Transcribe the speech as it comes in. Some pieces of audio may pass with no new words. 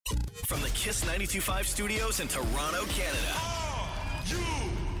From the Kiss 92.5 studios in Toronto, Canada.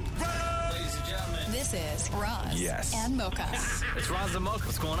 Ladies and gentlemen. This is Roz and Mocha. It's Roz and Mocha.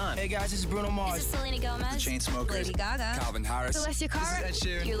 What's going on? Hey guys, this is Bruno Mars. This is Selena Gomez. The Chainsmokers. Lady Gaga. Calvin Harris. Celestia Cara. This is Ed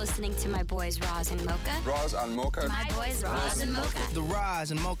Sheeran. You're listening to my boys Roz and Mocha. Roz and Mocha. My boys Roz and Mocha. The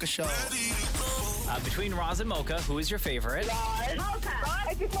Roz and Mocha Show. Between Roz and Mocha, who is your favorite? Mocha.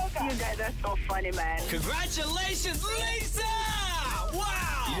 Roz and Mocha. You guys are so funny, man. Congratulations, Lisa!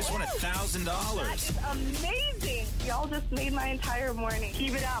 Wow! You just won $1,000. It's amazing. Y'all just made my entire morning.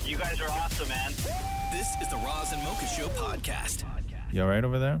 Keep it up. You guys are awesome, man. This is the Roz and Mocha Show podcast. You all right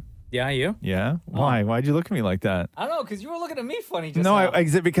over there? Yeah, you? Yeah? Why? Why'd you look at me like that? I don't know, because you were looking at me funny just No, now.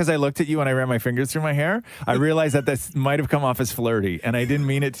 is it because I looked at you and I ran my fingers through my hair? I realized that this might have come off as flirty, and I didn't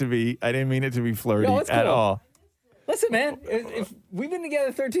mean it to be. Flirty No, it's at cool. all. Listen, man, if we've been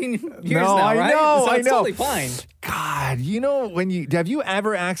together 13 years No, now, I right? know, So I it's know. totally fine. God, have you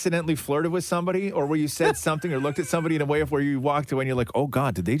ever accidentally flirted with somebody, or where you said something or looked at somebody in a way of where you walked away and you're like, oh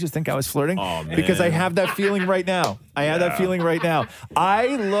God, did they just think I was flirting? Oh, man. Because I have that feeling right now. That feeling right now. I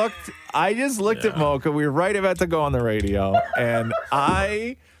just looked at Mocha. We were right about to go on the radio, and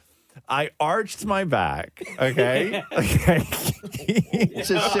I arched my back. Okay. Okay. Shush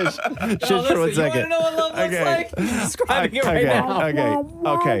No, for listen, 1 second. You want to know what love looks like? He's describing it right now.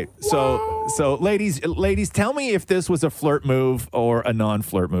 Okay. So ladies, tell me if this was a flirt move or a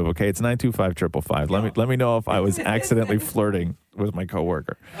non-flirt move. Okay, it's 925-555. Let me know if I was accidentally flirting with my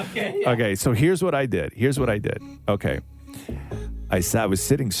coworker. Okay. Yeah. Okay. So here's what I did. Okay, I was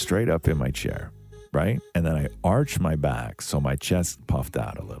sitting straight up in my chair, right, and then I arched my back so my chest puffed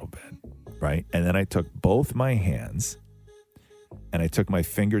out a little bit, right, and then I took both my hands. And I took my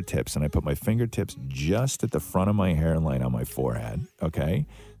fingertips and I put my fingertips just at the front of my hairline on my forehead, okay?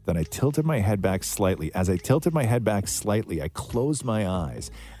 Then I tilted my head back slightly. As I tilted my head back slightly, I closed my eyes.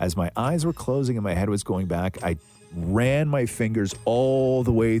 As my eyes were closing and my head was going back, I ran my fingers all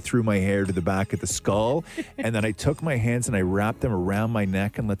the way through my hair to the back of the skull. And then I took my hands and I wrapped them around my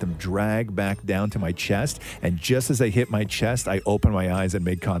neck and let them drag back down to my chest. And just as I hit my chest, I opened my eyes and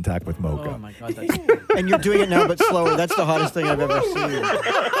made contact with Mocha. Oh my God. And you're doing it now, but slower. That's the hottest thing I've ever seen.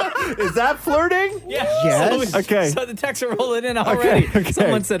 Is that flirting? Yeah. Yes. Okay. So the texts are rolling in already. Okay.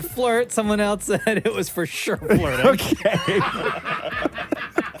 Someone said flirt. Someone else said it was for sure flirting. Okay.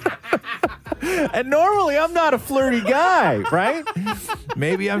 And normally I'm not a flirty guy, right?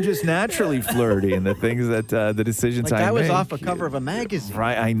 Maybe I'm just naturally flirty in the things that the decisions Like I that was make. off a cover of a magazine.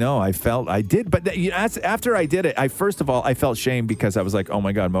 Right, I know. I did. But after I did it, first of all, I felt shame because I was like, oh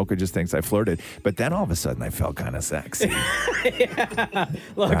my God, Mocha just thinks I flirted. But then all of a sudden I felt kind of sexy. Yeah.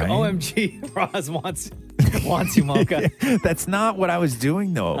 Look, Right? OMG, Roz wants you, Mocha. That's not what I was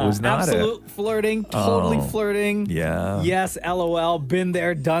doing, though. It was not absolute flirting, totally flirting. Yeah. Yes, LOL, been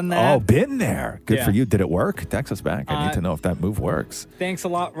there, done that. Oh, been there. Good Yeah. for you. Did it work? Text us back. I need to know if that move works. Thanks a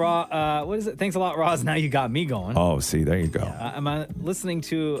lot, Roz. What is it? Thanks a lot, Roz. Now you got me going. Oh, see, there you go. Am I listening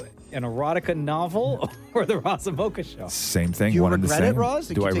to an erotica novel or the Roz and Mocha Show? Same thing. Do you one and the regret it, same. Roz?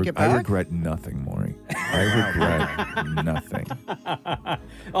 Did you take it I back? regret nothing, Maury. I regret nothing.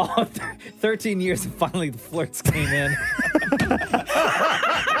 Oh, 13 years and finally the flirts came in.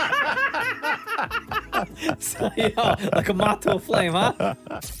 So, yeah, like a moth to a flame, huh?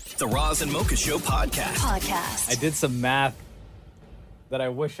 The Roz and Mocha Show podcast. I did some math that I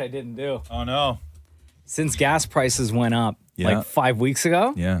wish I didn't do. Oh, no. Since gas prices went up Yeah. like 5 weeks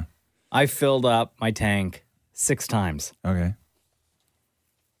ago, Yeah. I filled up my tank 6 times. Okay.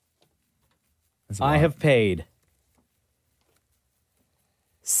 That's a I lot. have paid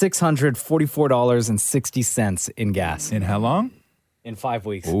 $644.60 in gas In how long? in 5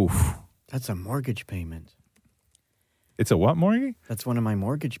 weeks. Oof. That's a mortgage payment. It's a what, Maury? That's one of my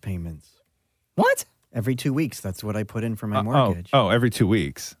mortgage payments. What? Every 2 weeks, that's what I put in for my mortgage. Every 2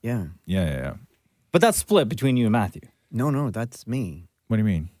 weeks. Yeah. Yeah. But that's split between you and Matthew. No, that's me. What do you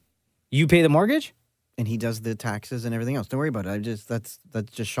mean? You pay the mortgage? And he does the taxes and everything else. Don't worry about it. That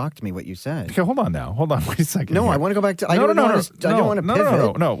just shocked me what you said. Okay, hold on now. Hold on. Wait a second. No, here. I want to go back to. I No. don't want to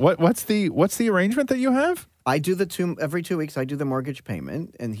pivot. No. What's the arrangement that you have? I do every 2 weeks. I do the mortgage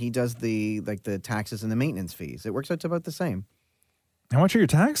payment, and he does the taxes and the maintenance fees. It works out to about the same. How much are your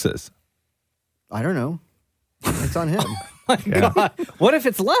taxes? I don't know. It's on him. God. What if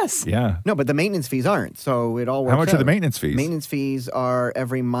it's less? Yeah. No, but the maintenance fees aren't. So it all works How much are the out. maintenance fees? Maintenance fees are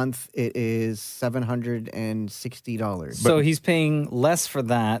every month. It is $760. So he's paying less for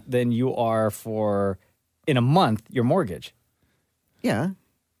that than you are for, in a month, your mortgage. Yeah,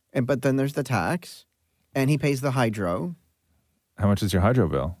 but then there's the tax, and he pays the hydro. How much is your hydro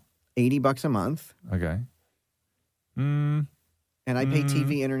bill? $80 a month. Okay. And I pay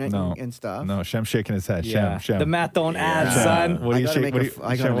TV, internet, and stuff. No, Shem's shaking his head. Yeah. Shem. The math don't add, son. What are you I gotta shaking? make a-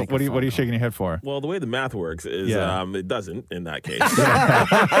 I gotta make a What are phone you shaking your head for? Well, the way the math works is it doesn't in that case.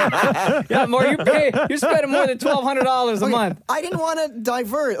 Yeah, more you're spending more than $1,200 a month. I didn't want to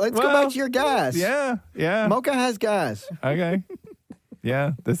divert. Let's go back to your gas. Yeah. Mocha has gas. Okay.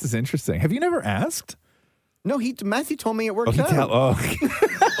 Yeah, this is interesting. Have you never asked? No, Matthew told me it worked out. Oh, you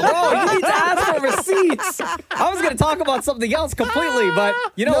need to ask for receipts. I was going to talk about something else completely, but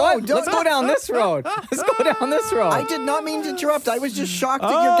you know what? Let's go down this road. Let's go down this road. I did not mean to interrupt. I was just shocked at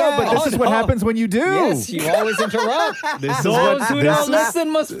your gas. But this is what happens when you do. Yes, you always interrupt. Those who don't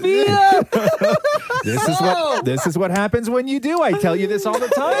listen must feel. This is what happens when you do. I tell you this all the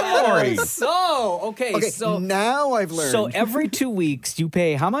time, Maury. So now I've learned. So every 2 weeks you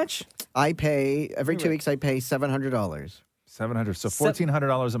pay how much? I pay every 2 weeks. I pay $700. $700, so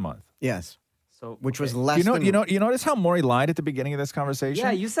 $1,400 a month. Yes. So which was less. than... You notice how Maury lied at the beginning of this conversation?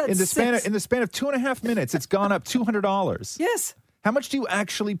 Yeah, you said in the span of 2.5 minutes, it's gone up $200. Yes. How much do you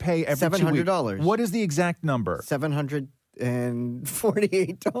actually pay every 2 weeks? $700. What is the exact number? $748.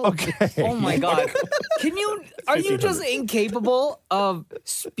 Okay. Oh my God. Are you just incapable of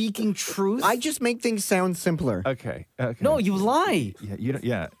speaking truth? I just make things sound simpler. Okay. No, you lie. Yeah. You don't,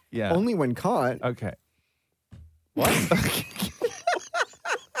 yeah. Only when caught. Okay. What?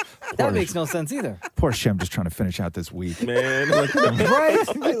 That makes no sense either. Poor Shem just trying to finish out this week. Man. Right?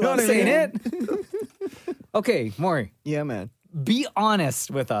 I'm saying it. Okay, Maury. Yeah, man. Be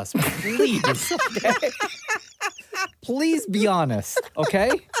honest with us, please. Okay? Please be honest,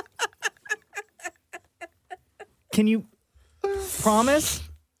 okay? Can you promise?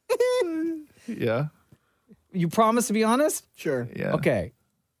 Yeah. You promise to be honest? Sure. Yeah. Okay.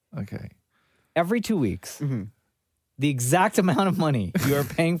 Okay. Every 2 weeks, the exact amount of money you are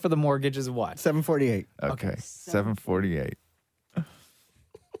paying for the mortgage is what? $748. Okay. $748.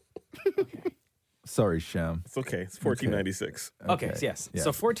 Sorry, Shem. It's okay. It's $14.96. Okay. Yes. Yeah.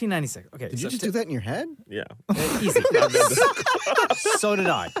 So $14.96. Okay. Did you just do that in your head? Yeah. Easy. So did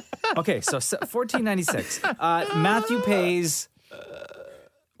I. Okay. So $14.96. Matthew pays.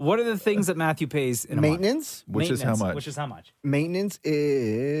 What are the things that Matthew pays in a Maintenance? month? Which is how much? Which is how much? Maintenance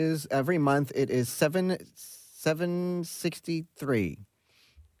is every month. It is $763.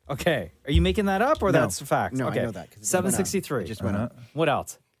 Okay. Are you making that up or No. that's a fact? No, I okay. know that, 'cause it just went up. $763. It just went up. What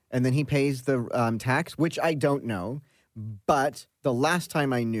else? And then he pays the tax, which I don't know. But the last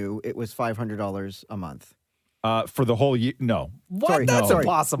time I knew, it was $500 a month. For the whole year? No. What? That's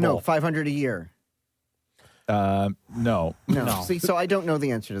impossible. No, $500 a year. No. No. See, so I don't know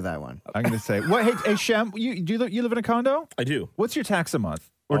the answer to that one. I'm going to say, what? Hey, Shem, you live in a condo? I do. What's your tax a month?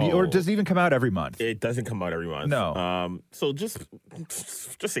 Or does it even come out every month? It doesn't come out every month. No. So just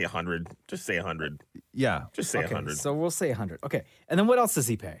say 100. Just say 100. Yeah. Just say 100. So we'll say 100. Okay. And then what else does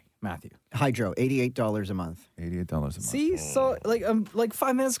he pay, Matthew? Hydro, $88 a month. $88 a month. See? So like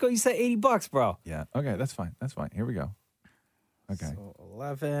 5 minutes ago you said $80, bro. Yeah. Okay, that's fine. That's fine. Here we go. Okay. So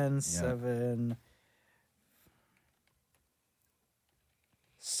 11, 7.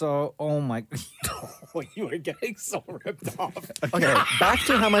 So, oh my, you are getting so ripped off. Okay, back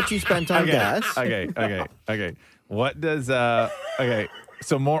to how much you spent on gas. Okay. What does so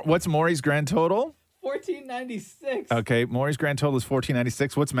what's Maury's grand total? $14.96. Okay, Maury's grand total is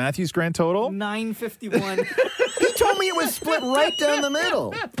 $14.96. What's Matthew's grand total? $9.51. He told me it was split right down the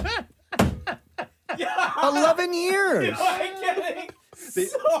middle. 11 years.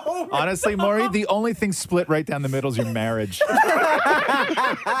 Honestly, Maury, the only thing split right down the middle is your marriage.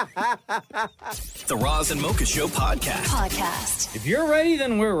 The Roz and Mocha Show podcast. If you're ready,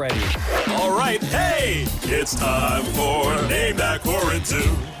 then we're ready. All right, hey, it's time for Name That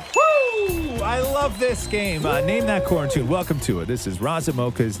Quarantine. Woo! I love this game. Name That Quarantine. Welcome to it. This is Roz and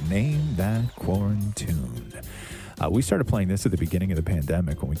Mocha's Name That Quarantine. We started playing this at the beginning of the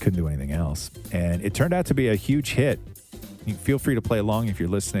pandemic when we couldn't do anything else, and it turned out to be a huge hit. You feel free to play along if you're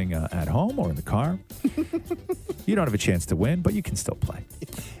listening at home or in the car. You don't have a chance to win, but you can still play.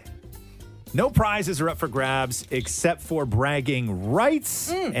 No prizes are up for grabs except for bragging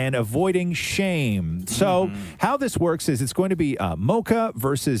rights and avoiding shame. So how this works is it's going to be Mocha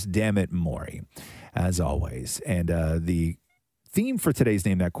versus Dammit Maury, as always. And the theme for today's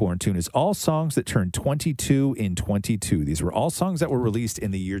Name That Quarantine is all songs that turned 22 in 22. These were all songs that were released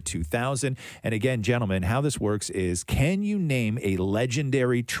in the year 2000. And again, gentlemen, how this works is, can you name a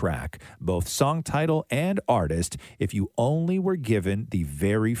legendary track, both song title and artist, if you only were given the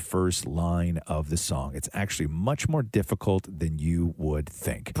very first line of the song? It's actually much more difficult than you would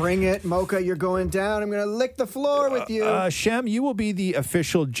think. Bring it, Mocha. You're going down. I'm going to lick the floor with you. Shem, you will be the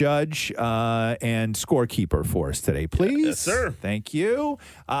official judge and scorekeeper for us today, please. Yes, sir. Thank you.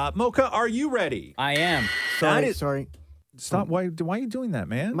 Mocha, are you ready? I am. Sorry. Stop. Why are you doing that,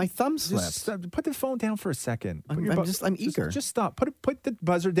 man? My thumb Just slipped. stop. Put the phone down for a second. I'm eager. Just stop. Put the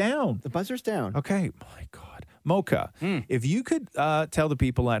buzzer down. The buzzer's down. Okay. My God. Mocha, if you could tell the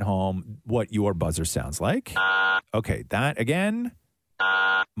people at home what your buzzer sounds like. Okay, that again.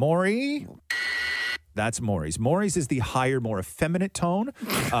 Maury. That's Maury's. Maury's is the higher, more effeminate tone.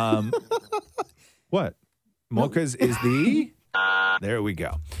 What? Mocha's is the... There we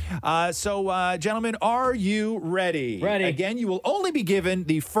go. So, gentlemen, are you ready? Ready. Again, you will only be given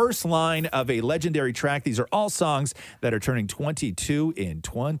the first line of a legendary track. These are all songs that are turning 22 in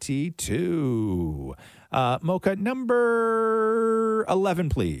 22. Mocha, number 11,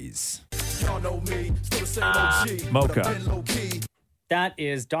 please. Mocha. That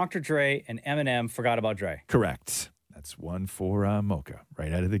is Dr. Dre and Eminem, Forgot About Dre. Correct. That's one for Mocha,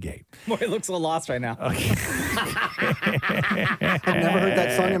 right out of the gate. Boy, it looks a little lost right now. Okay. I've never heard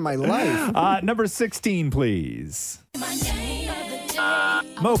that song in my life. Number 16, please.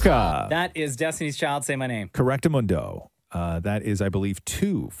 Mocha. That is Destiny's Child, Say My Name. Correctamundo. That is, I believe,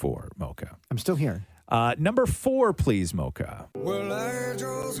 2 for Mocha. I'm still here. Number 4, please, Mocha.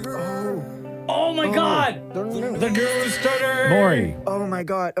 Oh my God! The news today. Maury. Oh my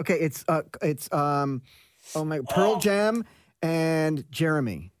God. Okay, it's Pearl Jam and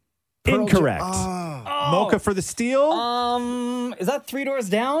Jeremy. Incorrect. Oh. Mocha for the steal. Is that Three Doors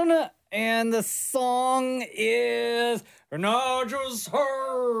Down? And the song is "I Just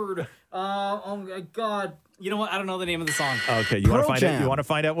Heard." Oh my God! You know what? I don't know the name of the song. Okay, you want to Pearl find out? Jam. You want to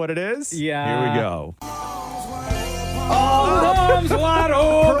find out what it is? Yeah. Here we go. Arms wide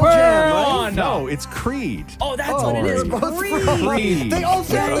open. Pearl Jam, right? Oh, No, it's Creed. Oh, that's what it is. Creed. They all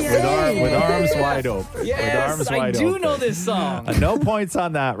sound the same. With arms wide open. Yes, with arms I wide do open. know this song. No points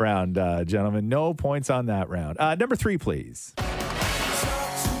on that round, gentlemen. No points on that round. Number 3, please.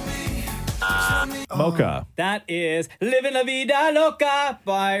 Mocha. That is "Living La Vida Loca"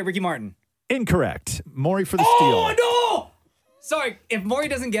 by Ricky Martin. Incorrect. Maury for the steal. Oh no! Sorry, if Maury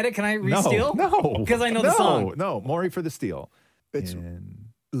doesn't get it, can I re-steal? No. Because I know the song. No, Maury for the steal. It's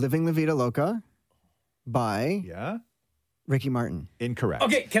Living La Vida Loca by Yeah? Ricky Martin. Incorrect.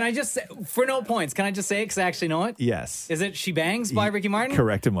 Okay, can I just say, for no points, can I just say it because I actually know it? Yes. Is it "She Bangs" by Ricky Martin?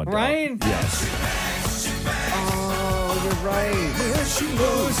 Correctamundo. Right? Yes. Oh, you're right. She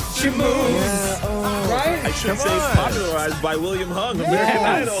moves. Right? I should say it's popularized by William Hung. American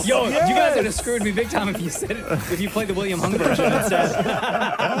Idol. Yo, you guys would have screwed me big time if you said it, if you played the William Hung version instead.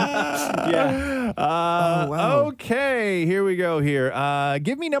 Yeah. wow. Okay, here we go here.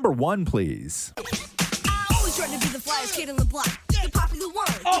 Give me number 1, please. Always trying to be the flyest kid on the block. The popular one.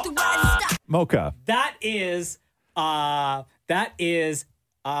 Get the ride and stop. Mocha. That is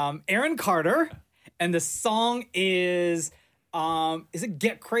Aaron Carter, and the song is it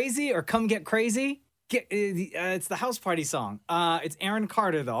 "Get Crazy" or "Come Get Crazy"? It's the house party song. It's Aaron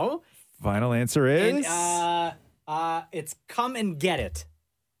Carter though. Final answer is? And, it's "Come and Get It."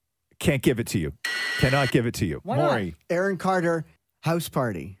 Can't give it to you. Cannot give it to you. Why not? Maury. Aaron Carter, House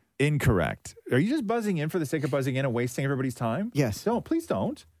Party. Incorrect. Are you just buzzing in for the sake of buzzing in and wasting everybody's time? Yes. Don't. Please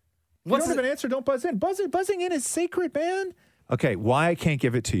don't. If you What's don't have an answer, don't buzz in. Buzzing in is sacred, man. Okay, why I can't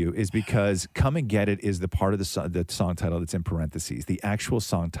give it to you is because "Come and Get It" is the part of the song title that's in parentheses. The actual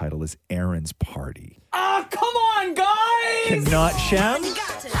song title is "Aaron's Party." Ah, come on, guys! Cannot, Shem?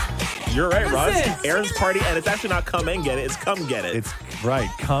 You're right, Ross. Listen. Aaron's Party, and it's actually not "Come and Get It." It's "Come Get It." It's right.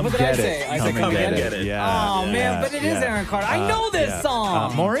 Come What did get I say? it. I said come get it. Yeah. Oh, man, but it is Aaron Carter. I know this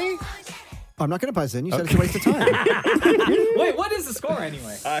song. Maury? I'm not going to buzz in. You said it's a waste of time. Wait, what is the score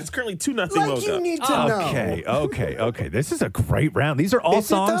anyway? It's currently 2-0 Like Mocha. you need to know. Okay. This is a great round. These are all Is it,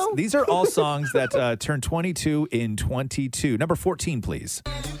 songs. though? These are all songs that turn 22 in 22. Number 14, please.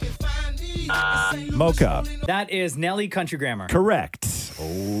 Mocha. That is Nelly Country Grammar. Correct.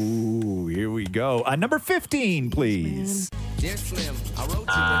 Oh, here we go. Number 15, please.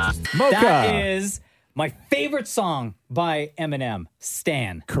 Mocha. That is my favorite song by Eminem,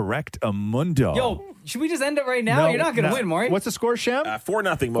 "Stan." Correctamundo. Yo, should we just end it right now? You're not going to win, Maury. What's the score, Shem?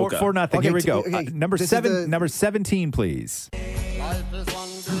 4-0 Mocha. 4-0. Okay, Here we go. okay, Number this is 7. the- Number 17, please.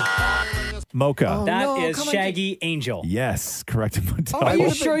 Mocha. That is Shaggy Angel. Yes, correctamundo. Are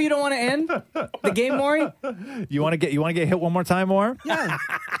you sure you don't want to end the game, Maury? You want to get hit one more time, more? Yeah.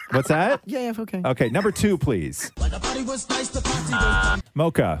 What's that? Yeah, okay. Okay, number 2, please.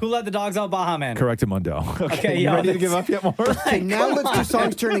 Mocha. Who let the dogs out, Baha Man? Correctamundo. Okay, you yo, ready to that's- give up yet, more? Okay, now let's do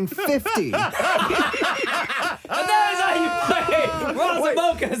songs turning 50. And that is how you play. Ross and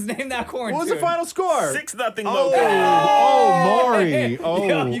Mocha's Name That Corn. What was the final score? 6-0 Oh, Mocha. oh, Maury. Oh,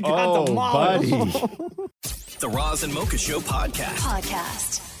 Yo, you got the oh, model. buddy. The Roz and Mocha Show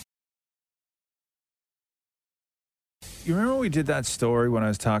podcast. You remember we did that story when I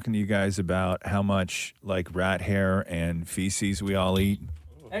was talking to you guys about how much like rat hair and feces we all eat?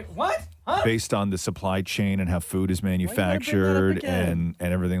 Hey, what? Huh? Based on the supply chain and how food is manufactured and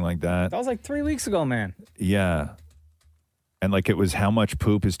everything like that. That was like 3 weeks ago, man. Yeah. And like it was how much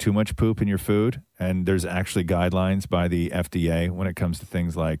poop is too much poop in your food. And there's actually guidelines by the FDA when it comes to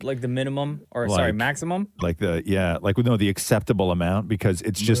things like the minimum or like, maximum? The acceptable amount, because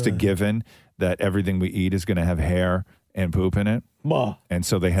it's just a given that everything we eat is going to have hair and poop in it. And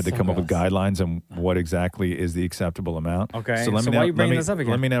so they had to come up with guidelines on what exactly is the acceptable amount. Okay. So why are you bringing this up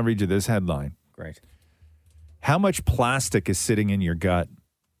again? Let me now read you this headline. Great. How much plastic is sitting in your gut?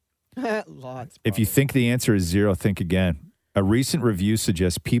 Lots. If you think the answer is 0, think again. A recent review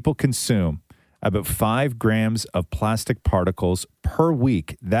suggests people consume about 5 grams of plastic particles per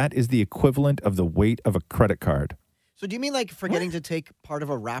week. That is the equivalent of the weight of a credit card. So do you mean like forgetting to take part of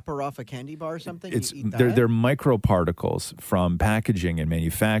a wrapper off a candy bar or something? It's You eat that? they're microparticles from packaging and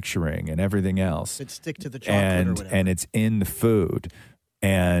manufacturing and everything else. That stick to the chocolate or whatever. And it's in the food.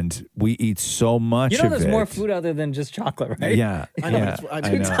 And we eat so much of it. There's more food out there than just chocolate, right? Yeah, I know. yeah. I I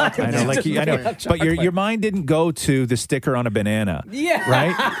know. Like I know. But your mind didn't go to the sticker on a banana. Yeah.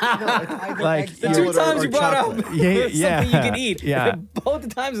 Right? Like the 2 times you brought up something you can eat. Yeah. Both the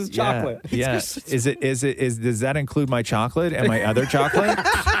times is chocolate. Yeah. Does that include my chocolate and my other chocolate?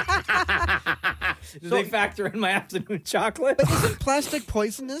 Do they factor in my afternoon chocolate? But isn't plastic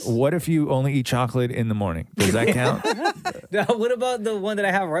poisonous? What if you only eat chocolate in the morning? Does that count? Now, what about the one that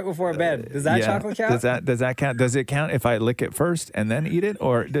I have right before bed? Does that chocolate count? Does that count? Does it count if I lick it first and then eat it,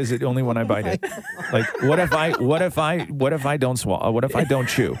 or does it only when I bite it? Like, what if I don't swallow? What if I don't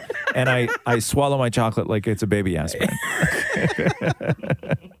chew and I swallow my chocolate like it's a baby aspirin?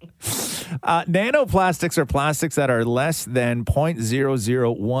 Nanoplastics are plastics that are less than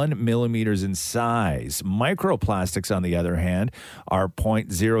 0.001 millimeters in size. Microplastics, on the other hand, are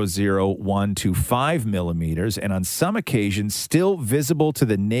 0.001 to 5 millimeters, and on some occasions still visible to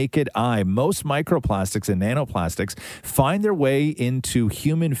the naked eye. Most microplastics and nanoplastics find their way into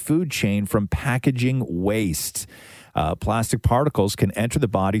human food chain from packaging waste. Plastic particles can enter the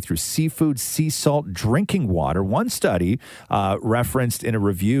body through seafood, sea salt, drinking water. One study referenced in a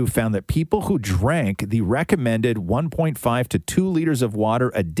review found that people who drank the recommended 1.5 to 2 liters of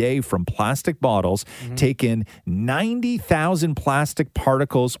water a day from plastic bottles take in 90,000 plastic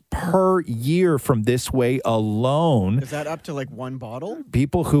particles per year from this way alone. Is that up to like 1 bottle?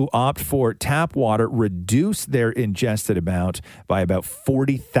 People who opt for tap water reduce their ingested amount by about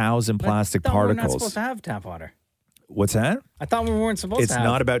 40,000 plastic particles. We're not supposed to have tap water. What's that? I thought we weren't supposed to have. It's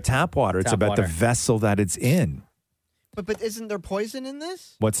not about tap water. It's about the vessel that it's in. But isn't there poison in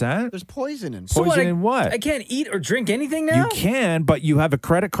this? What's that? There's poison in. Poison in what? I can't eat or drink anything now? You can, but you have a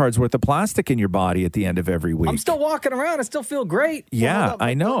credit card's worth of plastic in your body at the end of every week. I'm still walking around. I still feel great. Yeah,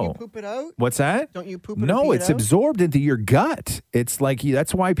 I know. Don't you poop it out? What's that? Don't you poop it No, pee it's it out? absorbed into your gut. It's like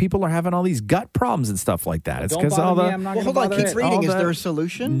that's why people are having all these gut problems and stuff like that. It's Don't because all bother the. me. I'm not Well, gonna hold on. bother Keep it. reading. all Is the- there a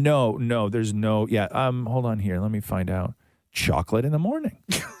solution? No, there's no. Yeah, hold on here. Let me find out. Chocolate in the morning.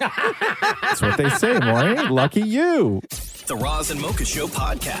 That's what they say, Maureen. Lucky you. The Roz and Mocha Show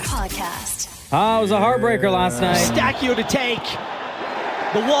podcast. Oh, it was a heartbreaker last night. Stacchio to take.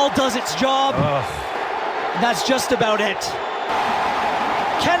 The wall does its job. That's just about it.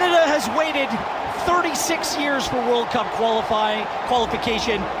 Canada has waited 36 years for World Cup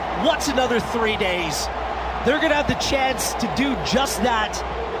qualification. What's another 3 days? They're going to have the chance to do just that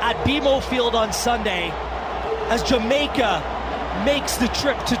at BMO Field on Sunday as Jamaica makes the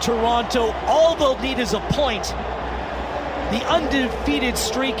trip to Toronto. All they'll need is a point. The undefeated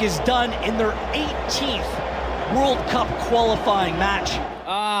streak is done in their 18th World Cup qualifying match.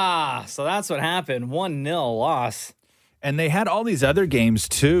 So that's what happened. 1-0 loss. And they had all these other games,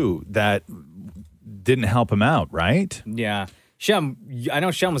 too, that didn't help him out, right? Yeah. Shem, I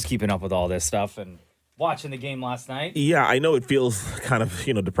know Shem was keeping up with all this stuff and watching the game last night. Yeah, I know it feels kind of,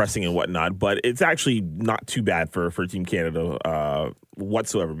 depressing and whatnot, but it's actually not too bad for Team Canada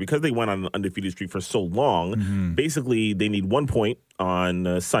whatsoever because they went on an undefeated streak for so long. Basically, they need 1 point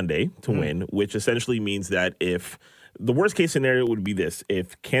on Sunday to win, which essentially means that if the worst case scenario would be this,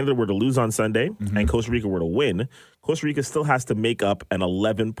 if Canada were to lose on Sunday and Costa Rica were to win, Costa Rica still has to make up an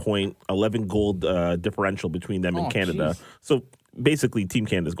 11 goal differential between them and Canada. Geez. So basically, Team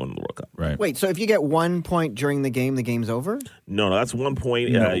Canada's going to the World Cup. Right. Wait, so if you get 1 point during the game's over? No, that's 1 point.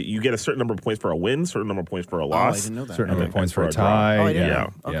 You get a certain number of points for a win, certain number of points for a loss. I didn't know that. Certain number of points for a draw. tie. Oh, I didn't Yeah.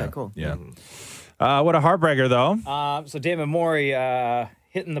 know. Okay, cool. Yeah. What a heartbreaker, though. So David Morey,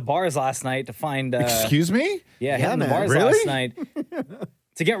 hitting the bars last night to find. Excuse me? Yeah, hitting the man. bars Really? last night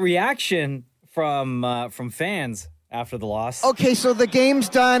to get reaction from fans after the loss. Okay, so the game's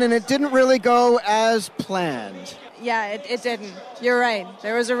done, and it didn't really go as planned. Yeah, it didn't. You're right.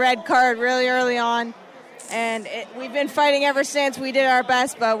 There was a red card really early on, and we've been fighting ever since. We did our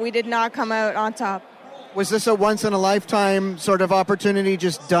best, but we did not come out on top. Was this a once-in-a-lifetime sort of opportunity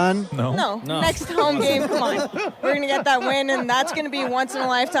just done? No. Next home game, come on. We're going to get that win, and that's going to be once in a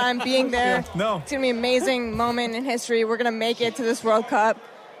lifetime being there. No. It's going to be an amazing moment in history. We're going to make it to this World Cup.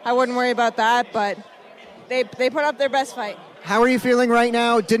 I wouldn't worry about that, but they put up their best fight. How are you feeling right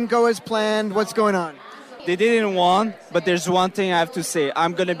now? It didn't go as planned. What's going on? They didn't win, but there's one thing I have to say.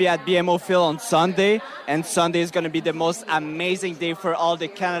 I'm going to be at BMO Field on Sunday, and Sunday is going to be the most amazing day for all the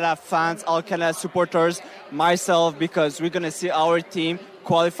Canada fans, all Canada supporters, myself, because we're going to see our team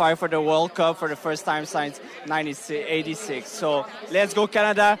qualify for the World Cup for the first time since 1986. So let's go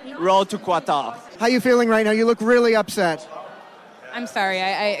Canada, roll to Qatar. How are you feeling right now? You look really upset. I'm sorry.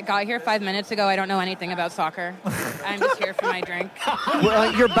 I got here 5 minutes ago. I don't know anything about soccer. I'm just here for my drink.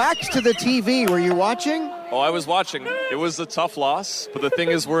 Well, your back's to the TV. Were you watching? Oh, I was watching. It was a tough loss, but the thing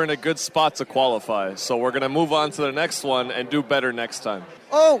is we're in a good spot to qualify. So we're going to move on to the next one and do better next time.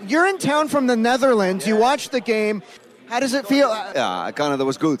 Oh, you're in town from the Netherlands. You watched the game. How does it feel? Yeah, Canada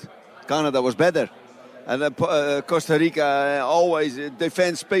was good. Canada was better. And Costa Rica always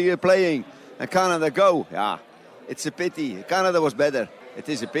defense playing. And Canada go. Yeah. It's a pity. Canada was better. It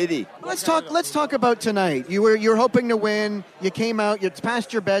is a pity. Let's talk about tonight. You're hoping to win. You came out. It's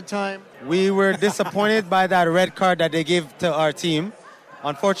past your bedtime. We were disappointed by that red card that they gave to our team.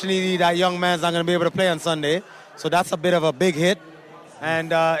 Unfortunately, that young man's not going to be able to play on Sunday. So that's a bit of a big hit.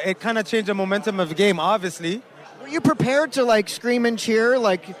 And it kind of changed the momentum of the game, obviously. Were you prepared to scream and cheer?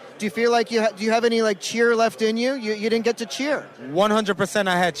 Do you feel like do you have any cheer left in you? You didn't get to cheer. 100%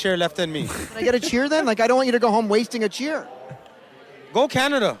 I had cheer left in me. Can I get a cheer then? I don't want you to go home wasting a cheer. Go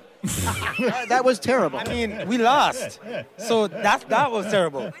Canada. That was terrible. I mean, we lost. So that was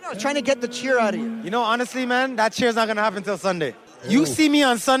terrible. I know, I was trying to get the cheer out of you. You know, honestly, man, that cheer's not going to happen until Sunday. You see me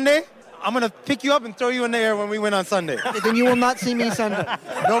on Sunday, I'm going to pick you up and throw you in the air when we win on Sunday. Then you will not see me Sunday.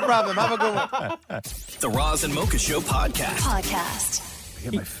 No problem. Have a good one. The Roz and Mocha Show podcast. I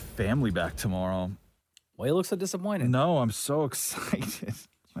get my family back tomorrow. Well, you look so disappointed. No, I'm so excited.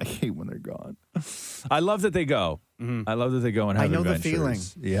 I hate when they're gone. I love that they go. Mm-hmm. I love that they go and have I know adventures. the feeling.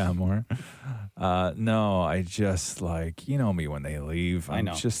 Yeah, more. No, I just you know me when they leave. I'm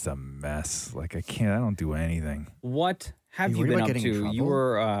just a mess. I don't do anything. What have You you worried been about up getting in to? trouble? You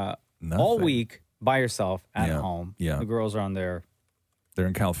were all Nothing. week by yourself at Yeah, home. yeah. The girls are on their They're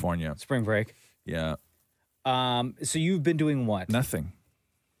in California. spring break. Yeah. So you've been doing what? Nothing.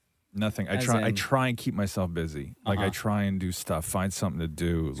 I As try. I in- try and keep myself busy. I Uh-huh. try and do stuff. Find something to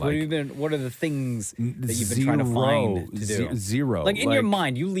do. So what are the things that you've been trying to find to do? Zero. Like in your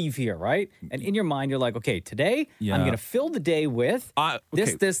mind, you leave here, right? And in your mind, you're like, okay, today Yeah. I'm going to fill the day with okay.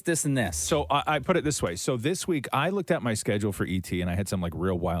 this, and this. So I put it this way. So this week I looked at my schedule for ET and I had some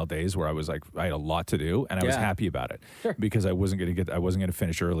real wild days where I was I had a lot to do and I was Yeah. happy about it because I wasn't going to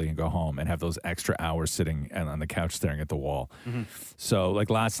finish early and go home and have those extra hours sitting and on the couch staring at the wall. Mm-hmm. So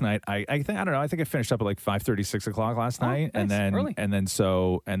last night I don't know. I think I finished up at 5:30, 6 o'clock last night, nice. Early. and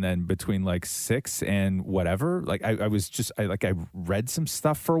then between 6 and whatever, I was just I read some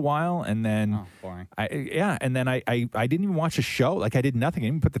stuff for a while, and then boring. I didn't even watch a show. I did nothing. I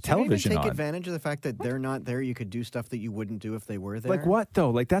didn't even put the television Did you even take on. advantage of the fact that they're not there? You could do stuff that you wouldn't do if they were there. Like what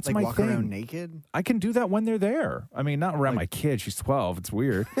though? That's my walk thing. around naked. I can do that when they're there. I mean, not around my kid. She's 12. It's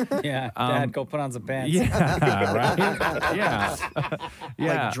weird. Yeah, Dad, go put on some pants. Yeah, right. Yeah,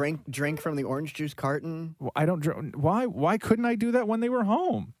 yeah. Drink from the orange juice carton. Well, I don't drink. Why couldn't I do that when they were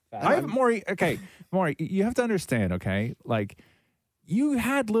home? I have Maury. Okay, Maury, you have to understand. Okay, you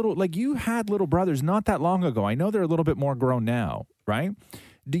had little brothers not that long ago. I know they're a little bit more grown now, right?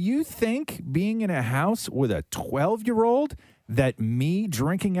 Do you think being in a house with a 12-year-old that me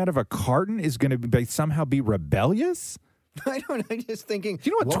drinking out of a carton is going to somehow be rebellious? I don't know. I'm just thinking. Do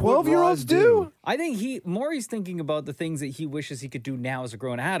you know what would 12-year-olds Roz do? I think Maury's thinking about the things that he wishes he could do now as a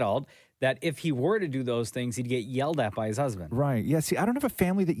grown adult, that if he were to do those things, he'd get yelled at by his husband. Right. Yeah. See, I don't have a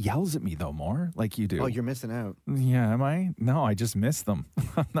family that yells at me, though, more like you do. Oh, you're missing out. Yeah, am I? No, I just miss them.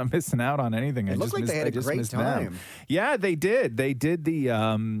 I'm not missing out on anything. It I looked just like miss, they had I a just great miss them. time. Yeah, they did. They did the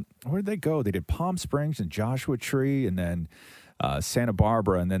where did they go? They did Palm Springs and Joshua Tree, and then Santa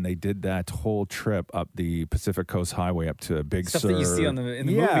Barbara, and then they did that whole trip up the Pacific Coast Highway up to Big Sur. Stuff that you see in the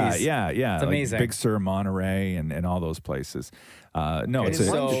movies. Yeah. It's like amazing. Big Sur, Monterey, and all those places. No, it's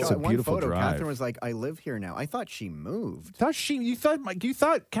In a one beautiful photo, drive. Catherine was like, "I live here now." I thought she moved. You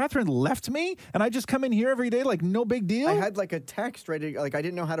thought Catherine left me, and I just come in here every day like no big deal? I had like a text ready, like I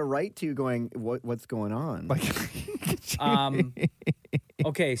didn't know how to write to you, going, "What's going on?"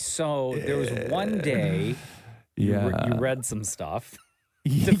 Okay, so there was one day you read some stuff.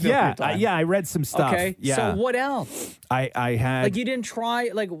 I read some stuff. Okay, so what else? I had like you didn't try.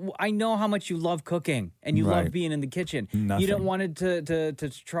 Like I know how much you love cooking and you love being in the kitchen. Nothing. You didn't want to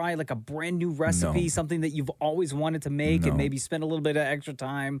try like a brand new recipe, something that you've always wanted to make, and maybe spend a little bit of extra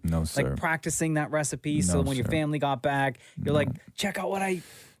time, sir. like practicing that recipe. So when your family got back, you're like, check out what I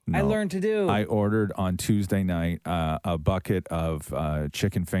learned to do. I ordered on Tuesday night a bucket of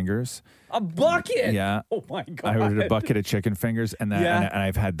chicken fingers. A bucket? Yeah. Oh my God. I ordered a bucket of chicken fingers, and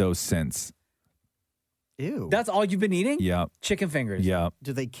I've had those since. Ew. That's all you've been eating? Yeah. Chicken fingers. Yeah.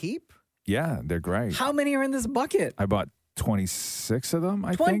 Do they keep? Yeah, they're great. How many are in this bucket? I bought 26 of them,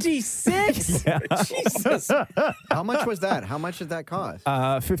 I think. 26? Jesus. How much was that? How much did that cost?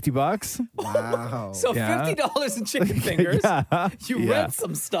 $50. Wow. So $50 in chicken fingers. You read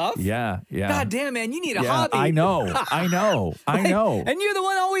some stuff. Yeah. God damn, man, you need a hobby. I know. And you're the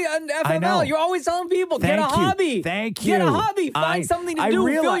one always on I know. FML. You're always telling people, get a Thank you. hobby. Thank you. Get a hobby. Find something to do.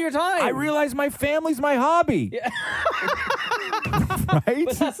 Fill your time. I realize my family's my hobby. Right?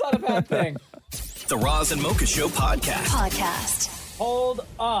 But that's not a bad thing. The Roz and Mocha Show podcast. Hold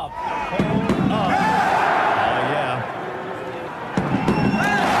up. Yeah.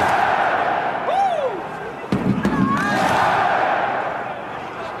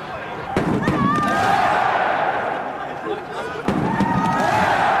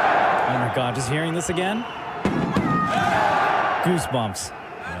 Oh my God, just hearing this again? Goosebumps.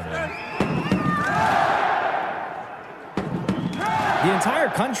 The entire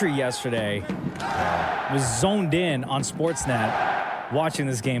country yesterday was zoned in on Sportsnet watching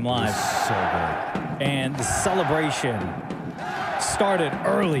this game live. So good. And the celebration started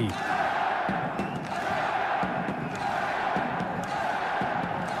early.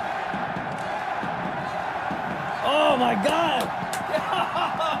 Oh my God!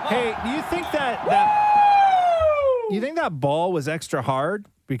 Hey, do you think that ball was extra hard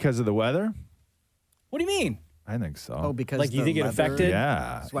because of the weather? What do you mean? I think so. Oh, because like you think it affected?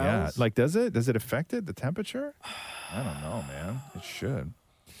 Yeah. swells? Like, does it? Does it affect it? The temperature? I don't know, man. It should.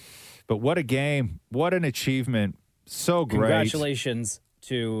 But what a game! What an achievement! So great. Congratulations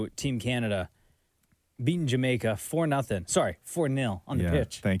to Team Canada beating Jamaica 4-0. Sorry, 4-0 on the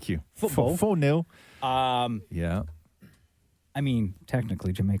pitch. Thank you. Football. 4-0. Yeah. I mean,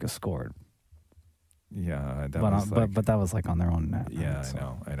 technically, Jamaica scored. Yeah, that But, was but that was like on their own net. Yeah, right?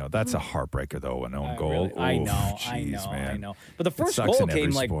 So- I know. That's a heartbreaker, though, an own goal. Really, I Oof, know, jeez, man. I know. But the first sucks goal in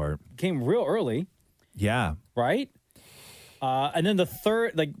every came came real early, Yeah. right? And then the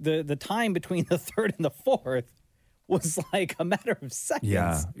third, like the time between the third and the fourth was like a matter of seconds.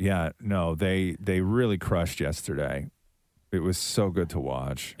 Yeah. No, they really crushed yesterday. It was so good to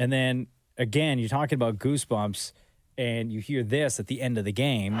watch. And then again, you're talking about goosebumps, and you hear this at the end of the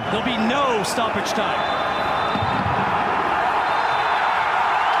game. There'll be no stoppage time.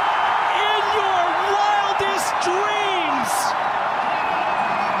 In your wildest dreams,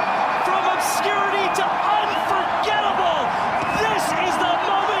 from obscurity to unforgettable, this is the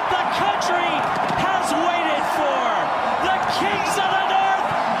moment the country has waited for. The Kings of the North,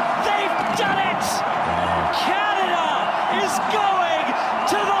 they've done it. Canada is going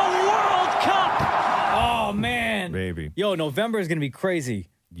to the World Cup. Oh man, Baby. Yo, November is gonna be crazy.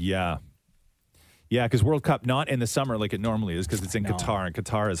 Yeah. Yeah, because World Cup not in the summer like it normally is because it's in Qatar, and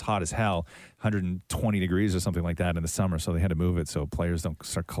Qatar is hot as hell, 120 degrees or something like that in the summer, so they had to move it so players don't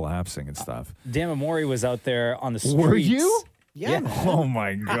start collapsing and stuff. Dan Amori was out there on the streets. Were you? Yeah. Oh,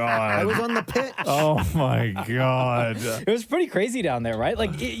 my God. I was on the pitch. Oh, my God. It was pretty crazy down there, right?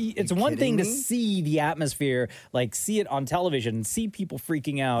 Like, it's one thing to me? see the atmosphere, like see it on television and see people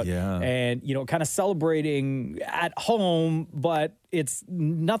freaking out and, you know, kind of celebrating at home, but it's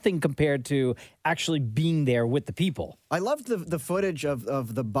nothing compared to actually being there with the people. I loved the footage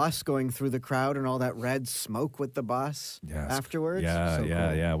of the bus going through the crowd and all that red smoke with the bus afterwards. Yeah, So yeah,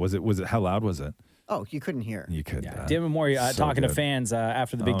 cool. yeah. Was it? How loud was it? Oh, you couldn't hear. You could. Dan Amori so talking to good. fans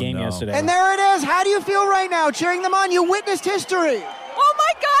after the big Oh, game no. yesterday. And there it is. How do you feel right now cheering them on? You witnessed history. Oh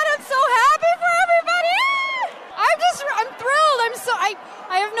my God, I'm so happy for everybody. I'm thrilled.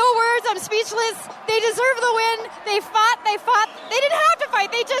 I have no words. I'm speechless. They deserve the win. They fought. They didn't have to fight.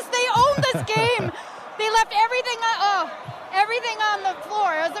 They owned this game. They left everything. everything on the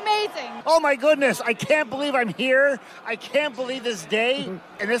floor. It was amazing. Oh my goodness, I can't believe I'm here. I can't believe this day.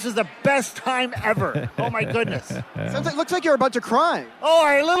 And this is the best time ever. Oh my goodness. Looks like you're about to cry. Oh,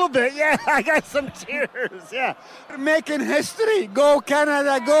 a little bit. Yeah, I got some tears. Yeah. Making history. Go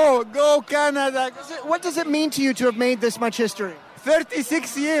Canada, go. Go Canada. What does it mean to you to have made this much history?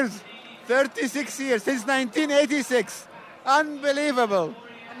 36 years. 36 years since 1986. Unbelievable.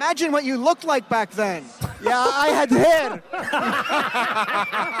 Imagine what you looked like back then. Yeah, I had hair.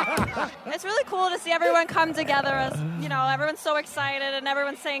 It's really cool to see everyone come together as, everyone's so excited and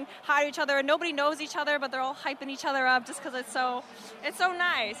everyone's saying hi to each other and nobody knows each other, but they're all hyping each other up just because it's so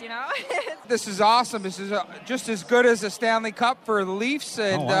nice, This is awesome. This is just as good as the Stanley Cup for the Leafs,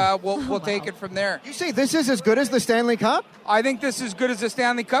 and we'll take it from there. You say this is as good as the Stanley Cup? I think this is as good as the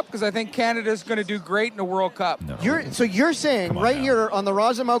Stanley Cup because I think Canada's going to do great in the World Cup. No. You're saying here on the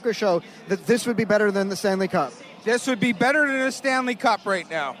Roz and Mocha Show that this would be better than the Stanley Cup? This would be better than the Stanley Cup right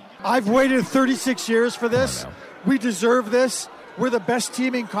now. I've waited 36 years for this. We deserve this. We're the best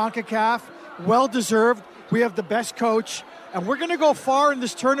team in CONCACAF. Well deserved. We have the best coach. And we're going to go far in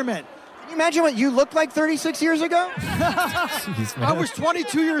this tournament. Can you imagine what you looked like 36 years ago? I was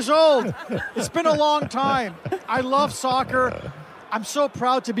 22 years old. It's been a long time. I love soccer. I'm so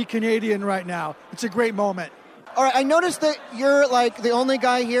proud to be Canadian right now. It's a great moment. All right, I noticed that you're like the only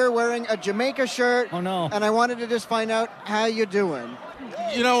guy here wearing a Jamaica shirt. Oh, no. And I wanted to just find out how you doing.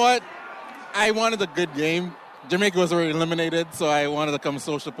 You know what? I wanted a good game. Jamaica was already eliminated, so I wanted to come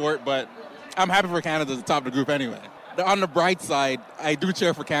show support, but I'm happy for Canada at the top of the group anyway. On the bright side, I do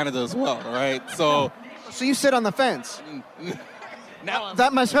cheer for Canada as well, right? So you sit on the fence? Now,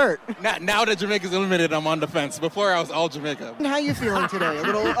 that must hurt. Now that Jamaica's eliminated, I'm on the fence. Before, I was all Jamaica. How are you feeling today? A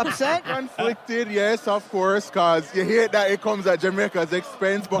little upset? Conflicted, yes, of course, because you hear that it comes at Jamaica's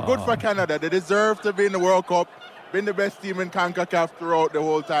expense, but good for Canada. They deserve to be in the World Cup, been the best team in CONCACAF throughout the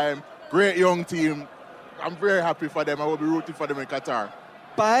whole time. Great young team. I'm very happy for them. I will be rooting for them in Qatar.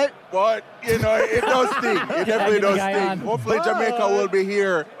 But it does sting. It definitely does sting. Hopefully Jamaica will be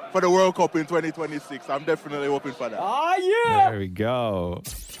here for the World Cup in 2026. I'm definitely hoping for that. Oh, yeah. There we go.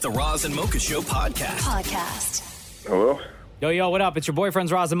 The Roz and Mocha Show podcast. Hello? Yo, what up? It's your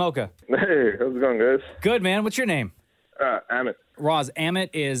boyfriend's Roz and Mocha. Hey, how's it going, guys? Good, man. What's your name? Amit. Roz, Amit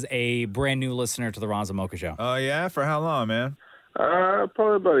is a brand new listener to the Roz and Mocha Show. Oh, yeah? For how long, man?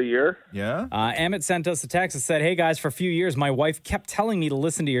 Probably about a year. Yeah? Amit sent us a text that said, "Hey guys, for a few years, my wife kept telling me to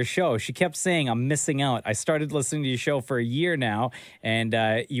listen to your show. She kept saying I'm missing out. I started listening to your show for a year now, and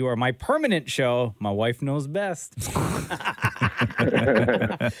you are my permanent show. My wife knows best."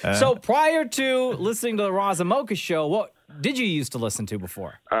 So prior to listening to the Roz and Mocha Show, what did you used to listen to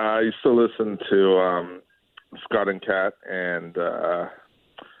before? I used to listen to Scott and Kat and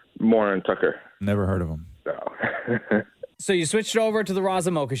Moore and Tucker. Never heard of them. No. So you switched over to the Roz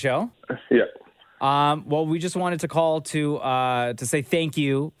and Mocha Show. Yeah. Well, we just wanted to call to say thank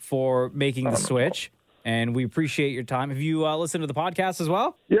you for making the switch, and we appreciate your time. Have you listened to the podcast as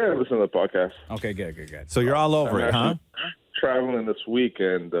well? Yeah, I listen to the podcast. Okay, good. So you're all over it, huh? Traveling this week,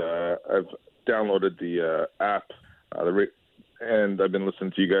 and I've downloaded the app, and I've been listening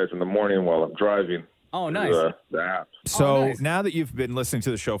to you guys in the morning while I'm driving. Oh, nice. The app. So now that you've been listening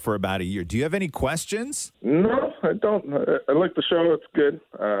to the show for about a year, do you have any questions? No, I don't. I like the show. It's good.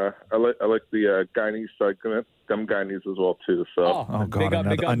 I like the Guyanese segment, Gum Guyanese as well too. So oh God,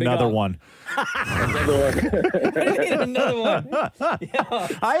 another one. Another one. Yeah.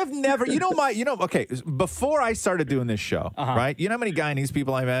 I have never. Okay. Before I started doing this show, right? You know how many Guyanese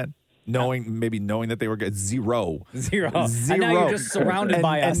people I met? Knowing that they were good. Zero. And now you're just surrounded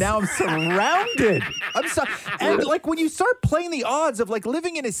by us. And now I'm surrounded. And like when you start playing the odds of like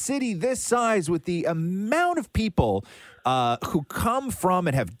living in a city this size with the amount of people who come from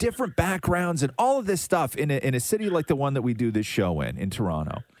and have different backgrounds and all of this stuff in a city like the one that we do this show in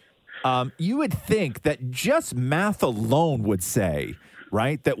Toronto, you would think that just math alone would say,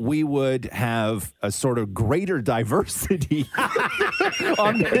 right, that we would have a sort of greater diversity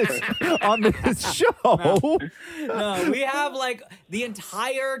on this show. No, we have like the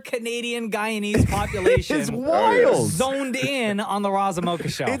entire Canadian Guyanese population. It's wild. Zoned in on the Roz and Mocha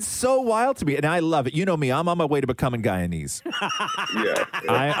Show. It's so wild to me, and I love it. You know me, I'm on my way to becoming Guyanese.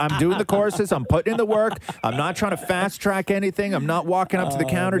 I'm doing the courses. I'm putting in the work. I'm not trying to fast track anything. I'm not walking up to the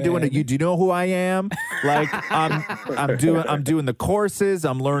counter doing it. Do you know who I am? Like I'm doing the courses. references.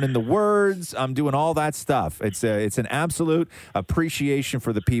 I'm learning the words. I'm doing all that stuff. It's an absolute appreciation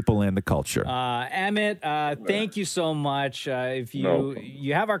for the people and the culture. Amit, thank you so much. If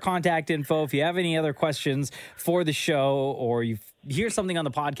you have our contact info, if you have any other questions for the show, or you hear something on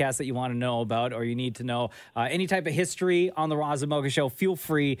the podcast that you want to know about, or you need to know any type of history on the Roz and Mocha Show, feel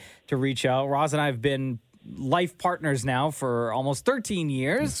free to reach out. Roz and I have been life partners now for almost 13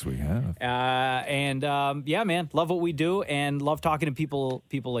 years. Yes, we have. Yeah, man, love what we do and love talking to people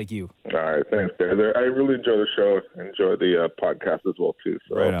like you. All right, thanks, guys. I really enjoy the show. Enjoy the podcast as well too.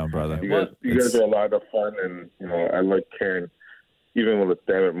 So right on, brother. You guys are a lot of fun, and I like hearing. Even with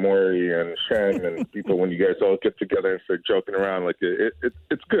Dammit Maury and Shen and people, when you guys all get together and start joking around, like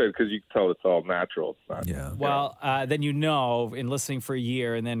it's good because you can tell it's all natural. It's not, Well, then in listening for a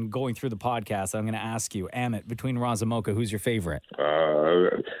year and then going through the podcast, I'm going to ask you, Amit, between Roz and Mocha, who's your favorite? I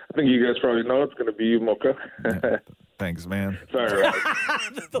think you guys probably know it's going to be you, Mocha. Thanks, man. Sorry, Roz.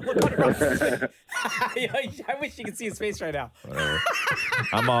 I wish you could see his face right now.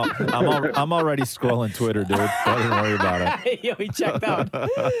 I'm already scrolling Twitter, dude. Don't even worry about it. Yo, he checked out.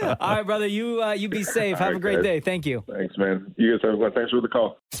 All right, brother. You be safe. Have a great day. Thank you. Thanks, man. You guys have a good one. Thanks for the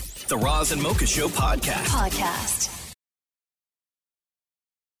call. The Roz and Mocha Show podcast.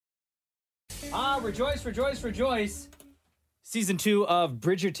 Rejoice, rejoice, rejoice. Season 2 of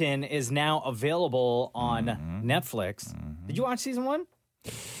Bridgerton is now available on Netflix. Did you watch season 1?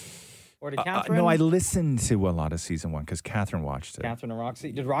 Or did Catherine? No, I listened to a lot of season 1 because Catherine watched it. Catherine and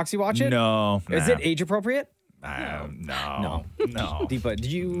Roxy. Did Roxy watch it? No. Is it age appropriate? No. Deepa,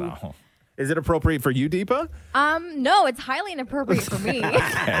 did you? No. Is it appropriate for you, Deepa? No, it's highly inappropriate for me.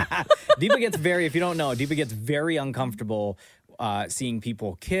 Deepa gets if you don't know, Deepa gets very uncomfortable seeing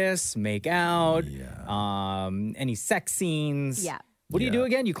people kiss, make out, any sex scenes. Yeah. What do you do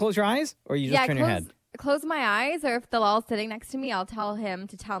again? You close your eyes or you just turn your head? Close my eyes, or if Dalal's sitting next to me, I'll tell him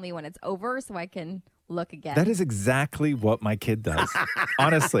to tell me when it's over so I can look again. That is exactly what my kid does.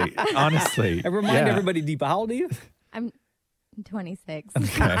 Honestly. I remind everybody, Deepa, how old are you? I'm 26.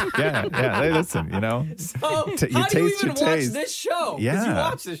 Okay. Yeah. Hey, listen, So, how do you even watch this show? Because you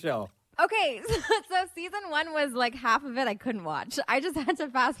watch the show. Okay, so season 1 was like half of it I couldn't watch. I just had to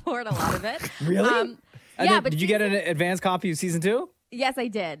fast forward a lot of it. Really? But did you get an advanced copy of season 2? Yes, I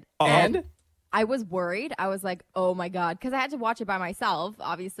did. And? I was worried. I was like, oh my God, because I had to watch it by myself,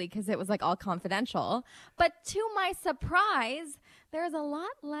 obviously, because it was like all confidential. But to my surprise, there's a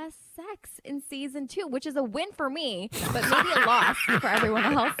lot less sex in season 2, which is a win for me, but maybe a loss for everyone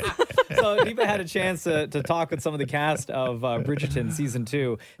else. So Deepa had a chance to talk with some of the cast of Bridgerton season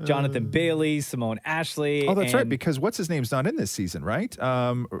 2, Jonathan Bailey, Simone Ashley. Oh, that's right, because what's his name's not in this season, right?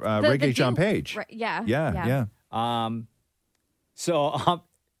 Reggae John Page. Yeah.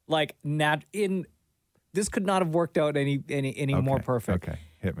 This could not have worked out any more perfect. Okay,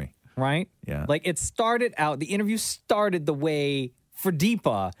 hit me. Right? Yeah. Like it started out, the interview started the way, for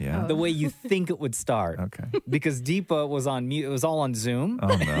Deepa, the way you think it would start. Okay. Because Deepa was on mute. It was all on Zoom. Oh,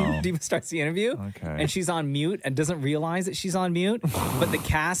 no. Deepa starts the interview. Okay. And she's on mute and doesn't realize that she's on mute. But the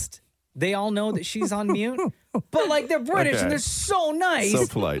cast, they all know that she's on mute. But like they're British and they're so nice. So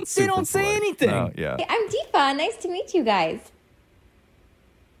polite. They don't say anything. No, yeah. Hey, I'm Deepa. Nice to meet you guys.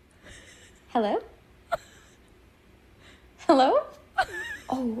 Hello? Hello?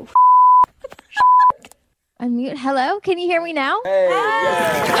 Oh, unmute. Hello? Can you hear me now? Hey.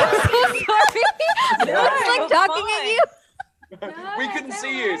 I'm so sorry. I was like talking at you. We couldn't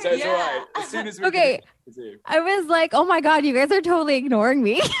see you, so it's all right. As soon as we Okay. could see you. I was like, oh my God, you guys are totally ignoring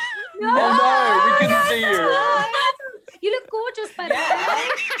me. Oh no, we couldn't see you. You look gorgeous, by the way.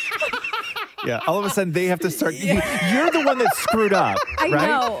 Yeah, all of a sudden they have to start. You're the one that screwed up, I right?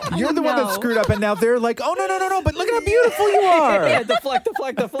 know, You're I the one that know. screwed up, and now they're like, oh, no, but look at how beautiful you are. Yeah, deflect.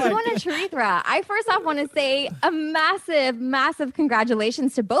 Simona Charithra, I first off want to say a massive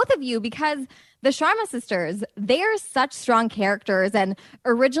congratulations to both of you because the Sharma sisters, they are such strong characters. And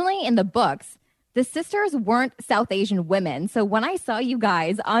originally in the books, the sisters weren't South Asian women. So when I saw you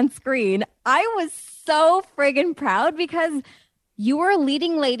guys on screen, I was so friggin' proud because you were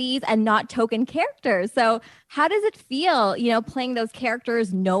leading ladies and not token characters. So how does it feel, playing those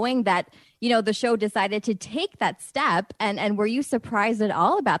characters, knowing that, the show decided to take that step? And were you surprised at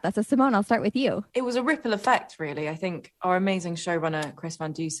all about that? So Simone, I'll start with you. It was a ripple effect, really. I think our amazing showrunner, Chris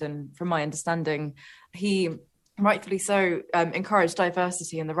Van Dusen, from my understanding, he rightfully so encouraged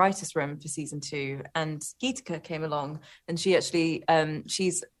diversity in the writers' room for season 2. And Geetika came along, and she actually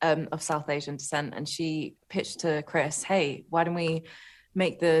she's of South Asian descent, and she pitched to Chris, hey, why don't we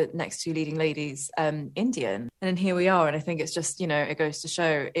make the next 2 leading ladies Indian? And then here we are. And I think it's just, it goes to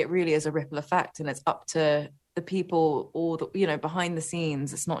show it really is a ripple effect, and it's up to the people or the behind the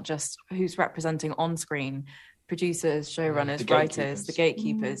scenes. It's not just who's representing on screen, producers, showrunners, writers, the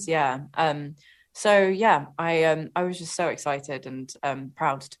gatekeepers. Yeah. So yeah, I was just so excited and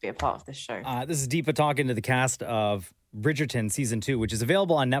proud to be a part of this show. This is Deepa talking to the cast of Bridgerton season 2, which is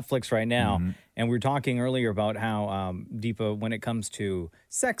available on Netflix right now. Mm-hmm. And we were talking earlier about how Deepa, when it comes to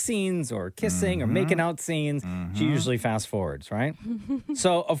sex scenes or kissing or making out scenes, she usually fast forwards, right?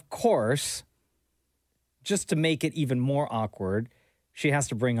 So of course, just to make it even more awkward, she has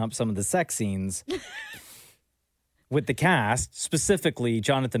to bring up some of the sex scenes with the cast, specifically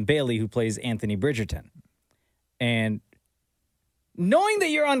Jonathan Bailey, who plays Anthony Bridgerton. And knowing that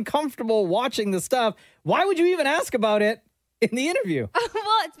you're uncomfortable watching the stuff, why would you even ask about it in the interview?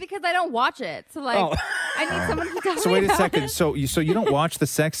 Well, it's because I don't watch it. So, like, I need someone to tell me So wait a about second. it. So you don't watch the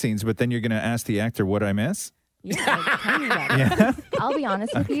sex scenes, but then you're going to ask the actor what I miss? Yeah, like, tell me about it. Yeah. I'll be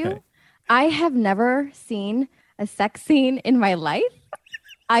honest with you. I have never seen a sex scene in my life.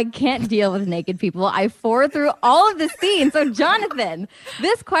 I can't deal with naked people. I forward through all of the scenes. So, Jonathan,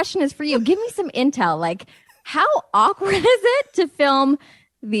 this question is for you. Give me some intel. Like, how awkward is it to film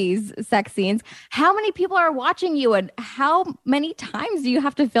these sex scenes? How many people are watching you, and how many times do you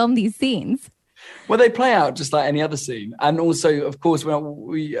have to film these scenes? Well, they play out just like any other scene. And also, of course,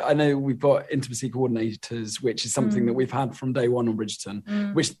 I know we've got intimacy coordinators, which is something that we've had from day one on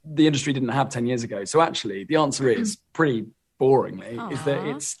Bridgerton, which the industry didn't have 10 years ago. So actually, the answer is pretty boringly, is that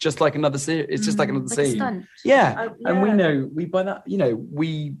it's just like another scene. It's just like another scene. Stunt. Yeah. And we know, by that,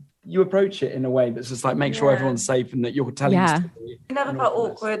 you approach it in a way that's just like, make sure everyone's safe and that you're telling the story. It never felt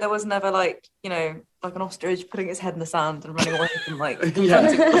awkward. There was never like an ostrich putting its head in the sand and running away from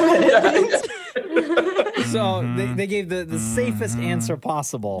So they gave the safest answer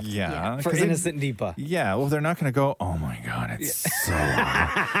possible for innocent Deepa. Yeah, well, they're not going to go, oh my God, it's so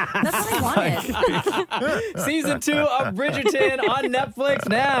hot. That's what I wanted. Season 2 of Bridgerton on Netflix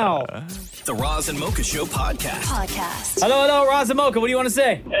now. The Roz and Mocha Show podcast. Hello, Roz and Mocha. What do you want to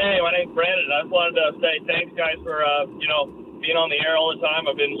say? Hey, my name's Brandon. I just wanted to say thanks, guys, for being on the air all the time.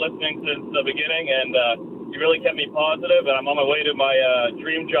 I've been listening since the beginning, and you really kept me positive. And I'm on my way to my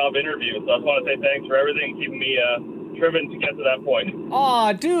dream job interview, so I just want to say thanks for everything, keeping me driven to get to that point.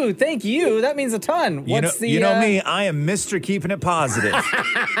 Aw, dude, thank you. That means a ton. What's you know me, I am Mr. Keeping It Positive.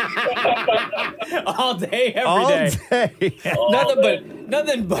 All day, every day.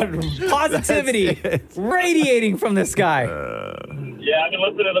 Nothing but positivity radiating from this guy. Yeah, I've been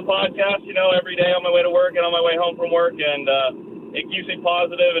listening to the podcast, every day on my way to work and on my way home from work, and it keeps me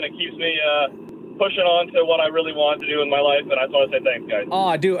positive and it keeps me pushing on to what I really want to do in my life, and I just want to say thanks, guys.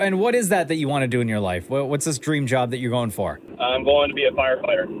 Aw, dude, and what is that you want to do in your life? What's this dream job that you're going for? I'm going to be a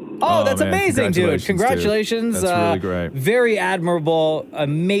firefighter. Oh, that's man, amazing, dude. Congratulations. That's really great. Very admirable,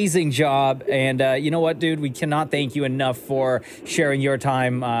 amazing job. And you know what, dude? We cannot thank you enough for sharing your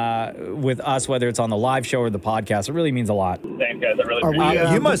time with us, whether it's on the live show or the podcast. It really means a lot. Thanks, guys. I really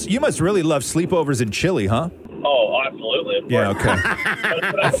appreciate it. You must really love sleepovers in Chile, huh? Oh, absolutely. Of course. Yeah, okay.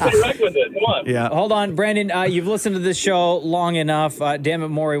 But I'm prerequisite. Come on. Yeah. Hold on, Brandon. You've listened to this show long enough. Dammit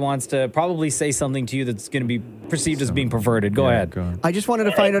Maury wants to probably say something to you that's going to be perceived as being perverted. Go ahead. I just wanted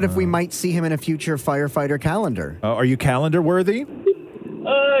to find out if we might see him in a future firefighter calendar. Are you calendar worthy?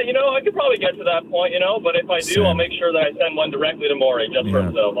 I could probably get to that point, but if I do, I'll make sure that I send one directly to Maury just for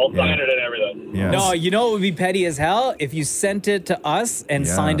himself. I'll sign it and everything. Yes. No, you know what would be petty as hell? If you sent it to us and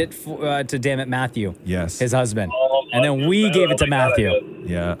signed it to Dammit Matthew. Yes. His husband. And then we gave it to Matthew.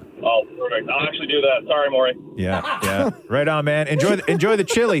 Yeah. Oh, perfect. I'll actually do that. Sorry, Maury. Yeah. Right on, man. Enjoy the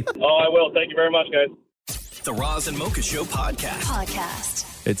chili. Oh, I will. Thank you very much, guys. The Roz and Mocha Show podcast.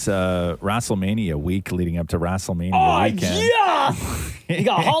 It's WrestleMania week leading up to WrestleMania weekend. Yeah! You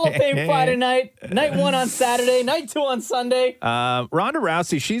got Hall of Fame Friday night, night 1 on Saturday, night 2 on Sunday. Ronda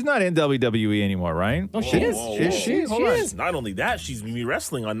Rousey, she's not in WWE anymore, right? Oh, she is. Is she? She is. Not only that, she's going to be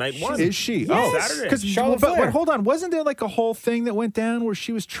wrestling on night 1. Is she? Yes. Saturday. But hold on, wasn't there like a whole thing that went down where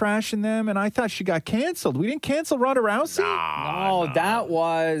she was trashing them, and I thought she got canceled? We didn't cancel Ronda Rousey? No, that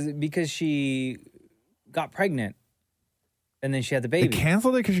was because she got pregnant. And then she had the baby. They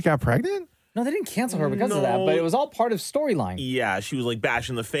canceled it because she got pregnant? No, they didn't cancel her because of that, but it was all part of storyline. Yeah, she was like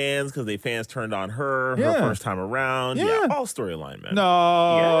bashing the fans because the fans turned on her Yeah. first time around. Yeah. All storyline, man.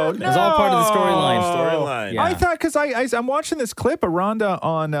 No, It was all part of the storyline. Storyline. I thought because I'm watching this clip of Ronda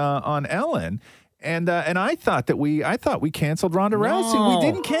on Ellen. And I thought we canceled Ronda Rousey. We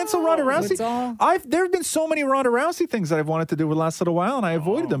didn't cancel Ronda Rousey. There have been so many Ronda Rousey things that I've wanted to do for the last little while, and I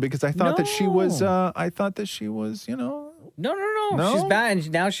avoided them because I thought that she was No. No? She's back,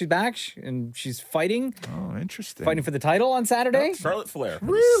 and now she's back, and she's fighting. Oh, interesting. Fighting for the title on Saturday. Charlotte Flair.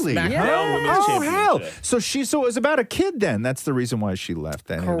 Really? SmackDown Women's Oh, Championship. hell. So it was about a kid then. That's the reason why she left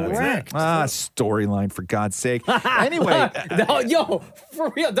then. Correct. Storyline, for God's sake. Anyway. Yo,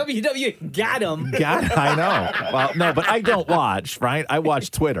 for real, WWE got him. I know. Well, no, but I don't watch, right? I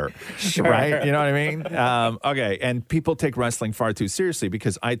watch Twitter, right? You know what I mean? Okay, and people take wrestling far too seriously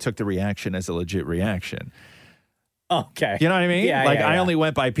because I took the reaction as a legit reaction. Okay. You know what I mean? Yeah, I only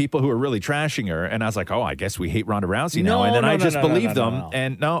went by people who were really trashing her, and I was like, oh, I guess we hate Ronda Rousey now. And then I just believed them.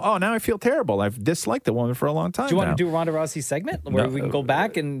 And now I feel terrible. I've disliked the woman for a long time. Do you want now. to do a Ronda Rousey segment where we can go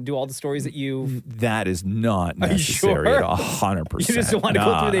back and do all the stories that you... That is not Are you necessary sure? at 100%. You just want to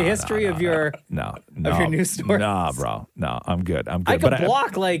go through the history of your... of your news stories? Nah, bro. No, I'm good. I could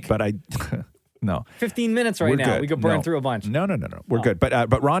block But I... No. 15 minutes right We're now. good. We could burn through a bunch. No. We're good.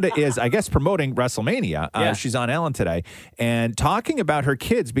 But Ronda is, I guess, promoting WrestleMania. Yeah. She's on Ellen today and talking about her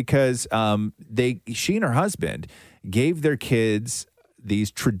kids because she and her husband gave their kids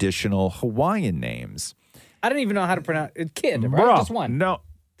these traditional Hawaiian names. I don't even know how to pronounce it. Kid, right? Bro, Just one. No.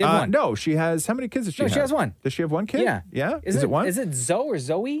 They have one. No, she has, how many kids does she No, have? she has one. Does she have one kid? Yeah. Yeah? Is it one? Is it Zoe or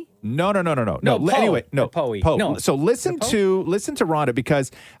Zoe? No. No, Poe. Anyway, no. Or Poe. Poe. No. So listen to Rhonda because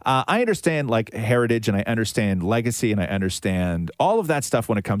I understand like heritage and I understand legacy and I understand all of that stuff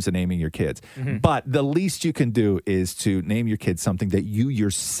when it comes to naming your kids. Mm-hmm. But the least you can do is to name your kid something that you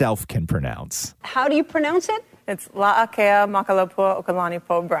yourself can pronounce. How do you pronounce it? It's La'akea Makalapua Okalani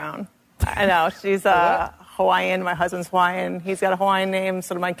Po Brown. I know. She's Hawaiian. My husband's Hawaiian. He's got a Hawaiian name,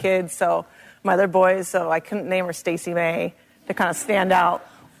 so do my kids. So my other boys, so I couldn't name her Stacey May to kind of stand out.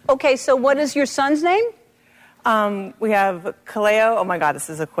 Okay, so what is your son's name? We have Kaleo. Oh, my God, this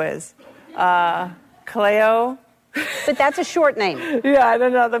is a quiz. Kaleo. But that's a short name. Yeah, I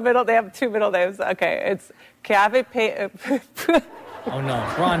don't know. The middle, they have two middle names. Okay, it's Keave Oh, no.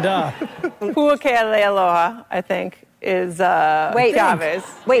 Rhonda. Puakealealoha, I think, is Keave's.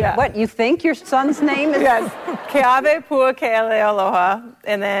 Wait, Yeah. what? You think your son's name is? Yes, Keave Puakealealoha,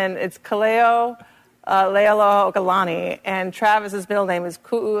 and then it's Kaleo Lealoha Okalani, and Travis's middle name is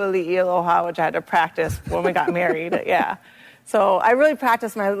Ku'uali'ialoha, which I had to practice when we got married. Yeah. So I really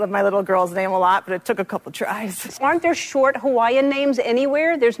practiced my little girl's name a lot, but it took a couple tries. Aren't there short Hawaiian names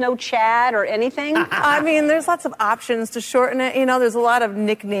anywhere? There's no Chad or anything? I mean, there's lots of options to shorten it. You know, there's a lot of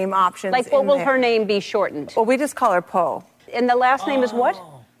nickname options. Like, what in will there. her name be shortened? Well, we just call her Poe. And the last name is what?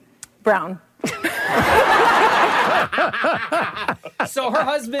 Brown. So her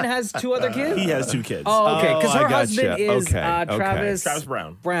husband has two other kids? He has two kids. Oh, okay. Because her I gotcha. husband is Okay. Travis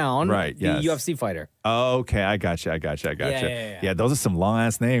Brown. Right, yes. the UFC fighter. Okay, I gotcha. Yeah. Those are some long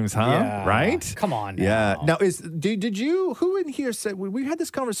ass names, huh? Yeah. Right? Come on Yeah. Now, did you, who in here said, we had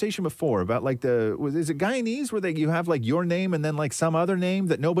this conversation before about like is it Guyanese where you have like your name and then like some other name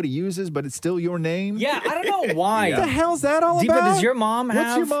that nobody uses, but it's still your name? Yeah, I don't know why. What the hell's that all Deepa, about? does your mom have...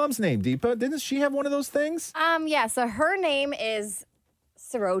 What's your mom's name, Deepa? Didn't she have one of those things? Yeah, so her name is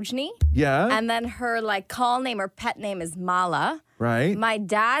Sarojini. Yeah. And then her like call name or pet name is Mala. Right. My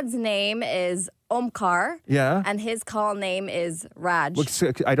dad's name is Omkar. Yeah. And his call name is Raj.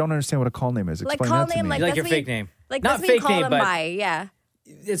 I don't understand what a call name is. Like Explain call that to name, me. like Like that's your what fake you- name. Like Not that's what you fake call name, them but by, yeah.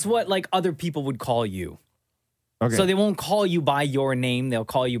 It's what like other people would call you. Okay. So they won't call you by your name. They'll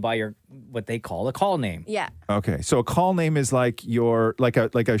call you by your what they call a call name. Yeah. Okay, so a call name is like your like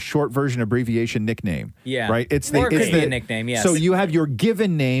a short version abbreviation nickname. Yeah. Right. It's Or it it's could be a nickname, yes. So you have your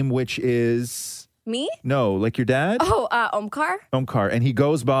given name, which is Me? no, like your dad, Oh, Omkar? Omkar, and he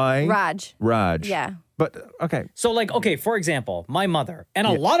goes by Raj. Raj. Yeah. But okay. So like, okay, for example, my mother and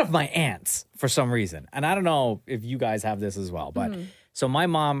a lot of my aunts for some reason, and I don't know if you guys have this as well, but so my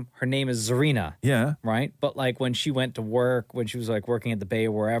mom, her name is Zarina. Yeah. Right. But like when she went to work, when she was like working at the Bay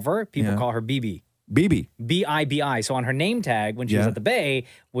or wherever, people Yeah. call her Bibi. BB. B-I-B-I. So on her name tag, when she was Yeah. at the Bay,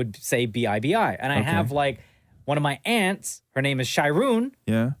 would say B-I-B-I. And I Okay. have like one of my aunts, her name is Shirun,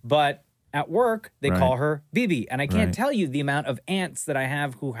 Yeah. but at work, they Right. call her Bibi. And I can't Right. tell you the amount of aunts that I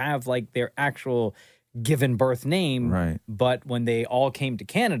have who have like their actual given birth name. Right. But when they all came to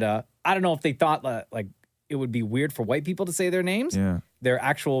Canada, I don't know if they thought like it would be weird for white people to say their names, Yeah. their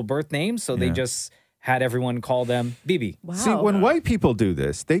actual birth names. So they Yeah. just had everyone call them Bibi. See, when white people do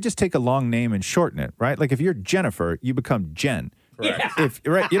this, they just take a long name and shorten it, right? Like if you're Jennifer, you become Jen. Correct. If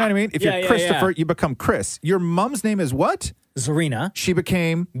right, you know what I mean? If Yeah, you're yeah, Christopher, yeah. you become Chris. Your mom's name is what? Zarina. She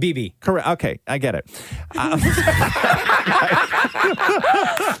became Bibi. Correct. Okay, I get it. You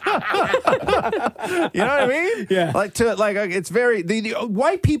know what I mean? Yeah. Like it's very the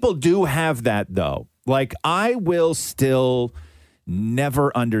white people do have that though. Like I will still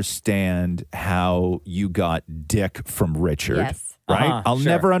never understand how you got Dick from Richard. Yes. Right? I'll sure.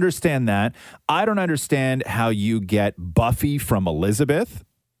 never understand that. I don't understand how you get Buffy from Elizabeth.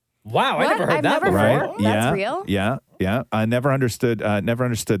 Wow, I What? never heard I've that never before. heard- That's yeah, real? Yeah. I never understood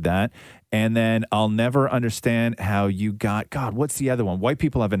that. And then I'll never understand how you got God, what's the other one? White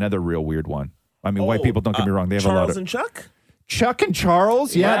people have another real weird one. I mean, white people, don't get me wrong, they have a lot Charles of and Chuck? Chuck and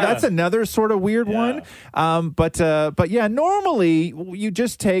Charles, yeah, Yeah. that's another sort of weird one. But yeah, normally you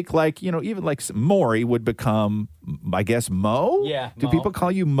just take like, even like Maury would become, I guess, Mo. Yeah, Do Mo. people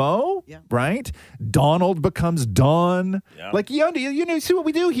call you Mo? Yeah. Right. Donald becomes Don. Yeah. Like you see what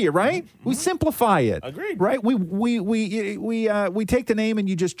we do here, right? We simplify it. Agreed. Right. We take the name and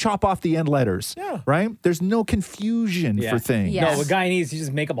you just chop off the end letters. Yeah. Right. There's no confusion Yeah. for things. Yeah. No, what guy needs, you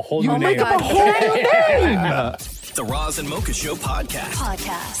just make up a whole You new make name. up a whole new name. The Roz and Mocha Show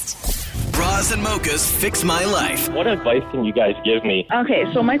podcast. Roz and Mocha's Fix My Life. What advice can you guys give me? Okay,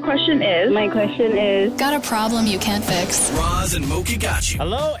 so my question is, got a problem you can't fix. Roz and Mocha got you.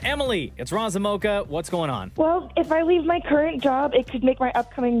 Hello, Emily. It's Roz and Mocha. What's going on? well, if I leave my current job, it could make my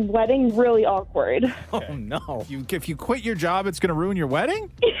upcoming wedding really awkward. Oh, no. If you quit your job, it's going to ruin your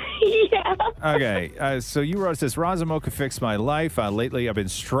wedding? Yeah. Okay, so you wrote this, Roz and Mocha fixed my life. Lately, I've been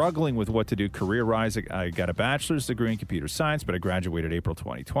struggling with what to do career-wise. I got a bachelor's degree in computer science, but I graduated April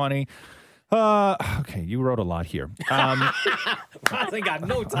 2020. Okay, you wrote a lot here. Roz ain't got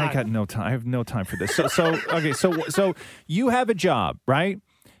no time. I got no time. I have no time for this. So you have a job, right?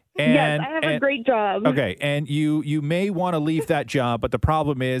 Yes, I have a great job. Okay, and you may want to leave that job, but the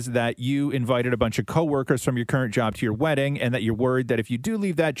problem is that you invited a bunch of coworkers from your current job to your wedding, and that you're worried that if you do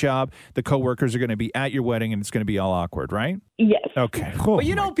leave that job, the coworkers are going to be at your wedding, and it's going to be all awkward, right? Yes. Okay. But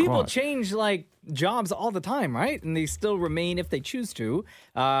you know, my people God. change like jobs all the time, right? And they still remain, if they choose to,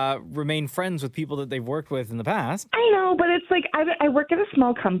 remain friends with people that they've worked with in the past. I know, but it's like I work at a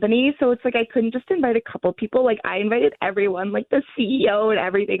small company, so it's like I couldn't just invite a couple people. Like I invited everyone, like the CEO and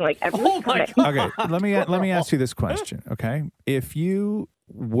everything. Like everyone. Oh my God. Okay, let me ask you this question, okay? If you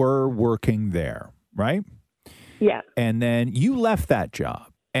were working there, right? Yeah. And then you left that job.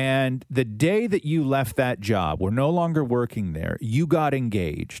 And the day that you left that job, we're no longer working there, you got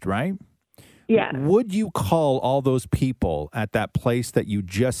engaged, right? Yeah. Would you call all those people at that place that you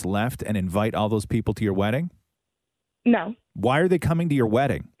just left and invite all those people to your wedding? No. Why are they coming to your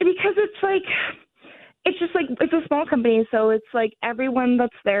wedding? Because it's just like it's a small company, so it's like everyone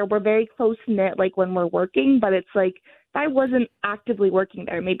that's there, we're very close knit like when we're working, but it's like if I wasn't actively working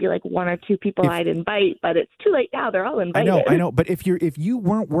there, maybe like one or two people I'd invite, but it's too late now. They're all invited. I know, but if you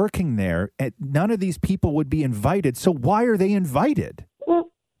weren't working there, none of these people would be invited. So why are they invited?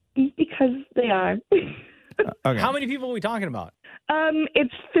 Well, because they are. Okay. How many people are we talking about?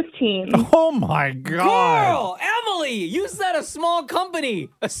 It's 15. Oh my God. Girl, Emily, you said a small company,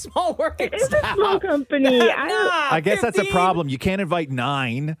 a small working It's staff. a small company. I guess that's a 15? problem. You can't invite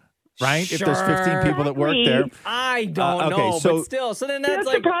 9, right? If there's 15 people that work there. I don't okay, know, so- but still. So then That's that's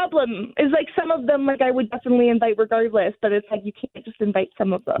the like, problem. Is like some of them, like I would definitely invite regardless, but it's like you can't just invite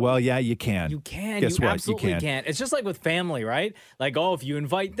some of them. Well, yeah, you can. you can. Guess you what? absolutely You can. It's just like with family, right? Like, oh, if you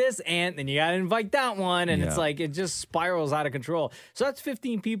invite this aunt, then you got to invite that one. And it's Yeah. like, it just spirals out of control. So that's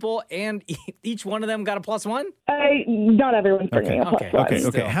 15 people, and each one of them got a +1? Not everyone's bringing a plus one. Okay.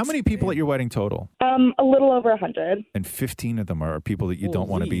 Still. How many people at your wedding total? A little over 100. And 15 of them are people that you don't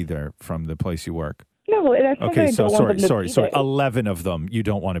want to be there from the place you work. No, that's not Okay, I so don't want them to be sorry. there. 11 of them you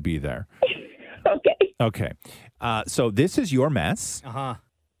don't want to be there. Okay. Okay. So this is your mess, Uh-huh.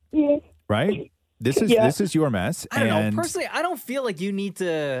 Yeah. right? This Yeah. is your mess. I don't and know. Personally, I don't feel like you need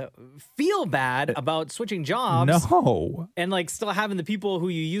to feel bad about switching jobs. No. And like still having the people who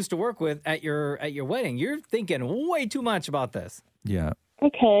you used to work with at your wedding. You're thinking way too much about this. Yeah.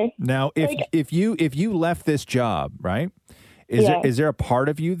 Okay. Now, if you left this job, right? Is there a part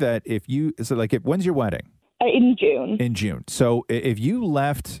of you that when's your wedding? In June. In June. So if you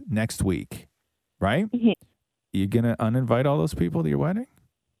left next week, right? Mhm. You gonna uninvite all those people to your wedding?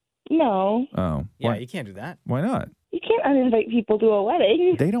 No. Oh. Yeah, Why, you can't do that. why not? You can't uninvite people to a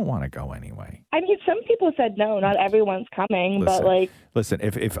wedding. They don't want to go anyway. I mean, some people said no, not everyone's coming, but like, Listen,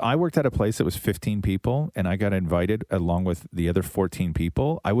 if I worked at a place that was 15 people and I got invited along with the other 14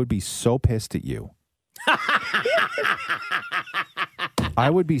 people, I would be so pissed at you. I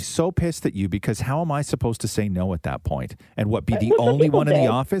would be so pissed at you because how am I supposed to say no at that point? And what, be the Well, some only people one in the did.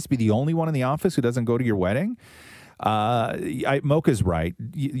 office? Be the only one in the office who doesn't go to your wedding? Mocha's right.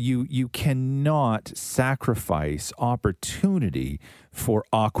 You cannot sacrifice opportunity for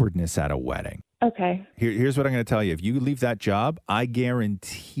awkwardness at a wedding. Okay. Here's what I'm going to tell you. If you leave that job, I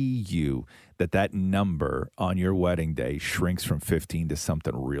guarantee you that number on your wedding day shrinks from 15 to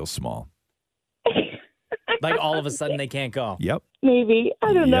something real small. Like all of a sudden they can't go. Yep. Maybe.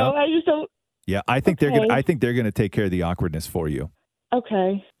 I don't know. Yep. I just don't. Yeah, I think Okay. they're going to take care of the awkwardness for you.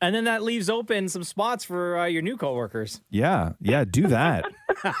 Okay. And then that leaves open some spots for your new coworkers. Yeah, do that.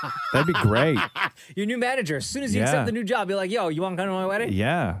 That'd be great. Your new manager. As soon as you Yeah. accept the new job, you're like, "Yo, you want to come to my wedding?"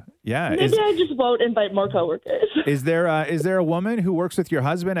 Yeah. Maybe I just won't invite more coworkers. Is there a woman who works with your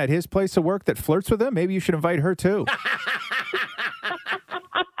husband at his place of work that flirts with him? Maybe you should invite her too.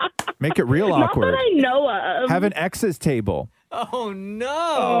 Make it real awkward. Not that I know of. Have an exes table. Oh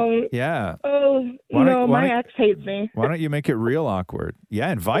no! Yeah. Oh Why no, don't- why my don't- ex hates me. Why don't you make it real awkward?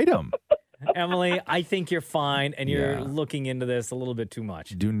 Yeah, invite him. Emily, I think you're fine, and you're Yeah. looking into this a little bit too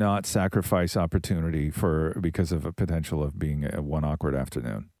much. Do not sacrifice opportunity because of a potential of being one awkward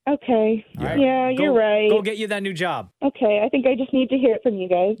afternoon. Okay. Yeah. Yeah, you're right. Go get you that new job. Okay, I think I just need to hear it from you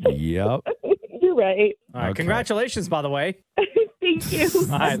guys. Yep. You're right. All right. Okay. Congratulations, by the way. Thank you.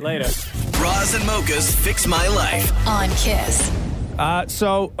 All right. Later. Roz and Mocha's Fix My Life. On Kiss.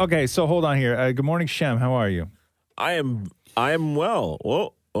 So hold on here. Good morning, Shem. How are you? I am well.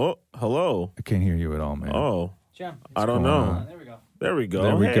 Oh, hello. I can't hear you at all, man. Oh, Shem. I don't know. There we go.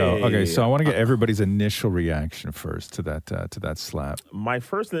 There we go. Hey. Okay, so I want to get everybody's initial reaction first to that slap. My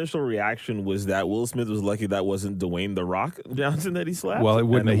first initial reaction was that Will Smith was lucky that wasn't Dwayne The Rock Johnson that he slapped. Well,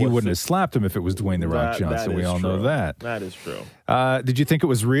 And he was- wouldn't have slapped him if it was Dwayne The Rock Johnson. that We is all know true. that. That is true. Did you think it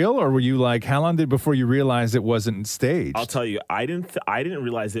was real, or were you like, how long before you realized it wasn't staged? I'll tell you, I didn't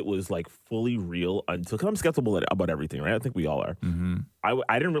realize it was like fully real until, because I'm skeptical about everything, right? I think we all are. Mm-hmm.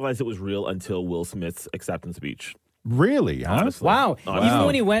 I didn't realize it was real until Will Smith's acceptance speech. Really? Huh? Honestly. Wow. Honestly. Even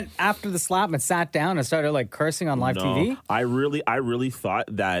when he went after the slap and sat down and started like cursing on live No, TV. I really thought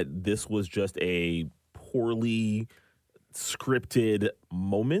that this was just a poorly scripted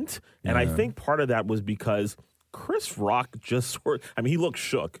moment. And I think part of that was because Chris Rock he looked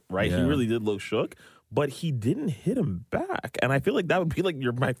shook, right? He Yeah. really did look shook, but he didn't hit him back. And I feel like that would be like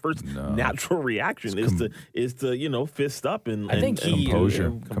my first natural reaction is to fist up and I think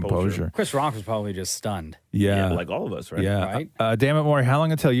composure. Chris Rock was probably just stunned. Yeah. like all of us, right? Yeah. Right? Damn it, Maury, how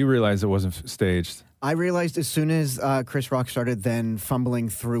long until you realized it wasn't staged? I realized as soon as Chris Rock started then fumbling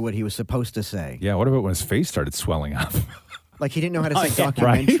through what he was supposed to say. Yeah, what about when his face started swelling up? Like he didn't know how to Oh, say yeah.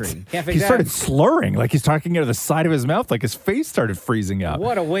 documentary. Can't fix He that. started slurring, like he's talking out of the side of his mouth, like his face started freezing up.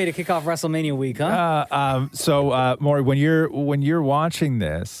 What a way to kick off WrestleMania week, huh? So, Maury, when you're watching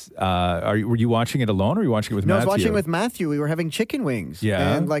this, were you watching it alone, or were you watching it with No, Matthew? I was watching with Matthew. We were having chicken wings.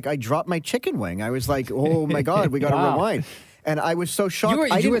 Yeah. And like I dropped my chicken wing. I was like, oh my God, we got to Wow. rewind. And I was so shocked. You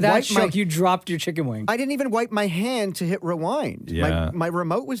I were didn't that wipe shocked you dropped your chicken wing. I didn't even wipe my hand to hit rewind. Yeah. My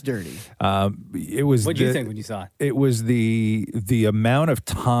remote was dirty. It was. What did you think when you saw it? It was the amount of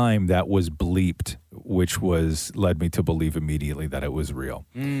time that was bleeped, which led me to believe immediately that it was real.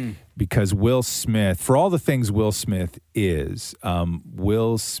 Because Will Smith, for all the things Will Smith is,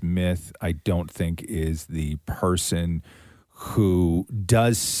 Will Smith, I don't think is the person who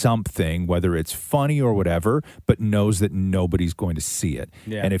does something, whether it's funny or whatever, but knows that nobody's going to see it.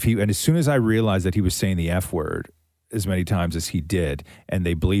 Yeah. And as soon as I realized that he was saying the F word as many times as he did, and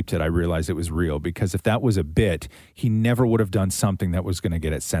they bleeped it, I realized it was real. Because if that was a bit, he never would have done something that was going to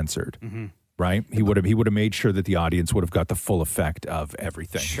get it censored. Mm-hmm. Right? He would have made sure that the audience would have got the full effect of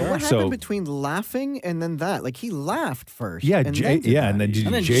everything. What happened between laughing and then that? Like he laughed first. Yeah, and Jada then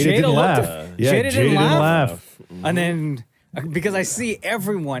didn't laugh. Yeah, Jada didn't laugh. Mm-hmm. And then, because I see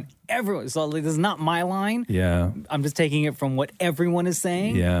everyone, so like, this is not my line. Yeah. I'm just taking it from what everyone is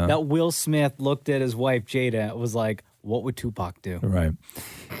saying. Yeah. That Will Smith looked at his wife, Jada, was like, what would Tupac do? Right.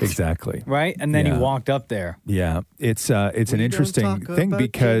 Exactly. Right? And then he walked up there. Yeah, it's an interesting talk thing about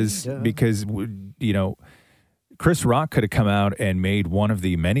because Jada. Chris Rock could have come out and made one of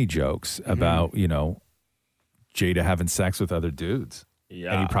the many jokes about Jada having sex with other dudes.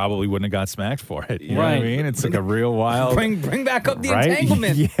 Yeah. And he probably wouldn't have got smacked for it. You know what I Right. mean? It's like a real wild... Bring back up the right?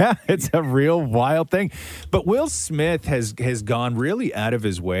 entanglement. Yeah, it's a real wild thing. But Will Smith has gone really out of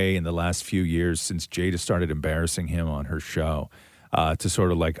his way in the last few years since Jada started embarrassing him on her show to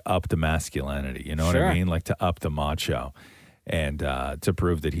sort of like up the masculinity. You know what Sure. I mean? Like to up the macho. And to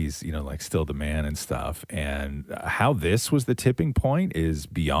prove that he's, like still the man and stuff. And how this was the tipping point is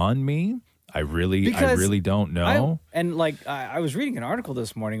beyond me. I really don't know. I was reading an article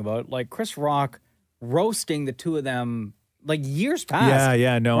this morning about like Chris Rock roasting the two of them like years past.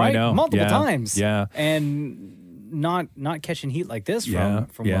 Yeah, no, right? I know. Multiple Yeah, times. yeah. And not catching heat like this from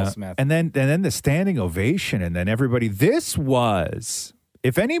Will Smith. And then the standing ovation, and then everybody. This was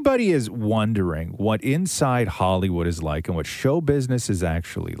If anybody is wondering what inside Hollywood is like and what show business is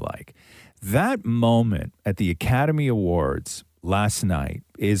actually like, that moment at the Academy Awards last night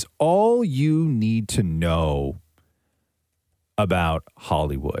is all you need to know about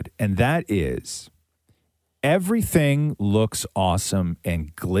Hollywood. And that is everything looks awesome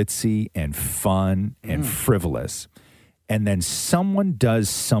and glitzy and fun and frivolous. And then someone does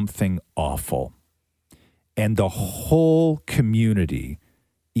something awful. And the whole community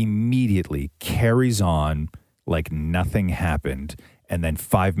immediately carries on like nothing happened. And then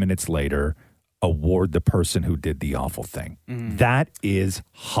 5 minutes later, award the person who did the awful thing. That is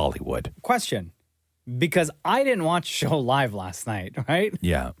Hollywood. Question. Because I didn't watch the show live last night, right?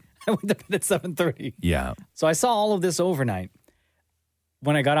 Yeah. I went to bed at 7:30. Yeah. So I saw all of this overnight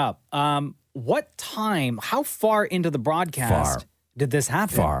when I got up. What time, how far into the broadcast did this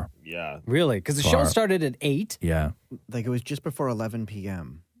happen? Far. Yeah. Really? Because the show started at 8. Yeah. Like it was just before 11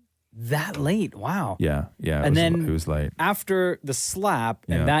 p.m. That late? Wow. Yeah. Yeah. And it was late. After the slap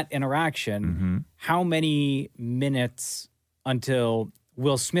and that interaction, how many minutes until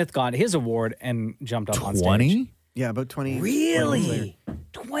Will Smith got his award and jumped up on stage? 20? Yeah, about 20. Really?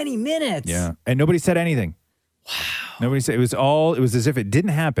 20 minutes? Yeah. And nobody said anything. Wow. Nobody said, it was as if it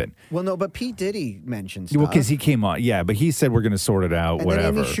didn't happen. Well, no, but Pete Diddy mentioned stuff. Well, because he came on. Yeah, but he said we're going to sort it out, and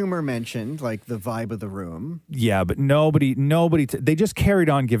whatever. then Amy Schumer mentioned like the vibe of the room. Yeah, but nobody, they just carried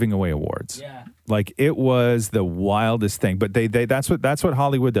on giving away awards. Yeah. Like it was the wildest thing. But that's what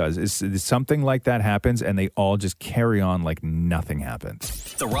Hollywood does. Is something like that happens and they all just carry on like nothing happened.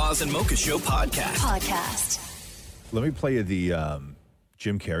 The Roz and Mocha Show podcast. Let me play you the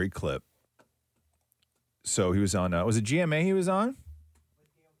Jim Carrey clip. So he was on, was it GMA he was on?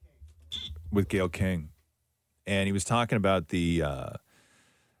 With Gayle King. And he was talking about the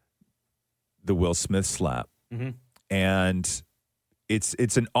Will Smith slap. And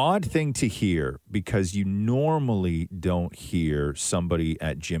it's an odd thing to hear because you normally don't hear somebody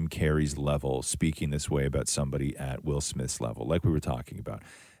at Jim Carrey's level speaking this way about somebody at Will Smith's level, like we were talking about.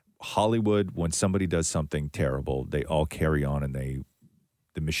 Hollywood, when somebody does something terrible, they all carry on and the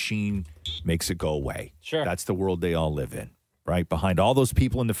machine makes it go away. Sure. That's the world they all live in, right? Behind all those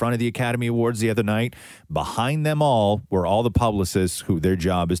people in the front of the Academy Awards the other night, behind them all were all the publicists who their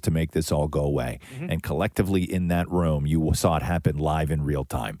job is to make this all go away. And collectively in that room, you saw it happen live in real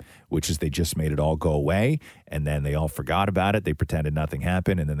time, which is they just made it all go away, and then they all forgot about it. They pretended nothing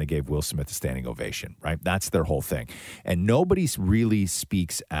happened, and then they gave Will Smith a standing ovation, right? That's their whole thing. And nobody really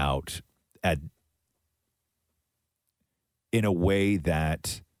speaks out in a way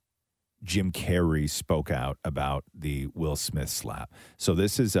that Jim Carrey spoke out about the Will Smith slap. So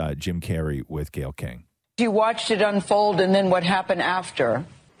this is Jim Carrey with Gayle King. You watched it unfold, and then what happened after?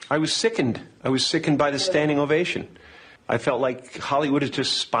 I was sickened. I was sickened by the standing ovation. I felt like Hollywood is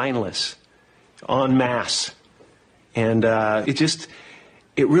just spineless, en masse. And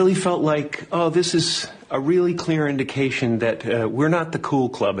it really felt like, oh, this is a really clear indication that we're not the cool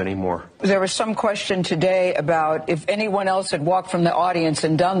club anymore. There was some question today about if anyone else had walked from the audience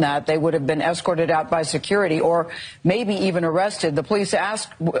and done that, they would have been escorted out by security or maybe even arrested. The police asked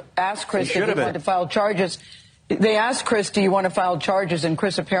Chris if he wanted to file charges. They asked Chris, do you want to file charges? And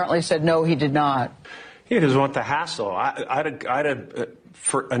Chris apparently said no, he did not. He doesn't want the hassle. I'd have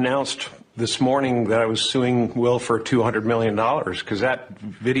announced this morning that I was suing Will for $200 million because that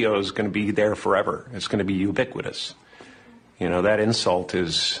video is going to be there forever. It's going to be ubiquitous. You know, that insult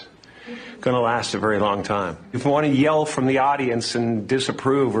is going to last a very long time. If you want to yell from the audience and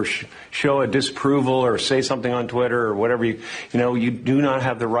disapprove or show a disapproval or say something on Twitter or whatever, you do not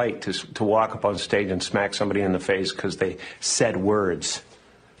have the right to walk up on stage and smack somebody in the face because they said words.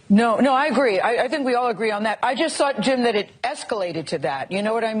 No, I agree. I think we all agree on that. I just thought, Jim, that it escalated to that. You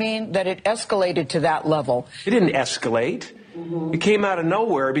know what I mean? That it escalated to that level. It didn't escalate. It came out of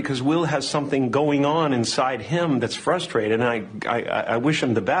nowhere because Will has something going on inside him that's frustrated, and I wish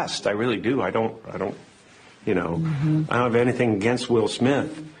him the best. I really do. I don't have anything against Will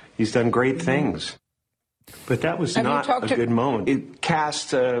Smith. He's done great things. But that was not a good moment. It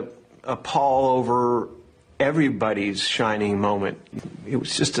cast a pall over everybody's shining moment. It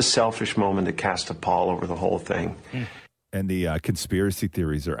was just a selfish moment that cast a pall over the whole thing. And the conspiracy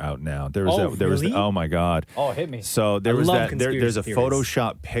theories are out now. Really? Oh my God. Oh, hit me. So there's a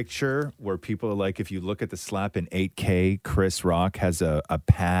Photoshop picture where people are like, if you look at the slap in 8K, Chris Rock has a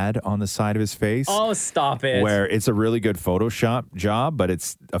pad on the side of his face. Oh, stop it. Where it's a really good Photoshop job, but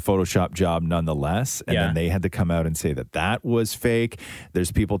it's a Photoshop job nonetheless. And then they had to come out and say that was fake.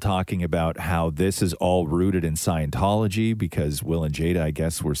 There's people talking about how this is all rooted in Scientology because Will and Jada, I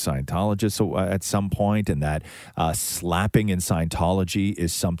guess, were Scientologists at some point, and that slap slapping in Scientology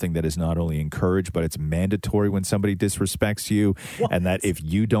is something that is not only encouraged, but it's mandatory when somebody disrespects you. And that if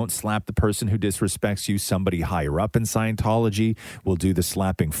you don't slap the person who disrespects you, somebody higher up in Scientology will do the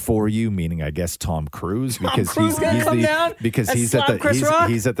slapping for you, meaning I guess Tom Cruise, because he's at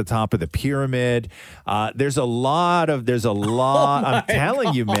the top of the pyramid. There's a lot. I'm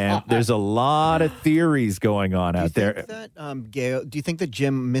telling you, man, there's a lot of theories going on out there. Gail, do you think that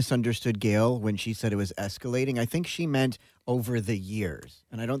Jim misunderstood Gail when she said it was escalating? I think she meant over the years,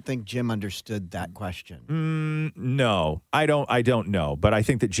 and I don't think Jim understood that question. No, I don't know, but I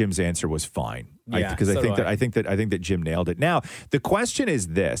think that Jim's answer was fine. Yeah, I think that Jim nailed it. Now, the question is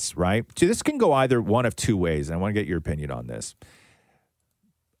this, right? So this can go either one of two ways, and I want to get your opinion on this.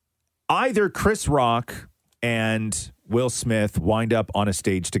 Either Chris Rock and Will Smith wind up on a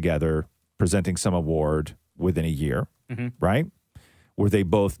stage together presenting some award within a year, right? Where they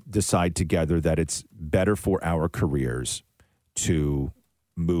both decide together that it's better for our careers to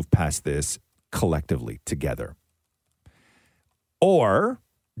move past this collectively together. Or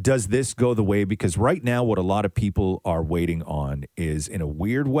does this go the way, because right now what a lot of people are waiting on is, in a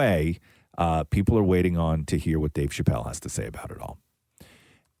weird way, people are waiting on to hear what Dave Chappelle has to say about it all.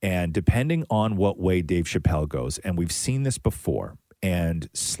 And depending on what way Dave Chappelle goes, and we've seen this before, and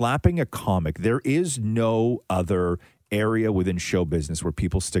slapping a comic, there is no other area within show business where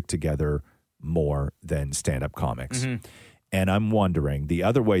people stick together more than stand-up comics. And I'm wondering, the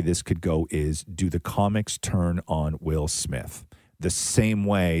other way this could go is, do the comics turn on Will Smith the same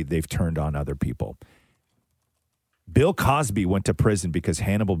way they've turned on other people? Bill Cosby went to prison because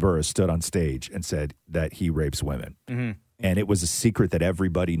Hannibal Buress stood on stage and said that he rapes women. And it was a secret that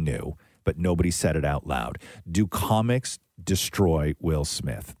everybody knew, but nobody said it out loud. Do comics destroy Will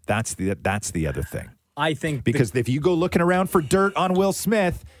Smith? That's the other thing. I think because if you go looking around for dirt on Will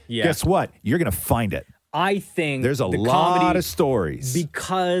Smith, guess what? You're going to find it. I think there's a lot of stories.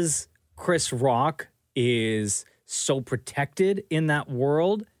 Because Chris Rock is so protected in that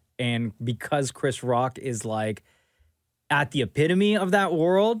world, and because Chris Rock is like at the epitome of that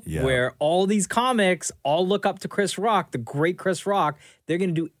world, where all these comics all look up to Chris Rock, the great Chris Rock, they're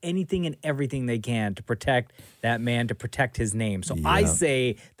going to do anything and everything they can to protect that man, to protect his name. So I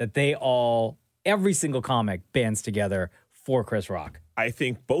say that every single comic bands together for Chris Rock. I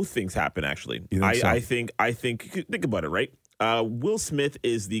think both things happen, actually. I think think about it, right? Will Smith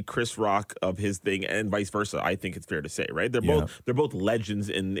is the Chris Rock of his thing, and vice versa. I think it's fair to say, right? They're both legends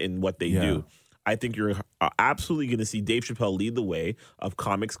in what they do. I think you're absolutely going to see Dave Chappelle lead the way of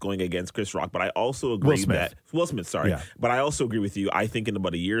comics going against Chris Rock. But I also agree Will Smith, sorry. Yeah. But I also agree with you. I think in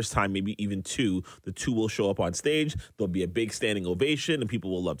about a year's time, maybe even two, the two will show up on stage. There'll be a big standing ovation, and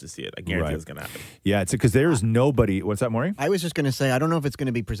people will love to see it. I guarantee it's going to happen. Yeah, it's because there's nobody. What's that, Maury? I was just going to say, I don't know if it's going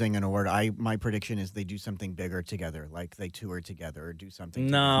to be presenting an award. My prediction is they do something bigger together, like they tour together or do something.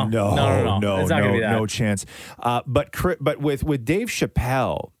 No. together. It's not gonna be that. No chance. But with Dave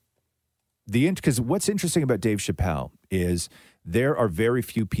Chappelle, because what's interesting about Dave Chappelle is there are very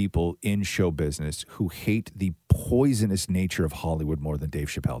few people in show business who hate the poisonous nature of Hollywood more than Dave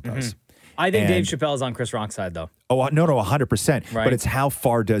Chappelle does. I think Dave Chappelle is on Chris Rock's side, though. Oh, no, 100%. Right. But it's how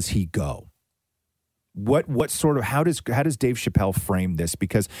far does he go? What sort of how does Dave Chappelle frame this?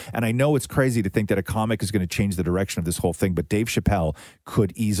 Because, and I know it's crazy to think that a comic is going to change the direction of this whole thing, but Dave Chappelle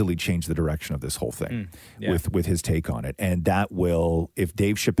could easily change the direction of this whole thing with his take on it. And that will, if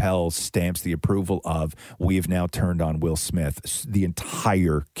Dave Chappelle stamps the approval of, we have now turned on Will Smith, the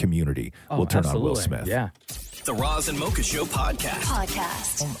entire community will turn on Will Smith. Yeah. The Roz and Mocha Show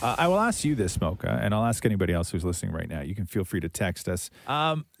podcast. I will ask you this, Mocha, and I'll ask anybody else who's listening right now. You can feel free to text us.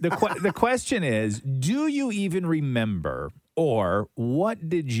 The question is, do you even remember, or what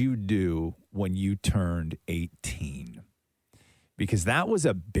did you do when you turned 18? Because that was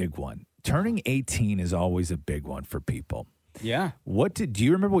a big one. Turning 18 is always a big one for people. Yeah. Do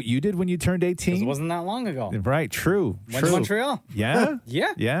you remember what you did when you turned 18? It wasn't that long ago. Right, true. Went to Montreal. Yeah?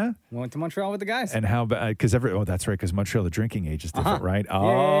 Yeah. Went to Montreal with the guys. And how about, because that's right, because Montreal, the drinking age is different, right?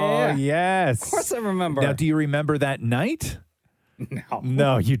 Yeah. Yes. Of course I remember. Now, do you remember that night? No.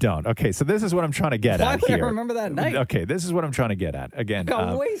 No, you don't. Okay, so this is what I'm trying to get Why at would here. I remember that night? Okay, this is what I'm trying to get at. Again,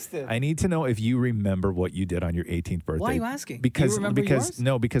 got wasted. I need to know if you remember what you did on your 18th birthday. Why are you asking? Because Do you remember yours?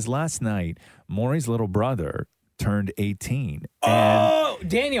 because last night, Maury's little brother turned 18. Oh,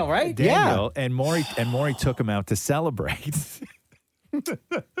 Daniel, right? Daniel, and Maury took him out to celebrate.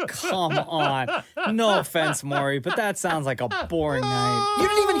 Come on. No offense, Maury, but that sounds like a boring night. You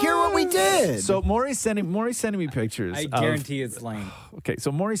didn't even hear what we did. So Maury's sending me pictures. I guarantee it's lame. Okay,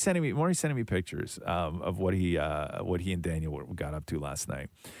 so Maury's sending me pictures of what he and Daniel got up to last night.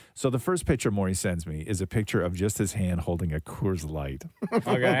 So the first picture Maury sends me is a picture of just his hand holding a Coors Light.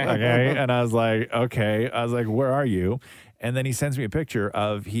 Okay, and I was like, where are you? And then he sends me a picture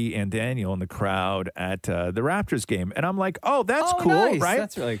of he and Daniel in the crowd at the Raptors game, and I'm like, "Oh, that's cool, nice. right?"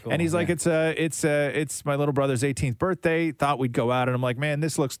 That's really cool. And he's like, "It's my little brother's 18th birthday. Thought we'd go out." And I'm like, "Man,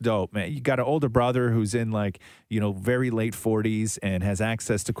 this looks dope, man. You got an older brother who's in very late 40s and has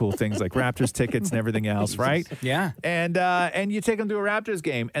access to cool things like Raptors tickets and everything else, right? Yeah. And you take him to a Raptors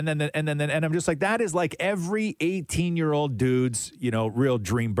game, and I'm just like, that is like every 18-year-old dude's real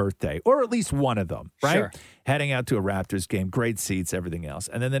dream birthday, or at least one of them, right?" Sure. Heading out to a Raptors game, great seats, everything else.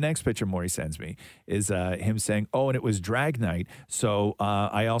 And then the next picture Maury sends me is him saying, "Oh, and it was drag night. So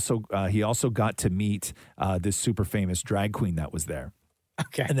he also got to meet this super famous drag queen that was there."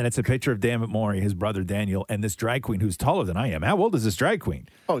 Okay. And then it's a picture of Dammit Maury, his brother Daniel, and this drag queen who's taller than I am. How old is this drag queen?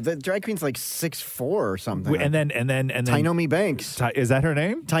 Oh, the drag queen's like 6'4" or something. And then Tainomi Banks. Is that her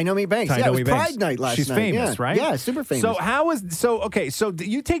name? Tainomi Banks. Yeah, it was Pride Night last night. She's famous, right? Yeah, super famous. So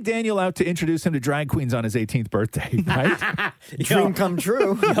you take Daniel out to introduce him to drag queens on his 18th birthday, right? Dream come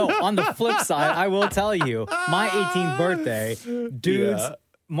true. On the flip side, I will tell you, my 18th birthday, dudes,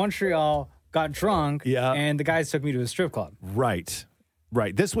 Montreal got drunk, and the guys took me to a strip club. Right.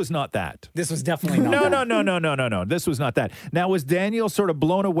 This was not that. This was definitely not that. No. This was not that. Now, was Daniel sort of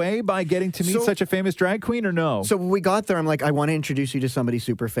blown away by getting to meet such a famous drag queen or no? So when we got there, I'm like, I want to introduce you to somebody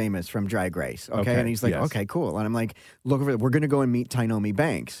super famous from Drag Race. Okay. And he's like, okay, cool. And I'm like, look over there. We're going to go and meet Tainomi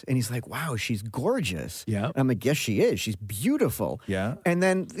Banks. And he's like, wow, she's gorgeous. Yeah. And I'm like, yes, she is. She's beautiful. Yeah. And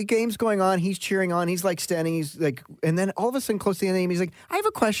then the game's going on. He's cheering on. He's like standing. He's like, and then all of a sudden, close to the end of the game, he's like, I have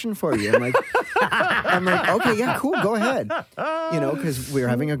a question for you. I'm like, okay, yeah, cool. Go ahead. Because we're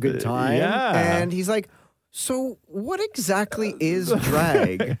having a good time. Yeah. And he's like, so what exactly is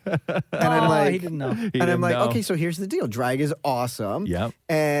drag? And I'm like, he didn't know. Okay, so here's the deal. Drag is awesome. Yeah.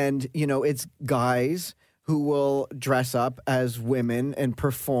 And, it's guys who will dress up as women and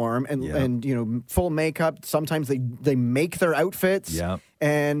perform and full makeup. Sometimes they make their outfits. Yeah.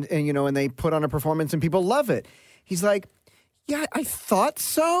 And they put on a performance and people love it. He's like, yeah, I thought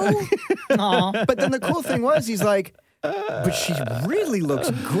so. But then the cool thing was, he's like, but she really looks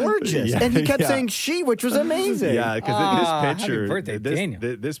gorgeous. Yeah, and he kept saying she, which was amazing. Yeah, because this picture, happy birthday, Daniel.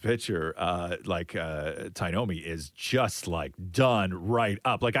 This picture, Tainomi is just like done right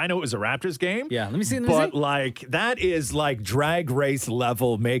up. Like I know it was a Raptors game. Yeah, let me see. But like that is like Drag Race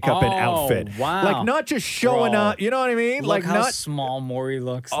level makeup and outfit. Wow. Like not just showing up. You know what I mean? Look like how not small Maury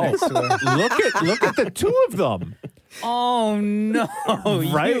looks. Oh, Next to her. look at the two of them. Oh no,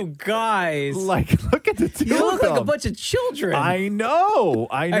 Right? you guys! Like look at the two You of look them. like a bunch of children. I know.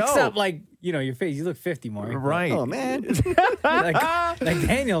 Except your face. You look 50, Maury. Right. Oh man. like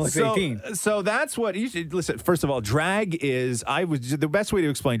Daniel looks 18. So that's what you should listen. First of all, drag is the best way to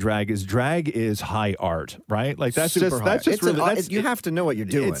explain drag is high art, right? Like that's Super just high. that's just It's really you have to know what you're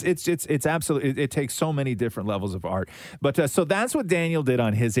doing. It's absolutely it takes so many different levels of art. But so that's what Daniel did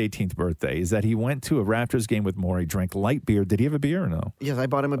on his 18th birthday is that he went to a Raptors game with Maury, drank light beer. Did he have a beer or no? Yes, I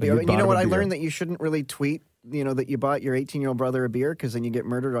bought him a beer. And you know what? I learned that you shouldn't really tweet, that you bought your 18-year-old brother a beer because then you get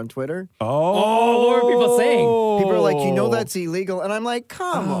murdered on Twitter. Oh, what are people saying? People are like, that's illegal. And I'm like,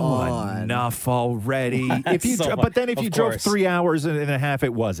 come on. Enough already. If you, So but then if of you drove course. 3 hours and a half,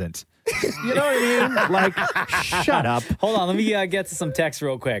 it wasn't. You know what I mean? Like, shut up. Hold on, let me get to some text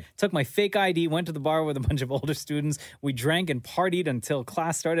real quick. Took my fake ID, went to the bar with a bunch of older students. We drank and partied until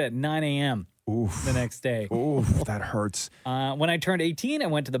class started at 9 a.m. the next day. Oof, that hurts. When I turned 18, I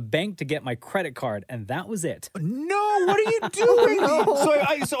went to the bank to get my credit card, and that was it. No, what are you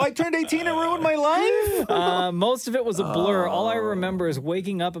doing? So I turned 18 and ruined my life? Most of it was a blur. All I remember is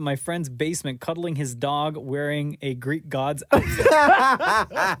waking up in my friend's basement, cuddling his dog, wearing a Greek god's outfit.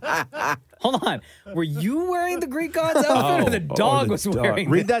 Hold on. Were you wearing the Greek god's outfit, or the dog was wearing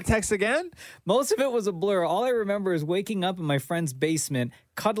it? Read that text again? Most of it was a blur. All I remember is waking up in my friend's basement,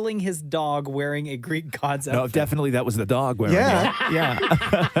 cuddling his dog, wearing a Greek god's outfit. No, definitely that was the dog wearing it. Yeah.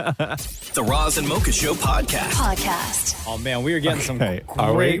 The Roz and Mocha Show podcast. Oh, man, we are getting some are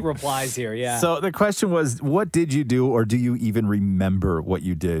we? great replies here. Yeah. So the question was, what did you do, or do you even remember what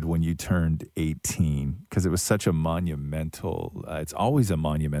you did when you turned 18? Because it was such a monumental, it's always a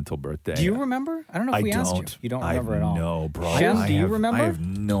monumental birthday. Do you remember? I don't know if we asked you. You don't remember at all. No, bro. Shem, do you remember? I have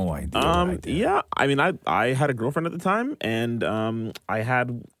no idea. Yeah. I mean, I had a girlfriend at the time, and I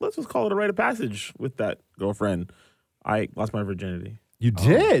had, let's just call it a rite of passage with that girlfriend. I lost my virginity. You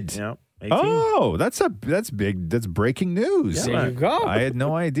did? Yeah. Oh, that's big. That's breaking news. There you go. I had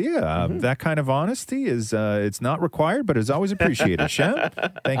no idea. That kind of honesty is it's not required, but is always appreciated. Shem,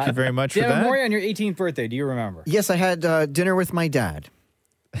 thank you very much for David that. Morey, on your 18th birthday, do you remember? Yes, I had dinner with my dad.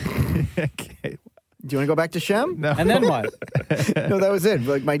 Okay. Do you want to go back to Shem? No. And then what? No, that was it.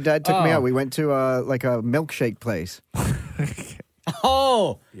 Like my dad took me Oh. out. We went to like a milkshake place.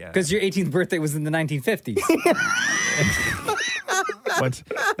 Oh, because your 18th birthday was in the 1950s. Once,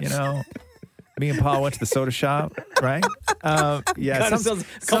 me and Paul went to the soda shop, right? Yeah, Got ourselves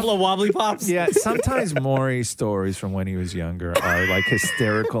a couple of wobbly pops. Yeah, sometimes Maury's stories from when he was younger are like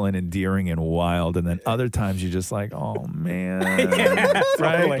hysterical and endearing and wild, and then other times you're just like, oh man, Yeah, right?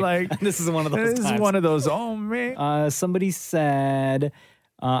 totally. Like This is one of those This times. is one of those. Oh man. Somebody said,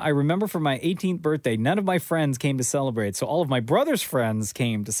 I remember for my 18th birthday, none of my friends came to celebrate. So all of my brother's friends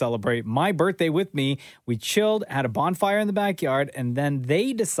came to celebrate my birthday with me. We chilled, had a bonfire in the backyard, and then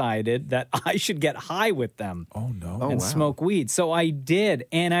they decided that I should get high with them. Oh, no. And smoke weed. So I did.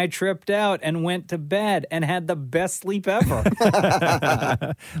 And I tripped out and went to bed and had the best sleep ever.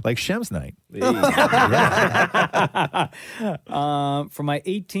 Like Shem's night. For my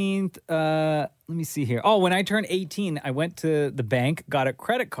 18th, let me see here. Oh, when I turned 18, I went to the bank, got a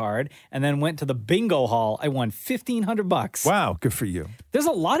credit card, and then went to the bingo hall. I won $1,500. Wow, good for you. There's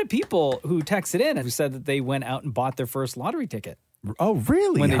a lot of people who texted in and who said that they went out and bought their first lottery ticket. Oh,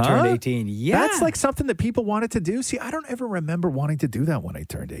 really? When they huh? turned 18. Yeah. That's like something that people wanted to do. See, I don't ever remember wanting to do that when I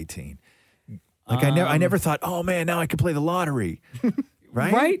turned 18. Like I never thought, oh man, now I can play the lottery.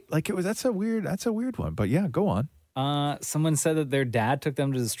 Right? Right. Like that's a weird one. But yeah, go on. Someone said that their dad took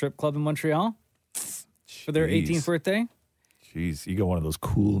them to the strip club in Montreal for their 18th birthday. Jeez, you got one of those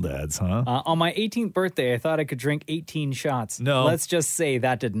cool dads, huh? On my 18th birthday, I thought I could drink 18 shots. No. Let's just say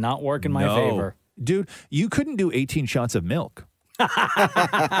that did not work in my favor. Dude, you couldn't do 18 shots of milk.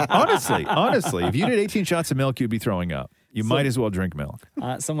 honestly, if you did 18 shots of milk, you'd be throwing up. You might as well drink milk.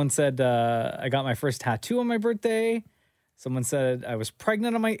 Someone said I got my first tattoo on my birthday. Someone said I was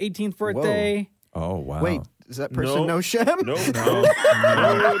pregnant on my 18th birthday. Oh, wow. Wait, does that person know Shem? No,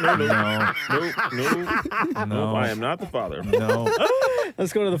 I am not the father. No.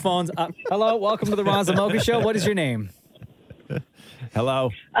 Let's go to the phones. Hello, welcome to the Roz and Mocha Show. What is your name? Hello.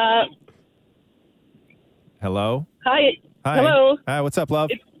 Hello. Hi. Hi. Hello. Hi. What's up, love?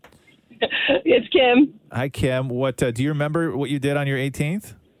 It's Kim. Hi, Kim. What do you remember what you did on your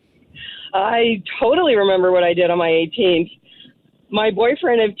 18th? I totally remember what I did on my 18th. My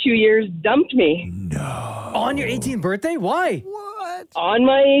boyfriend of 2 years dumped me. On your 18th birthday? Why? What? On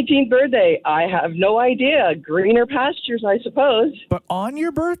my 18th birthday. I have no idea. Greener pastures, I suppose. But on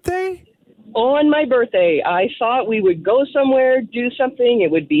your birthday? On my birthday. I thought we would go somewhere, do something. It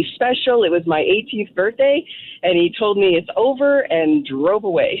would be special. It was my 18th birthday. And he told me it's over and drove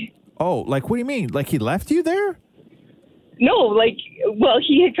away. Oh, like what do you mean? Like he left you there? No,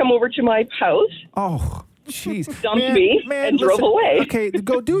 he had come over to my house. Oh, jeez. Dumped me and drove listen, away. Okay,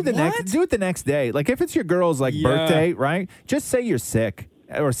 go do it the next day. Like if it's your girl's birthday, right? Just say you're sick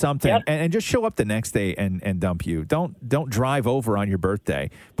or something, and just show up the next day and dump you. Don't drive over on your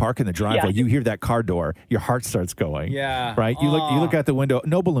birthday. Park in the driveway. Yeah. You hear that car door, your heart starts going. Yeah. Right. You look out the window.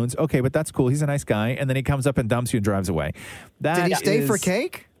 No balloons. Okay, but that's cool. He's a nice guy, and then he comes up and dumps you and drives away. Did he stay for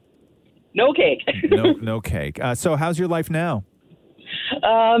cake? No cake. No cake. So how's your life now?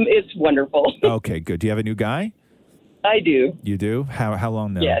 It's wonderful. Okay, good. Do you have a new guy? I do. You do? How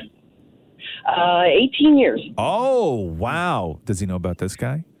long now? Yes. 18 years. Oh, wow. Does he know about this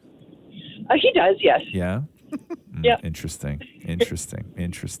guy? He does, yes. Yeah? Yeah. Interesting.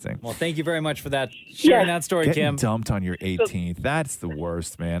 Well, thank you very much for that sharing that story, Getting Kim. dumped on your 18th. That's the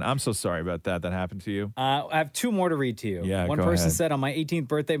worst, man. I'm so sorry about that. That happened to you. I have two more to read to you. Yeah, One go person ahead. said on my 18th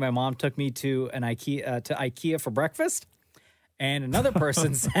birthday, my mom took me to IKEA for breakfast. And another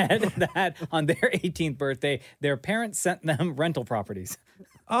person said that on their 18th birthday, their parents sent them rental properties.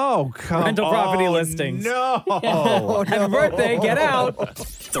 Oh, come Rental property listings. No. Happy birthday. Get out.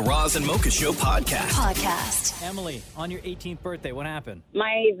 The Roz and Mocha Show podcast. Emily, on your 18th birthday, what happened?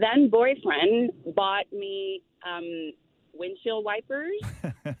 My then boyfriend bought me windshield wipers,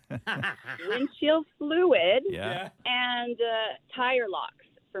 windshield fluid, Yeah. and tire locks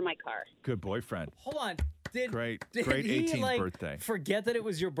for my car. Good boyfriend. Hold on. Did Great he 18th birthday. forget that it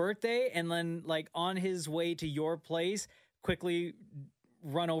was your birthday and then on his way to your place quickly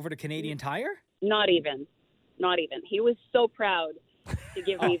run over to Canadian Tire? Not even. He was so proud to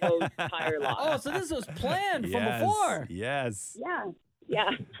give me those tire locks. Oh, so this was planned from Yes, before. Yes. Yeah.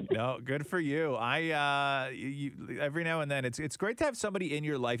 Yeah. No, good for you. Every now and then, it's great to have somebody in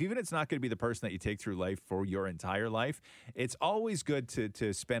your life, even if it's not going to be the person that you take through life for your entire life. It's always good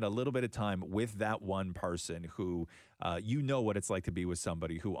to spend a little bit of time with that one person who you know what it's like to be with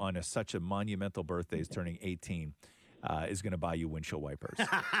somebody who on such a monumental birthday is turning 18. Is going to buy you windshield wipers.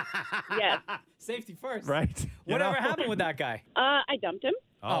 Yes. Safety first. Right. Whatever happened with that guy? I dumped him.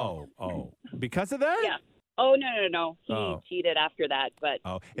 Oh. Because of that? Yeah. Oh, no. He cheated after that, but.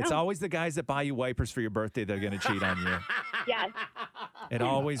 Oh, it's always the guys that buy you wipers for your birthday that are going to cheat on you. Yes. It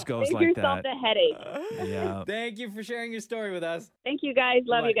always goes Save like yourself that. a headache. Yeah. Thank you for sharing your story with us. Thank you, guys.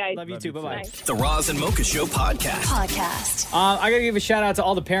 Love you guys. Love you too. Bye-bye. The Roz and Mocha Show podcast. I got to give a shout out to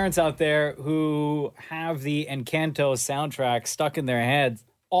all the parents out there who have the Encanto soundtrack stuck in their heads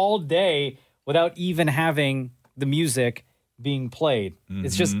all day without even having the music being played.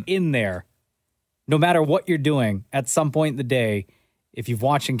 It's just in there. No matter what you're doing, at some point in the day, if you've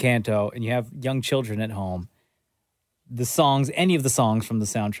watched Encanto and you have young children at home, the songs, any of the songs from the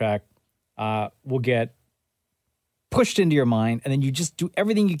soundtrack will get pushed into your mind, and then you just do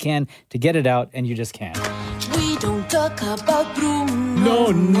everything you can to get it out, and you just can't. We don't talk about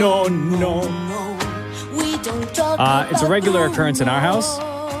Bruno. No. We don't talk It's a regular occurrence in our house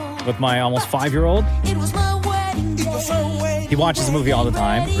with my almost 5-year-old. It was my wedding day. He watches the movie all the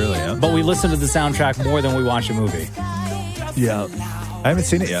time. Really, yeah? But we listen to the soundtrack more than we watch a movie. Yeah. I haven't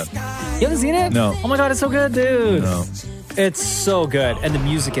seen it yet. You haven't seen it? No. Oh my God, it's so good, dude. No. It's so good. And the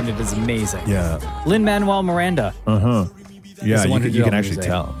music in it is amazing. Yeah. Lin-Manuel Miranda. Uh-huh. Yeah, the one who you did all can the actually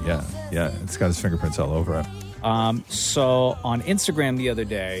music. tell. Yeah. It's got his fingerprints all over it. So on Instagram the other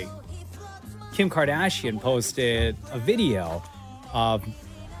day, Kim Kardashian posted a video of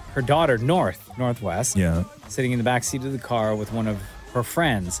her daughter, Northwest, sitting in the backseat of the car with one of her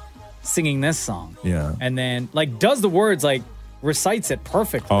friends singing this song. Yeah. And then, does the words, recites it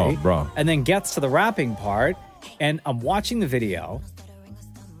perfectly. Oh, bro. And then gets to the rapping part. And I'm watching the video,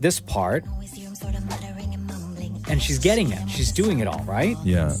 this part, and she's getting it. She's doing it all right.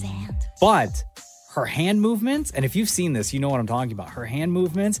 Yeah. But her hand movements, and if you've seen this, you know what I'm talking about. Her hand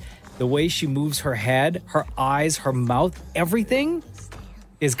movements, the way she moves her head, her eyes, her mouth, everything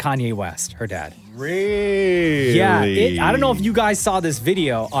is Kanye West, her dad. Really? Yeah. I don't know if you guys saw this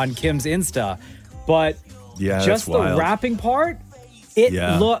video on Kim's Insta, but Yeah, just that's the wild. rapping part, it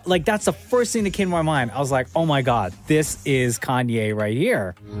Yeah. looked like that's the first thing that came to my mind. I was like, oh my God, this is Kanye right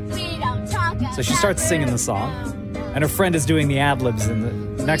here. So she starts singing the song, and her friend is doing the ad-libs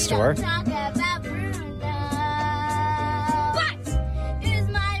next to her.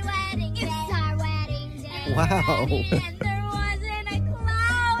 Wow.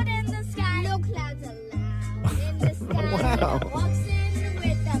 Wow.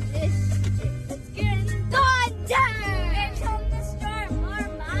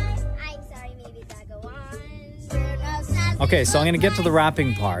 Okay, so I'm going to get to the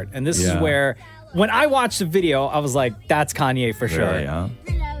rapping part. And this is Yeah. where, when I watched the video, I was like, that's Kanye for sure. Really, huh?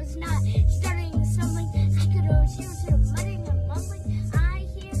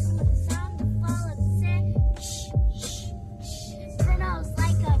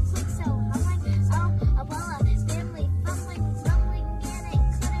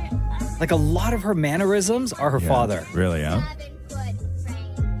 Like a lot of her mannerisms are her father. Really, huh?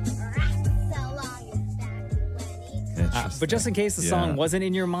 But just in case the song wasn't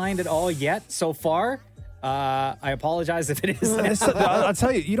in your mind at all yet so far, I apologize if it is. I'll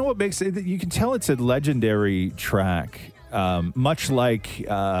tell you, you know what makes it, you can tell it's a legendary track, much like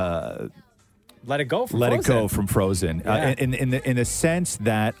Let It Go from Let Frozen. It Go from Frozen. Yeah. In the sense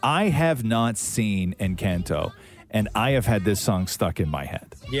that I have not seen Encanto, and I have had this song stuck in my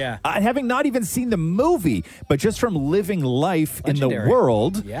head. Yeah. Having not even seen the movie, but just from living life in the Legendary.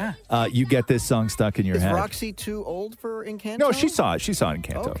 world, Yeah. You get this song stuck in your Is head. Roxy too old for Encanto? No, she saw it. She saw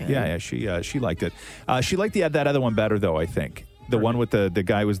Encanto. Okay. Yeah, she liked it. She liked that other one better, though, I think. The one with the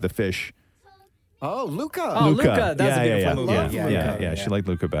guy was the fish. Oh, Luca. Oh, Luca. That's a beautiful movie. Yeah. She liked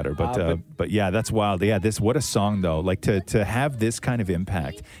Luca better. But yeah, that's wild. Yeah, what a song, though. Like, to have this kind of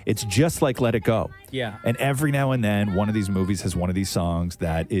impact, it's just like Let It Go. Yeah. And every now and then, one of these movies has one of these songs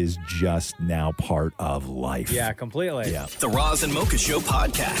that is just now part of life. Yeah, completely. Yeah. The Roz and Mocha Show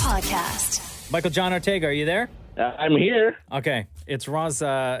podcast. Michael John Ortega, are you there? I'm here. Okay, it's Roz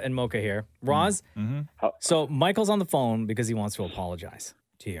and Mocha here. Roz, so Michael's on the phone because he wants to apologize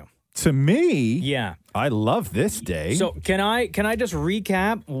to you. To me? Yeah. I love this day. So can I just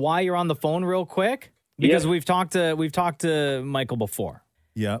recap why you're on the phone real quick? Because we've talked to Michael before.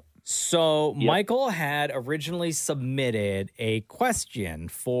 Yeah. So Michael had originally submitted a question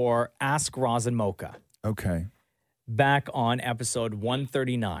for Ask Roz and Mocha. Okay. back on episode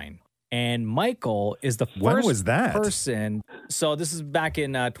 139. And Michael is the When first was that? person. So this is back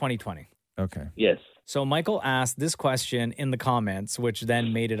in 2020. Okay. Yes. So Michael asked this question in the comments, which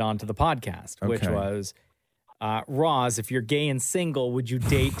then made it onto the podcast, which Okay. was, Roz, if you're gay and single, would you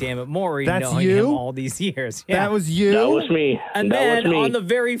date Dammit Maury That's knowing you? him all these years? That was you? That was me. And That then was me. on the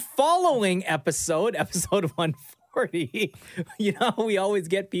very following episode 140, we always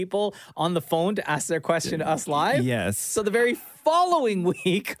get people on the phone to ask their question to us live. Yes. So the very following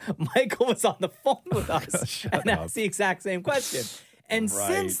week, Michael was on the phone with us and up. asked the exact same question. And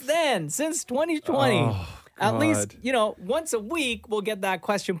Right. since then, since 2020, Oh, at least, God. once a week, we'll get that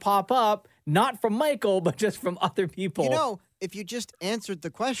question pop up, not from Michael, but just from other people. You know, if you just answered the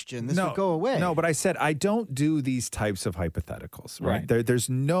question, this would go away. No, but I said I don't do these types of hypotheticals, right? Right. There's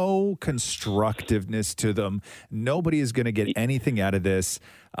no constructiveness to them. Nobody is going to get anything out of this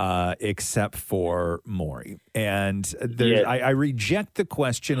except for Maury. And Yeah. I reject the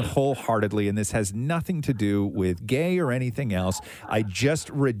question wholeheartedly, and this has nothing to do with gay or anything else. I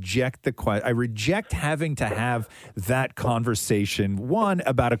just reject the question. I reject having to have that conversation, one,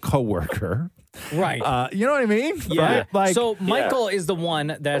 about a coworker. Right. You know what I mean? Yeah. Right? Like, so Michael is the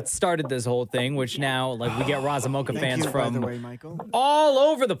one that started this whole thing, which now we get Razamoka fans from all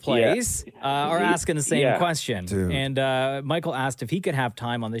over the place are asking the same Yeah. question. Dude. And Michael asked if he could have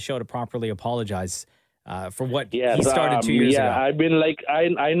time on the show to properly apologize for what Yes, he started 2 years ago. I've been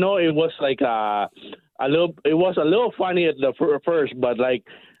I know it was it was a little funny at the first, but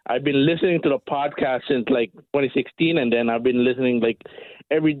I've been listening to the podcast since 2016, and then I've been listening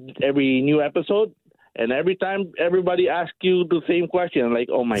every new episode, and every time everybody asks you the same question, I'm like,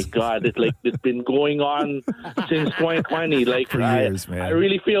 oh my God, it's been going on since 2020. For years, man. I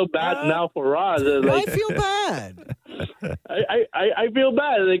really feel bad now for Roz. I feel bad. I feel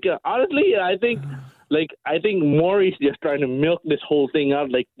bad. Honestly, I think Maury's just trying to milk this whole thing out,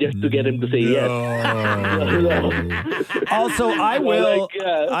 just to get him to say yes. Also, I will.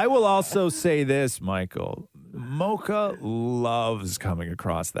 Well, I will also say this, Michael. Mocha loves coming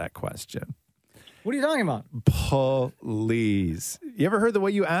across that question. What are you talking about? Please. You ever heard the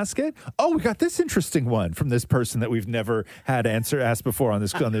way you ask it? Oh, we got this interesting one from this person that we've never had asked before on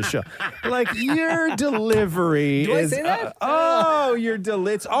this show. Your delivery Do I is say that?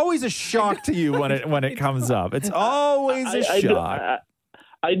 it's always a shock to you when it comes up. It's always a shock.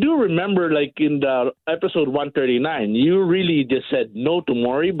 I do remember, in the episode 139, you really just said no to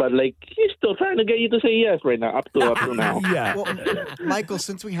Maury, but he's still trying to get you to say yes right now, up to now. Yeah. Well, Michael,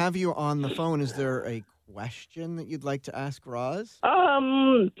 since we have you on the phone, is there a question that you'd like to ask Roz?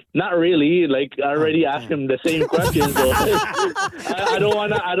 Not really. I already asked him the same question, so I don't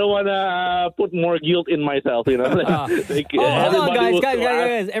wanna put more guilt in myself. Hold on,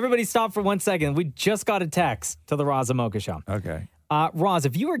 guys. Everybody stop for 1 second. We just got a text to the Razamoka show. Okay. Roz,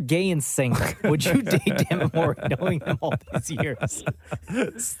 if you were gay and single, would you date Dammit Maury knowing him all these years?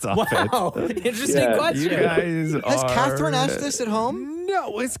 Stop it. Wow. Interesting question. You guys Has Catherine asked this at home?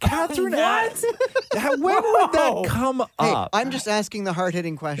 No, it's Catherine. What? When would that come Hey, up? I'm just asking the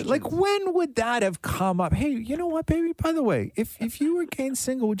hard-hitting question. When would that have come up? Hey, you know what, baby? By the way, if you were gay and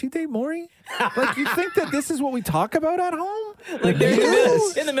single, would you date Maury? You think that this is what we talk about at home? They're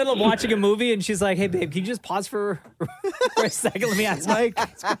in the middle of watching a movie, and she's like, "Hey, babe, can you just pause for a second? Let me ask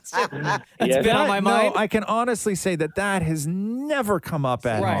this question." It's been on my mind. No, I can honestly say that has never come up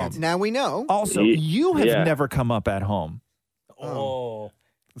at home. Now we know. Also, you have never come up at home. Oh.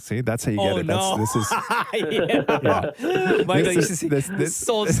 See, that's how you get it. No. This is yeah. Michael, this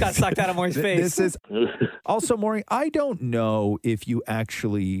soul just got sucked out of Maury's face. This is also, Maury, I don't know if you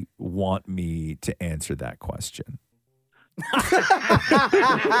actually want me to answer that question.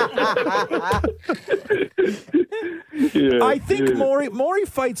 I think Maury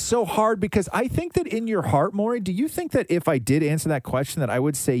fights so hard because I think that in your heart, Maury, do you think that if I did answer that question that I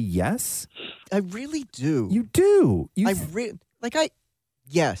would say yes? I really do. You do. Yes.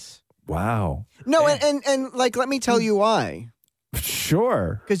 Wow. No, and let me tell you why.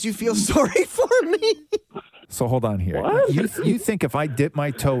 Sure. Because you feel sorry for me. So hold on here. You think if I dip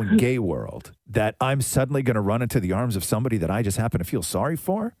my toe in gay world that I'm suddenly going to run into the arms of somebody that I just happen to feel sorry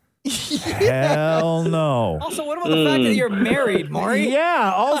for? Hell no. Also, what about the fact that you're married, Maury?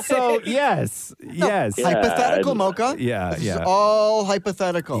 Yeah, also, yes. No, yes. hypothetical, Mocha. Yeah, This yeah. is all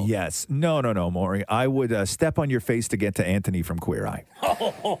hypothetical. Yes. No, Maury. I would step on your face to get to Anthony from Queer Eye.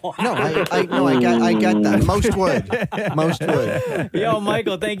 No, I get that. Most would. Yo,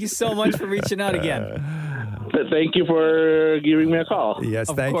 Michael, thank you so much for reaching out again. Thank you for giving me a call. Yes,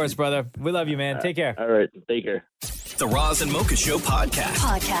 Of course, brother. We love you, man. Take care. All right. Take care. The Roz and Mocha Show podcast.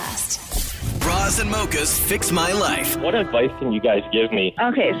 Roz and Mocha's Fix My Life. What advice can you guys give me?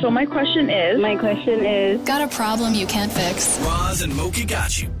 Okay, so my question is. Got a problem you can't fix. Roz and Mocha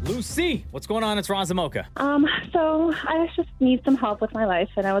got you. Lucy, what's going on? It's Roz and Mocha. So I just need some help with my life,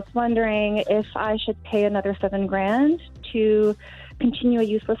 and I was wondering if I should pay another $7,000 to continue a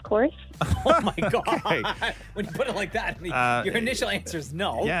useless course. Oh my God! When you put it like that, your initial answer is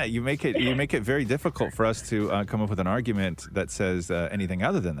no. Yeah, you make it very difficult for us to come up with an argument that says anything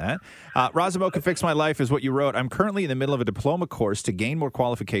other than that. Roz and Mocha Fix My Life is what you wrote. I'm currently in the middle of a diploma course to gain more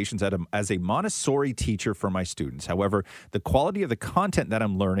qualifications as a Montessori teacher for my students. However, the quality of the content that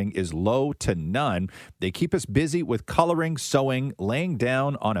I'm learning is low to none. They keep us busy with coloring, sewing, laying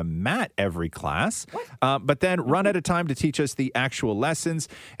down on a mat every class, but then run out of time to teach us the actual lessons,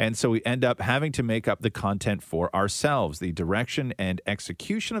 and so we end up having to make up the content for ourselves. The direction and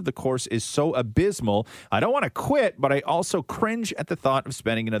execution of the course is so abysmal. I don't want to quit, but I also cringe at the thought of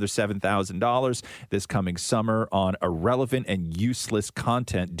spending another $7,000 this coming summer on irrelevant and useless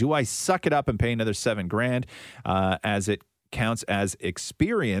content. Do I suck it up and pay another $7,000 as it counts as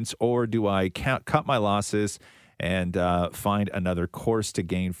experience, or do I cut my losses and find another course to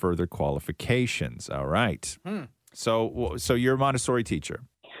gain further qualifications? All right. So you're a Montessori teacher.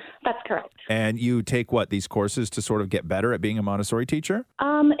 That's correct. And you take these courses to sort of get better at being a Montessori teacher?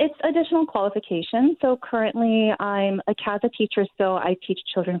 It's additional qualifications. So currently I'm a CASA teacher, so I teach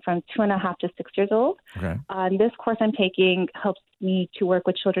children from 2.5 to 6 years old. Okay. This course I'm taking helps me to work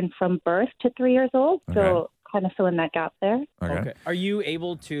with children from birth to 3 years old. So kind of fill in that gap there. Okay. Are you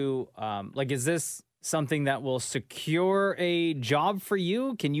able to, is this something that will secure a job for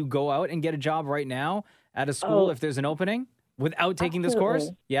you? Can you go out and get a job right now at a school if there's an opening? Without taking this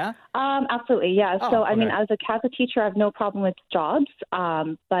course? Yeah? Absolutely, yeah. So, I mean, as a CASA teacher, I have no problem with jobs,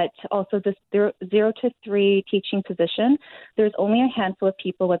 but also this 0 to 3 teaching position, there's only a handful of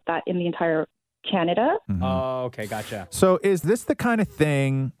people with that in the entire Canada. Mm-hmm. Oh, okay, gotcha. So is this the kind of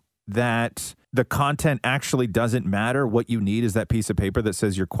thing that the content actually doesn't matter? What you need is that piece of paper that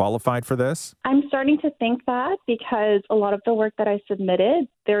says you're qualified for this? I'm starting to think that because a lot of the work that I submitted,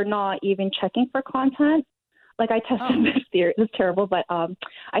 they're not even checking for content. Like I tested this theory. This is terrible, but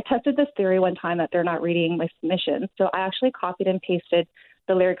I tested this theory one time that they're not reading my submission. So I actually copied and pasted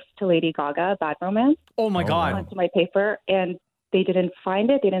the lyrics to Lady Gaga, Bad Romance. Oh my God. Onto my paper, and they didn't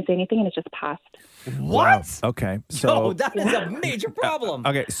find it. They didn't say anything, and it just passed. What? Wow. Okay. So No, that is a major problem.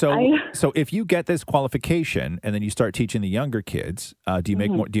 Okay, so if you get this qualification and then you start teaching the younger kids, do you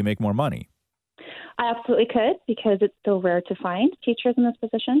make more? Do you make more money? I absolutely could, because it's so rare to find teachers in this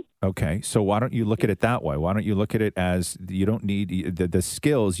position. Okay, so why don't you look at it that way? Why don't you look at it as you don't need the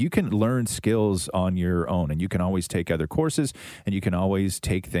skills. You can learn skills on your own, and you can always take other courses, and you can always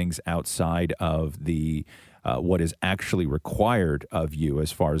take things outside of the what is actually required of you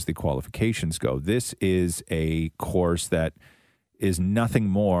as far as the qualifications go. This is a course that is nothing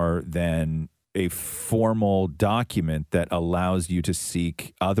more than a formal document that allows you to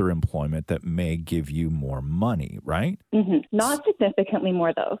seek other employment that may give you more money, right? Mm-hmm. Not significantly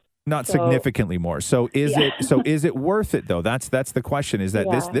more, though. Not significantly more. So is it worth it though? That's the question. Is that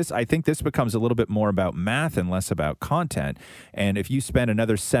this I think this becomes a little bit more about math and less about content. And if you spend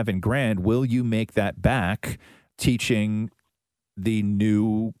another $7,000, will you make that back teaching the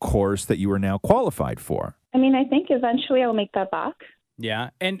new course that you are now qualified for? I mean, I think eventually I'll make that back.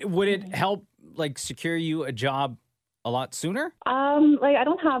 Yeah. And would it help secure you a job a lot sooner? I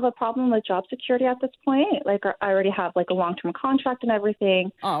don't have a problem with job security at this point. I already have a long-term contract and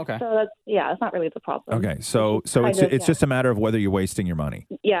everything. Oh, okay. So it's not really the problem. Okay. So it's just a matter of whether you're wasting your money.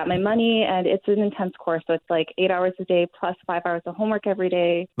 Yeah, my money, and it's an intense course. So it's 8 hours a day plus 5 hours of homework every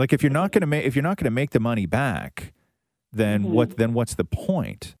day. If you're not going to make the money back, then what's the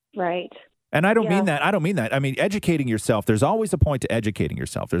point? Right. And I don't mean that. I mean, educating yourself. There's always a point to educating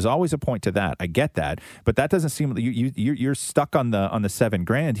yourself. There's always a point to that. I get that, but that doesn't seem you're stuck on the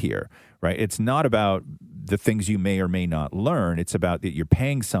 $7,000 here, right? It's not about the things you may or may not learn. It's about that you're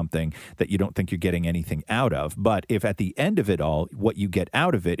paying something that you don't think you're getting anything out of. But if at the end of it all, what you get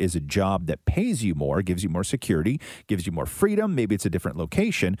out of it is a job that pays you more, gives you more security, gives you more freedom, maybe it's a different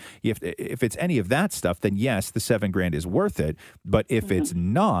location. If it's any of that stuff, then yes, the $7,000 is worth it. But if it's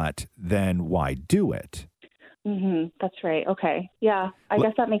not, then why do it? Mm-hmm. That's right. Okay. Yeah, I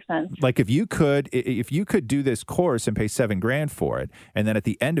guess that makes sense. If you could do this course and pay $7,000 for it, and then at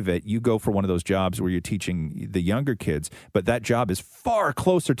the end of it, you go for one of those jobs where you're teaching the younger kids, but that job is far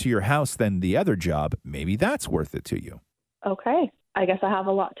closer to your house than the other job, maybe that's worth it to you. Okay. I guess I have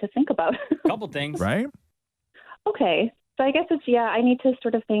a lot to think about. Couple things. Right? Okay. So I guess I need to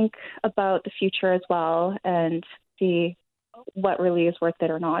sort of think about the future as well and see what really is worth it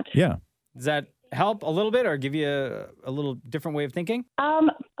or not. Yeah. Does that help a little bit or give you a little different way of thinking? A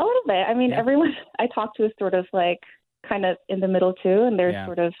little bit. I mean, everyone I talk to is sort of like kind of in the middle too, and they're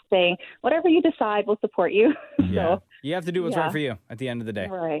sort of saying, whatever you decide, we'll support you. So You have to do what's right for you at the end of the day.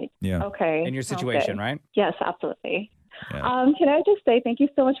 Right. Yeah. Okay. In your Sounds situation, good. right? Yes, absolutely. Yeah. Can I just say thank you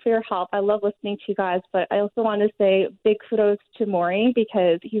so much for your help? I love listening to you guys, but I also want to say big kudos to Maury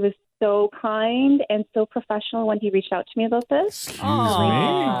because he was so kind and so professional when he reached out to me about this.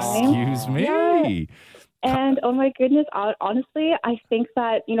 Excuse me. Yeah. And oh my goodness, honestly, I think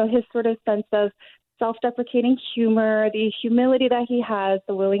that, his sort of sense of self-deprecating humor, the humility that he has,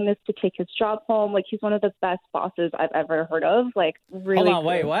 the willingness to take his job home, like he's one of the best bosses I've ever heard of. Like really. Hold on,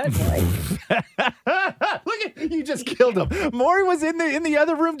 wait, what? Look at you just killed him. Maury was in the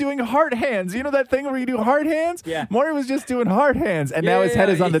other room doing heart hands. You know that thing where you do heart hands? Yeah. Maury was just doing heart hands, and now his head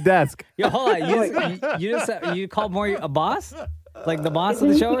is on the desk. Yo, hold on. You called Maury a boss? Like the boss of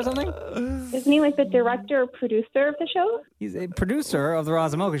the show or something? Isn't he like the director or producer of the show? He's a producer of the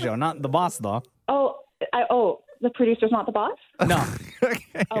Roz and Mocha Show, not the boss though. The producer's not the boss? No.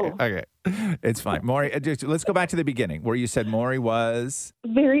 Okay. It's fine. Maury, let's go back to the beginning where you said Maury was...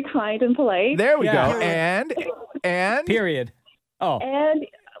 Very kind and polite. There we go. And? Period. Oh. And,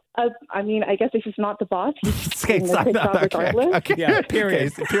 I mean, I guess if he's not the boss, he's Okay, doing his job regardless. okay. Yeah,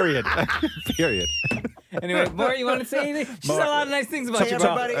 period. Okay, period. Period. Anyway, Maury, you want to say anything? She said a lot of nice things about Hey, you,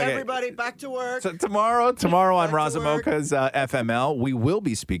 bro. everybody, back to work. So tomorrow on Roz and Mocha's FML, we will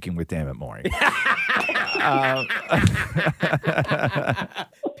be speaking with Dammit Maury.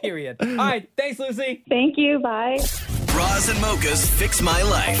 Period. All right. Thanks, Lucy. Thank you. Bye. Roz and Mocha's Fix My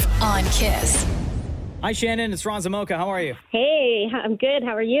Life. On Kiss. Hi, Shannon. It's Roz and Mocha. How are you? Hey, I'm good.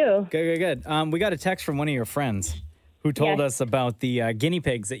 How are you? Good. We got a text from one of your friends who told us about the guinea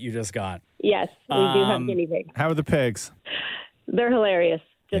pigs that you just got. Yes, we do have guinea pigs. How are the pigs? They're hilarious,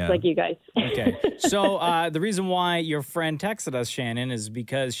 just like you guys. Okay. So the reason why your friend texted us, Shannon, is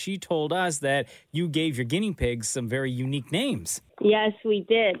because she told us that you gave your guinea pigs some very unique names. Yes, we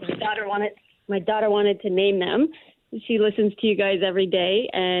did. My daughter wanted to name them. She listens to you guys every day,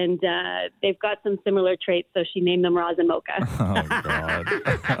 and they've got some similar traits, so she named them Roz and Mocha. Oh,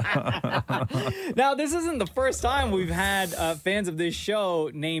 God. Now, this isn't the first time we've had fans of this show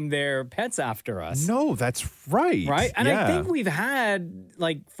name their pets after us. No, that's right. Right? And Yeah. I think we've had,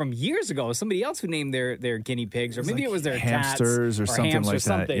 like, from years ago, somebody else who named their guinea pigs, or maybe it was their hamsters cats, or something hams like or that.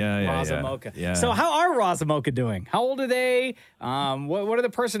 something. Yeah, Roz and yeah. Mocha. Yeah. So how are Roz and Mocha doing? How old are they? What are the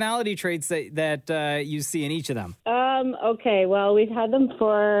personality traits that you see in each of them? Okay, well, we've had them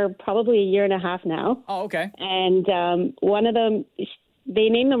for probably a year and a half now. Oh, okay. And one of them, they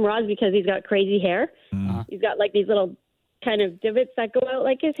named him Roz because he's got crazy hair. He's got like these little kind of divots that go out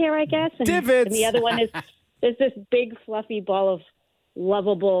like his hair, I guess. And, Divots! And the other one is this big fluffy ball of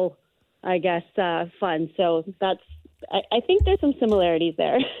lovable, I guess, fun. So I think there's some similarities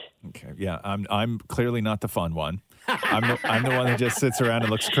there. Okay. Yeah, I'm clearly not the fun one. I'm the one that just sits around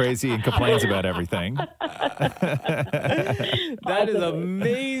and looks crazy and complains about everything. That is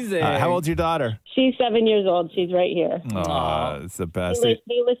amazing. How old's your daughter? She's 7 years old. She's right here. Oh, it's the best. They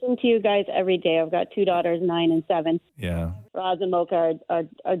listen to you guys every day. I've got two daughters, 9 and 7. Yeah. Roz and Mocha are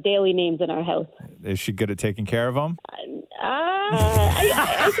daily names in our house. Is she good at taking care of them?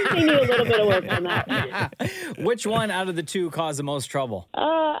 I think they need a little bit of work on that. Which one out of the two caused the most trouble?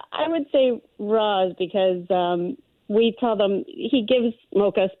 I would say Roz because we tell them he gives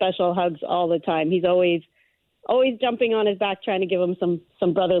Mocha special hugs all the time. He's always jumping on his back trying to give him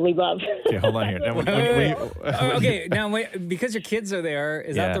some brotherly love. Okay, hold on here. Now, Okay, now wait, because your kids are there,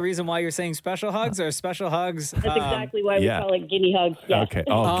 is that the reason why you're saying special hugs or special hugs? That's exactly why we call it guinea hugs. Yes. Okay.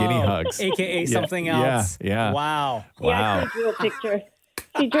 Oh, guinea hugs. AKA something else. Yeah. Wow. Yeah, she drew a picture.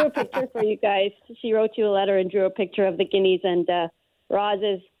 She drew a picture for you guys. She wrote you a letter and drew a picture of the guineas, and Roz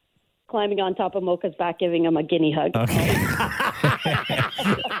is climbing on top of Mocha's back, giving him a guinea hug. Okay.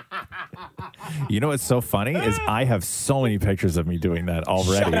 You know what's so funny is I have so many pictures of me doing that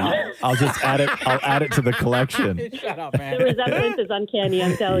already. I'll just add it. I'll add it to the collection. Shut up, man. The resemblance is uncanny,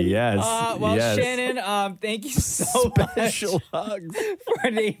 I'm telling you. Yes. Well, yes. Shannon, thank you so much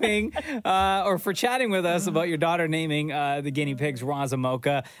for naming or for chatting with us about your daughter naming the guinea pigs Roz and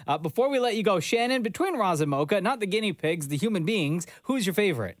Mocha. Before we let you go, Shannon, between Roz and Mocha, not the guinea pigs, the human beings, who's your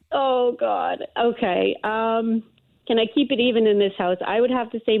favorite? Oh, God. Okay. Can I keep it even in this house? I would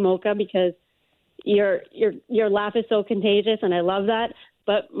have to say Mocha because your laugh is so contagious, and I love that.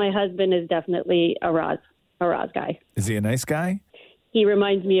 But my husband is definitely a Roz guy. Is he a nice guy? he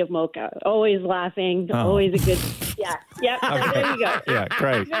reminds me of Mocha. Always laughing, always a good. Yeah. There you go. Yeah,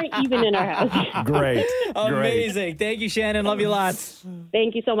 great. Very even in our house. Great. Amazing. Thank you, Shannon. Love you lots.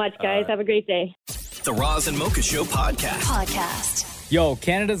 Thank you so much, guys. Have a great day. The Roz and Mocha Show podcast. Yo,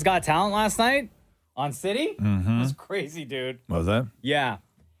 Canada's Got Talent last night on City. Mm-hmm. It was crazy, dude. What was that? Yeah.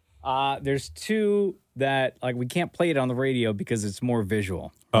 There's two that like we can't play it on the radio because it's more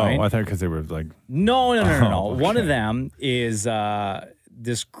visual. Right? Oh, I thought because they were like... No. Oh, One okay. of them is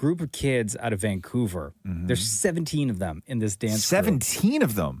this group of kids out of Vancouver. There's 17 of them in this dance crew. 17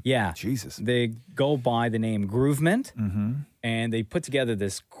 of them? Yeah. Jesus. They go by the name Groovement, and they put together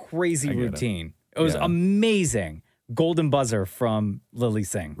this crazy routine. It was amazing. Golden buzzer from Lily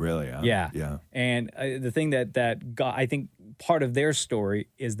Singh. Really? Yeah. And the thing that got, I think part of their story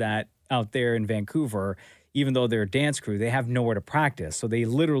is that out there in Vancouver, even though they're a dance crew, they have nowhere to practice. So they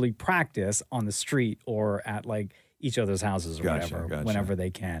literally practice on the street or at like each other's houses or whatever, whenever they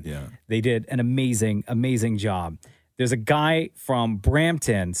can. Yeah. They did an amazing, amazing job. There's a guy from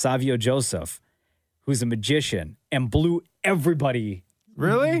Brampton, Savio Joseph, who's a magician and blew everybody.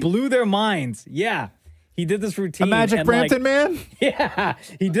 Really? Blew their minds. Yeah. He did this routine. A Magic Brampton man? Yeah.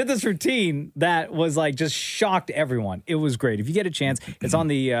 He did this routine that was like just shocked everyone. It was great. If you get a chance, it's on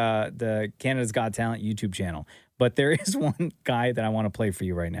the Canada's Got Talent YouTube channel. But there is one guy that I want to play for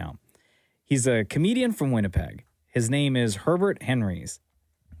you right now. He's a comedian from Winnipeg. His name is Herbert Henrys.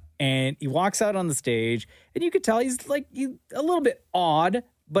 And he walks out on the stage, and you could tell he's like a little bit odd,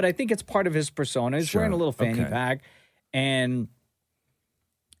 but I think it's part of his persona. He's wearing a little fanny pack. And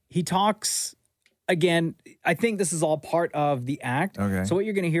he talks... Again, I think this is all part of the act. Okay. So what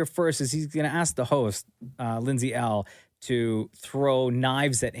you're going to hear first is he's going to ask the host, Lindsay L., to throw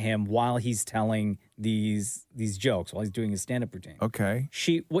knives at him while he's telling these jokes, while he's doing his stand-up routine. Okay.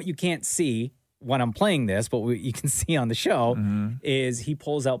 What you can't see when I'm playing this, but what you can see on the show is he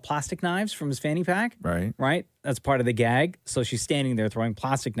pulls out plastic knives from his fanny pack. Right. Right? That's part of the gag. So she's standing there throwing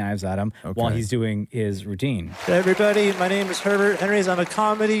plastic knives at him while he's doing his routine. Hey everybody, my name is Herbert Henrys. I'm a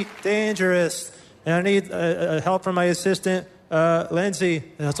comedy dangerous. And I need help from my assistant, Lindsay.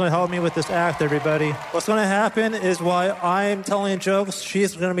 That's going to help me with this act, everybody. What's going to happen is while I'm telling jokes,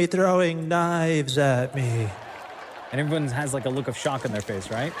 she's going to be throwing knives at me. And everyone has like a look of shock on their face,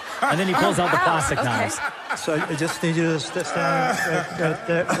 right? And then he pulls out the plastic knives. So I just need you to stand right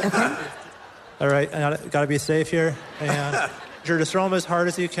there. All right, I got to be safe here. And you're just throw them as hard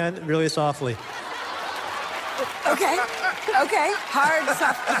as you can, really softly. Okay. Hard,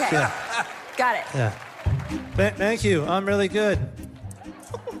 soft. Okay. Yeah. Got it. Yeah. Thank you. I'm really good.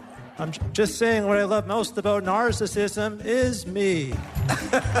 I'm just saying what I love most about narcissism is me.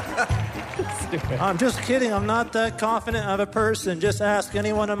 I'm just kidding. I'm not that confident of a person. Just ask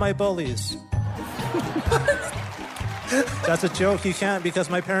any one of my bullies. That's a joke. You can't because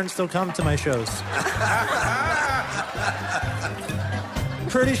my parents still come to my shows.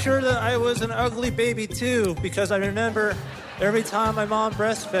 Pretty sure that I was an ugly baby too because I remember every time my mom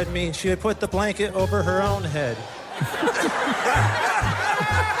breastfed me, she would put the blanket over her own head.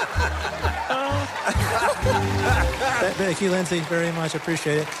 Thank you, Lindsay, very much.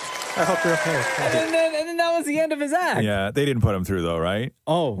 Appreciate it. I hope you're okay. And then that was the end of his act. Yeah, they didn't put him through though, right?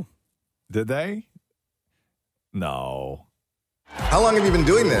 Oh. Did they? No. How long have you been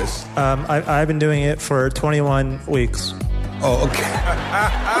doing this? I've been doing it for 21 weeks. Oh, okay.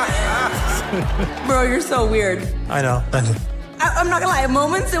 Bro, you're so weird. I know. I'm not gonna lie. At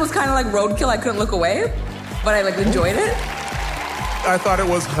moments, it was kind of like roadkill. I couldn't look away, but I like enjoyed it. I thought it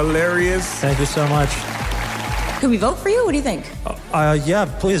was hilarious. Thank you so much. Could we vote for you? What do you think? Yeah,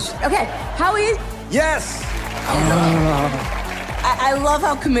 please. Okay, Howie. Yes. I love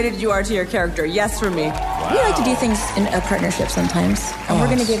how committed you are to your character. Yes, for me. We like to do things in a partnership sometimes, and we're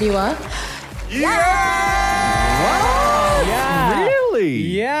gonna give you a Yeah. Really?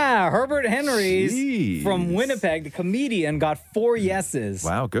 Yeah. Herbert Henrys from Winnipeg, the comedian, got 4 yeses.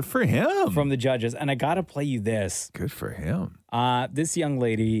 Wow, good for him. From the judges. And I got to play you this. Good for him. This young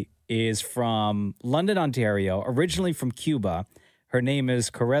lady is from London, Ontario, originally from Cuba. Her name is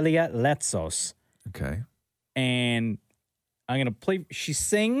Corelia Letzos. Okay. And I'm going to play. She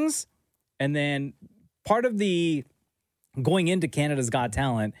sings. And then part of the going into Canada's Got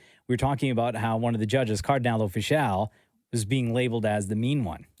Talent, we were talking about how one of the judges, Cardinal Official, was being labeled as the mean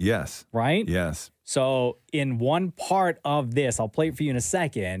one. Yes. Right? Yes. So in one part of this, I'll play it for you in a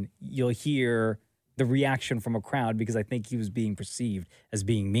second, you'll hear the reaction from a crowd because I think he was being perceived as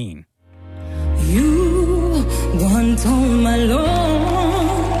being mean. You want all my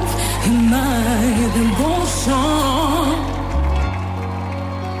love and my devotion.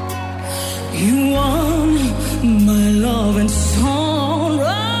 You want my love and song.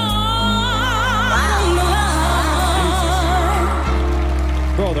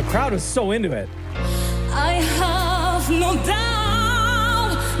 Bro, the crowd was so into it. I have no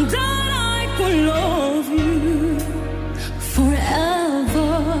doubt that I could love you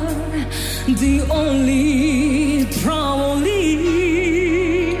forever. The only trouble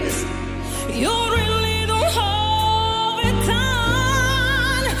is you really don't have it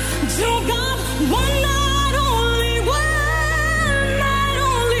done. You got one night only.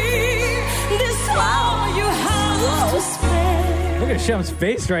 This all you have to spend. Look at Shem's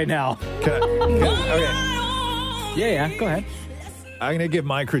face right now. Okay. Yeah, go ahead. I'm going to give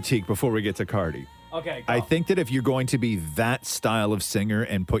my critique before we get to Cardi. Okay, I think that if you're going to be that style of singer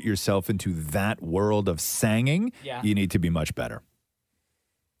and put yourself into that world of singing, you need to be much better.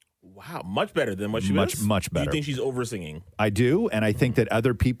 Wow, much better than what she was? Much better. Do you think she's over-singing? I do, and I think that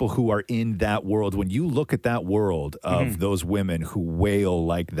other people who are in that world, when you look at that world of those women who wail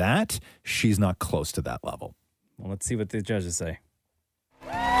like that, she's not close to that level. Well, let's see what the judges say.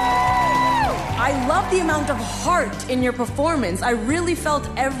 I love the amount of heart in your performance. I really felt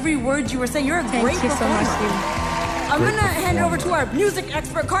every word you were saying. You're a great performer. so much, I'm going to hand it over to our music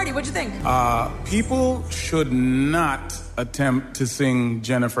expert, Cardi. What'd you think? People should not attempt to sing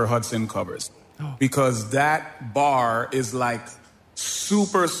Jennifer Hudson covers because that bar is like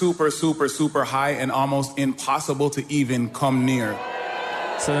super, super, super, super high and almost impossible to even come near.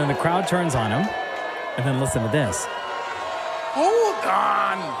 So then the crowd turns on him, and then listen to this. Hold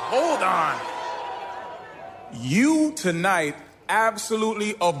on. You tonight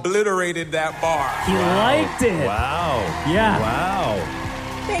absolutely obliterated that bar. He liked it. Wow. Yeah. Wow.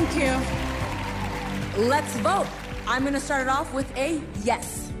 Thank you. Let's vote. I'm going to start it off with a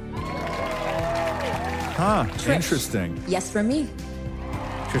yes. Huh. Trish. Interesting. Yes from me.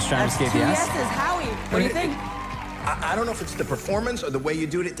 Trish Stratus gave Two yes. yeses. Howie, what do you think? I don't know if it's the performance or the way you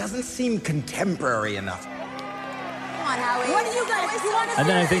do it. It doesn't seem contemporary enough. Come on, Howie. What do you guys want to And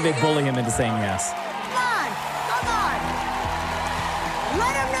then I think they say? bully him into saying yes. Come on.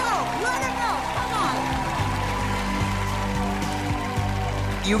 Let him know. Come on.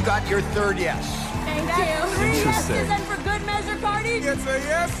 You got your third yes. Thank you. Three Interesting. yeses, and for good measure, Cardi. It's a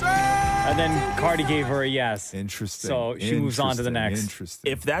yes, sir. And then Cardi gave her a yes. Interesting. So she moves on to the next.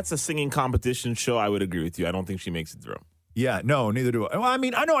 Interesting. If that's a singing competition show, I would agree with you. I don't think she makes it through. Yeah, no, neither do I. Well, I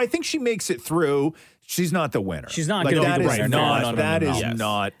mean, I know. I think she makes it through. She's not the winner. She's not like, going to that be the is winner. not- That is Yes.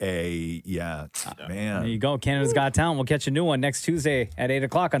 not a man. There you go. Canada's Got Talent. We'll catch a new one next Tuesday at 8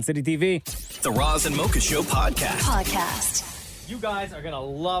 o'clock on City TV. The Roz and Mocha Show podcast. You guys are going to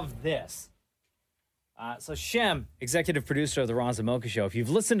love this. So Shem, executive producer of the Roz and Mocha Show. If you've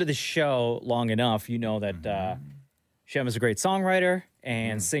listened to the show long enough, you know that Shem is a great songwriter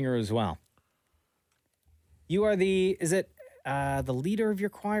and singer as well. You are the leader of your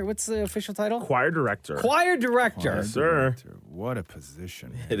choir? What's the official title? Choir director. Choir director. Yes, sir. What a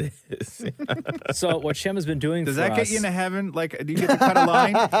position. It is. So what Shem has been doing Does for that us... get you into heaven? Like, do you get to cut a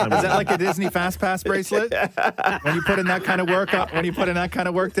line? Is that like a Disney Fast Pass bracelet? When you put in that kind of work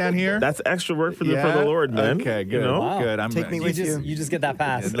down here? That's extra work for the Lord, man. Okay, good. You know? Wow. Good. You just get that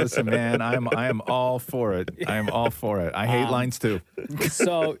pass. Listen, man, I am all for it. I am all for it. I hate lines too.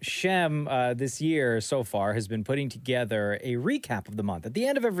 So Shem, this year so far, has been putting together a recap of the month. At the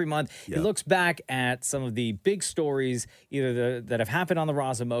end of every month, he looks back at some of the big stories, either that have happened on the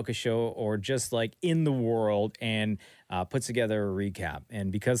Roz and Mocha Show or just like in the world, and puts together a recap.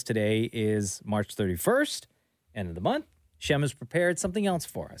 And because today is March 31st, end of the month, Shem has prepared something else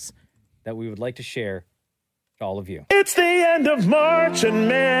for us that we would like to share to all of you. It's the end of March and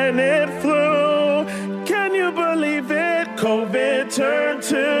man, it flew. Can you believe it? COVID turned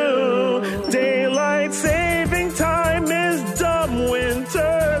to daylight saving time is dumb.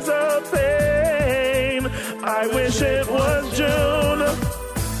 Winter's a pain. I wish it was June.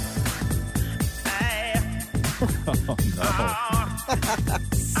 Oh, no.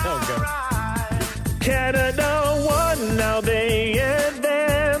 So good. Canada won, now they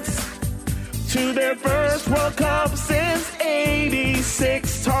advance to their first World Cup since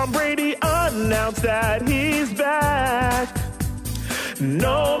 '86. Tom Brady announced that he's back.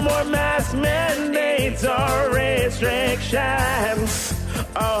 No more mask mandates or restrictions.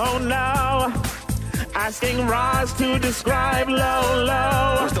 Oh no. Asking Roz to describe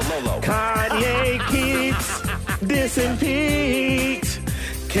Lolo. Where's the Lolo? Kanye keeps dissing Pete.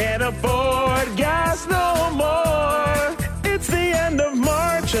 Can't afford gas no more. It's the end of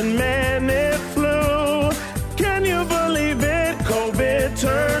March and man, it flew. Can you believe it? COVID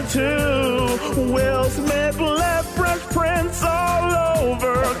turned to Will Smith left Fresh Prince all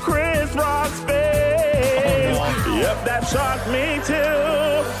over Chris Rock's face. Yep, that shocked me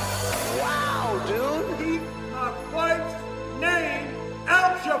too. Wow, dude. He wiped name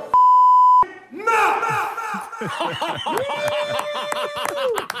out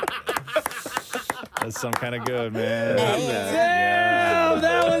That's some kind of good, man. Damn,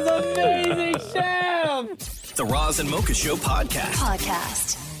 that was amazing, Sham. The Roz and Mocha Show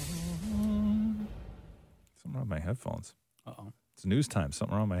podcast. Something wrong with my headphones. Uh-oh. It's news time.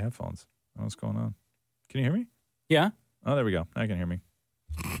 Something wrong with my headphones. I don't know what's going on. Can you hear me? Yeah. Oh, there we go. Now you can hear me.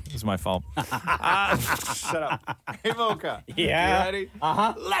 This is my fault. Shut up. Hey, Mocha. Yeah. You ready?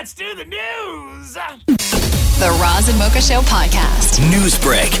 Uh-huh. Let's do the news. The Roz and Mocha Show podcast. News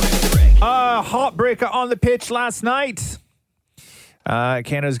break. Heartbreaker on the pitch last night.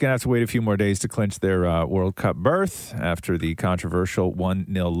 Canada's going to have to wait a few more days to clinch their World Cup berth after the controversial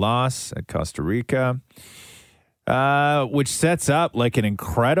 1-0 loss at Costa Rica, which sets up like an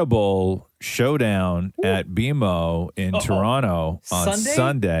incredible showdown at BMO in Toronto on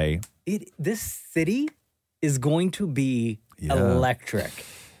Sunday. This city is going to be electric.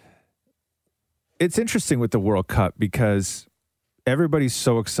 It's interesting with the World Cup because everybody's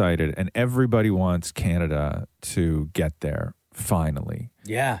so excited and everybody wants Canada to get there finally.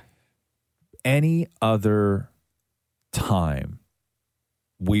 Yeah. Any other time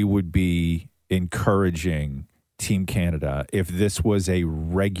we would be encouraging Team Canada if this was a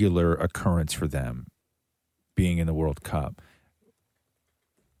regular occurrence for them being in the World Cup.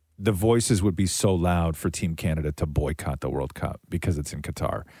 The voices would be so loud for Team Canada to boycott the World Cup because it's in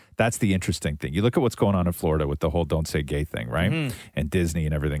Qatar. That's the interesting thing. You look at what's going on in Florida with the whole don't say gay thing, right? Mhm. And Disney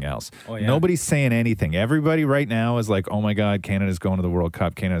and everything else. Oh, yeah. Nobody's saying anything. Everybody right now is like, oh my God, Canada's going to the World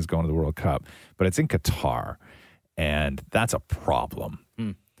Cup. Canada's going to the World Cup. But it's in Qatar. And that's a problem.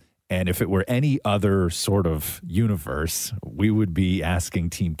 And if it were any other sort of universe, we would be asking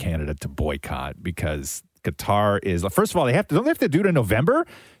Team Canada to boycott because Qatar is, first of all, don't they have to do it in November?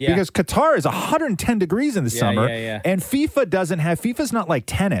 Yeah. Because Qatar is 110 degrees in the summer. Yeah. And FIFA's not like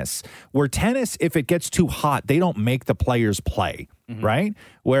tennis, where tennis, if it gets too hot, they don't make the players play, right?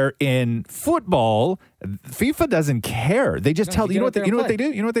 Where in football, FIFA doesn't care. They just tell, you know what they do?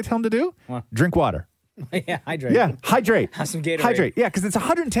 You know what they tell them to do? What? Drink water. Yeah, hydrate. Yeah, hydrate. Have some Gatorade. Hydrate. Yeah, because it's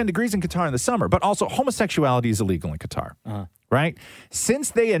 110 degrees in Qatar in the summer, but also homosexuality is illegal in Qatar, right?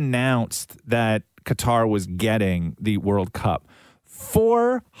 Since they announced that Qatar was getting the World Cup,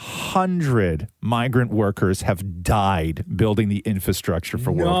 400 migrant workers have died building the infrastructure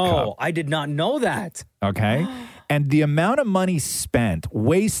for World Cup. No, I did not know that. Okay. And the amount of money spent,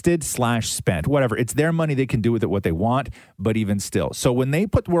 wasted/spent, whatever, it's their money. They can do with it what they want, but even still. So when they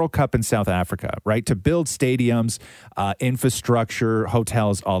put World Cup in South Africa, right, to build stadiums, infrastructure,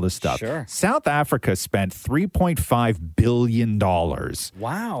 hotels, all this stuff. Sure. South Africa spent $3.5 billion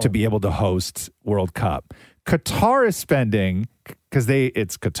to be able to host World Cup. Qatar is spending, because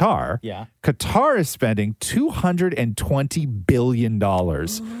it's Qatar. Yeah. Qatar is spending $220 billion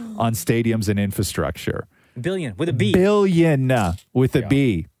on stadiums and infrastructure. Billion with a B. Billion with a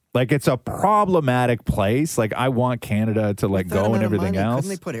B. Like, it's a problematic place. Like, I want Canada to go and everything else. Couldn't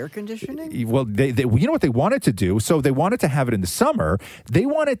they put air conditioning? Well, they you know what they wanted to do? So they wanted to have it in the summer. They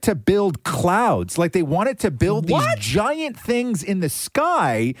wanted to build clouds. Like, they wanted to build these giant things in the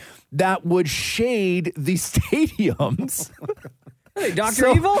sky that would shade the stadiums. Hey, Dr.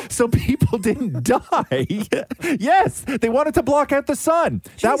 Evil? So people didn't die. Yes, they wanted to block out the sun.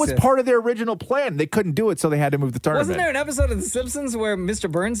 That was Jesus. part of their original plan. They couldn't do it, so they had to move the tournament. Wasn't there an episode of The Simpsons where Mr.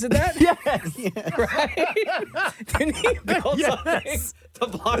 Burns did that? Yes. Right? Didn't he build something to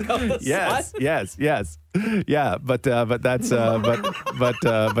block out the sun? Yes. Yeah, but that's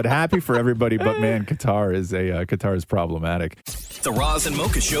but happy for everybody. But man, Qatar is problematic. The Roz and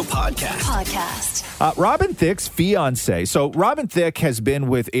Mocha Show podcast. Robin Thicke's fiance. So Robin Thicke has been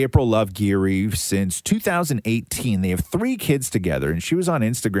with April Love Geary since 2018. They have 3 kids together, and she was on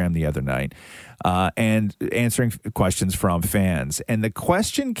Instagram the other night and answering questions from fans. And the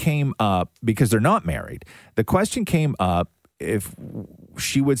question came up, because they're not married, the question came up if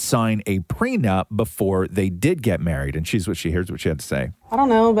she would sign a prenup before they did get married. And here's what she had to say. I don't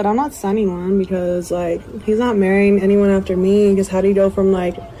know, but I'm not signing one because, he's not marrying anyone after me. Because how do you go from,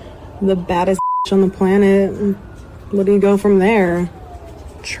 the baddest on the planet? What do you go from there?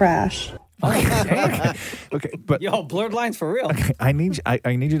 Trash. Okay, but yo, blurred lines for real. Okay, I need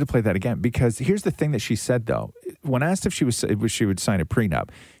you to play that again, because here's the thing that she said though. When asked if she would sign a prenup,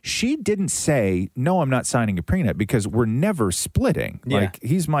 she didn't say no. I'm not signing a prenup because we're never splitting. Yeah. Like,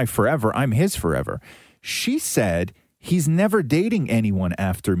 he's my forever, I'm his forever. She said he's never dating anyone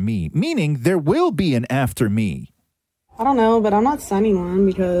after me, meaning there will be an after me. I don't know, but I'm not signing one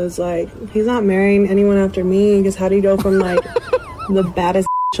because, he's not marrying anyone after me. Because how do you go from, the baddest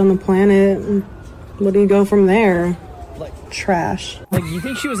on the planet? What do you go from there? trash. Like, you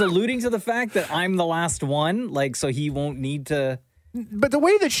think she was alluding to the fact that I'm the last one? Like, so he won't need to... But the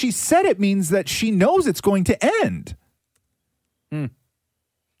way that she said it means that she knows it's going to end.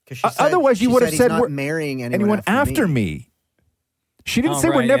 Otherwise, you would have he's said not we're marrying anyone after me. She didn't say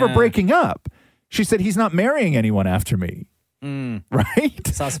we're never breaking up. She said he's not marrying anyone after me. Right?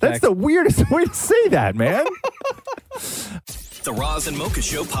 Suspect. That's the weirdest way to say that, man. The Roz and Mocha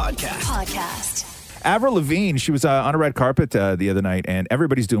Show podcast. Avril Lavigne, she was on a red carpet the other night, and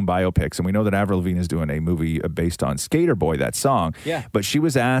everybody's doing biopics. And we know that Avril Lavigne is doing a movie based on Skater Boy, that song. Yeah. But she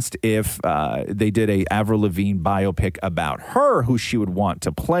was asked if they did a Avril Lavigne biopic about her, who she would want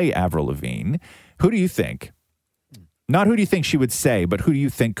to play Avril Lavigne. Who do you think? Not who do you think she would say, but who do you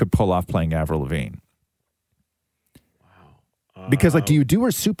think could pull off playing Avril Lavigne? Because, like, do you do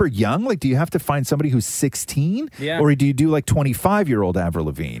her super young? Like, do you have to find somebody who's 16? Yeah. Or do you do, like, 25-year-old Avril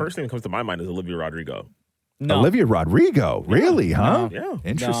Lavigne? First thing that comes to my mind is Olivia Rodrigo. Olivia Rodrigo? Really, huh? Yeah.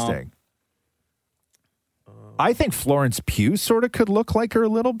 Interesting. I think Florence Pugh sort of could look like her a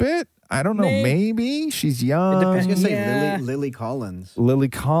little bit. I don't know. Maybe. She's young. I was going to say Lily Collins. Lily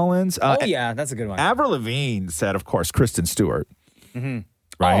Collins. yeah, that's a good one. Avril Lavigne said, of course, Kristen Stewart. Mm-hmm.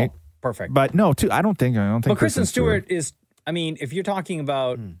 Right? Oh, perfect. But no, too. I don't think. But Kristen Stewart is... I mean, if you're talking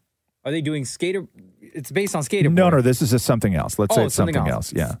about, are they doing Skater? It's based on Skater Boy. No, this is something else. Let's say it's something something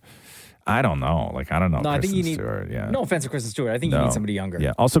else. Yeah. I don't know. Like, I don't know. No, I think you need. Stewart, yeah. No offense to Kristen Stewart. I think you need somebody younger.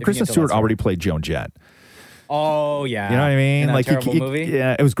 Yeah. Also, If you Kristen get the Stewart lesser. already played Joan Jett. Oh, yeah. You know what I mean? In that Like, terrible movie?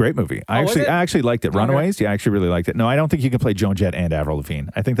 Yeah, it was a great movie. I was it? actually liked it. Okay. Runaways? Yeah, I actually really liked it. No, I don't think you can play Joan Jett and Avril Lavigne.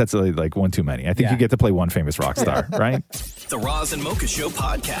 I think that's like one too many. I think you get to play one famous rock star, right? The Roz and Mocha Show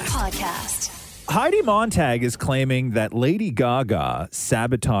podcast. Heidi Montag is claiming that Lady Gaga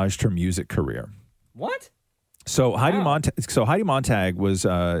sabotaged her music career. What? So Heidi Montag was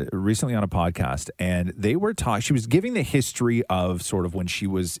recently on a podcast, and they were talking. She was giving the history of sort of when she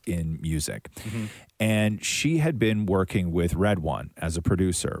was in music, and she had been working with Red One as a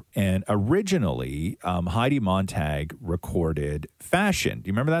producer. And originally, Heidi Montag recorded "Fashion." Do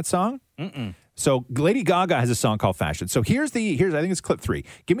you remember that song? Mm-mm. So Lady Gaga has a song called "Fashion." So here's I think it's clip 3.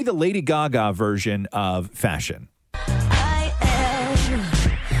 Give me the Lady Gaga version of "Fashion." I'm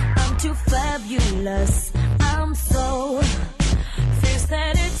too fabulous. I'm so fierce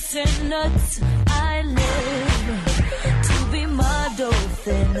that it's in nuts. I live to be my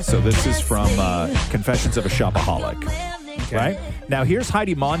dolphin. So this is from Confessions of a Shopaholic. Right? Now here's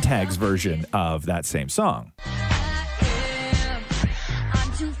Heidi Montag's version of that same song.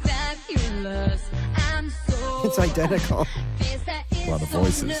 It's identical. Well, the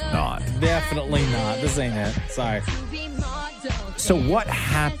voice is not. Definitely not. This ain't it. Sorry. So what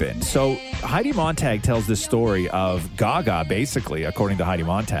happened? So Heidi Montag tells this story of Gaga, basically, according to Heidi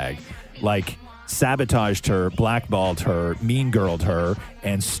Montag, like sabotaged her, blackballed her, mean girled her,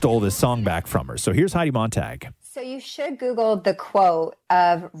 and stole this song back from her. So here's Heidi Montag. So you should Google the quote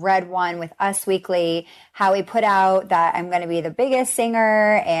of Red One with Us Weekly, how he put out that I'm going to be the biggest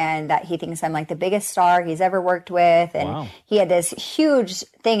singer and that he thinks I'm like the biggest star he's ever worked with. And he had this huge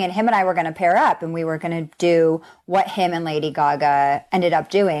thing, and him and I were going to pair up and we were going to do what him and Lady Gaga ended up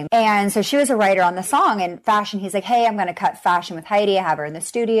doing. And so she was a writer on the song, and Fashion, he's like, hey, I'm going to cut Fashion with Heidi. I have her in the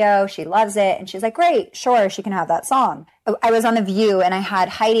studio. She loves it. And she's like, great, sure, she can have that song. I was on The View and I had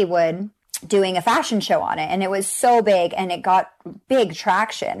Heidi Wood doing a fashion show on it, and it was so big and it got big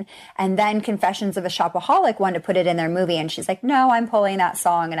traction. And then Confessions of a Shopaholic wanted to put it in their movie, and she's like, no, I'm pulling that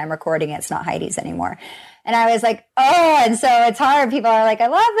song and I'm recording it. It's not Heidi's anymore. And I was like, oh, and so it's hard. People are like, I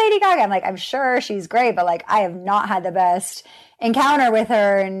love Lady Gaga. I'm like, I'm sure she's great, but like, I have not had the best encounter with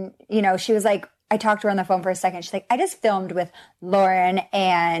her. And, you know, she was like, I talked to her on the phone for a second. She's like, I just filmed with Lauren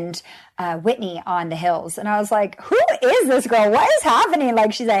and Whitney on The Hills. And I was like, who is this girl? What is happening?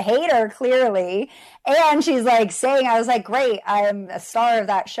 Like, she's a hater, clearly. And she's like saying, I was like, great, I'm a star of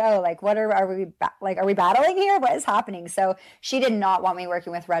that show. Like, what are we battling here? What is happening? So she did not want me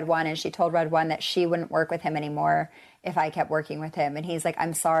working with Red One. And she told Red One that she wouldn't work with him anymore if I kept working with him. And he's like,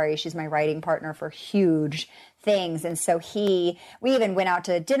 I'm sorry. She's my writing partner for huge things. And so we even went out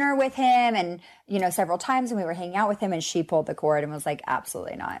to dinner with him and, you know, several times, and we were hanging out with him, and she pulled the cord and was like,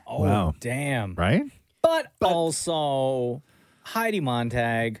 absolutely not. Oh, wow. Damn. Right? But also, Heidi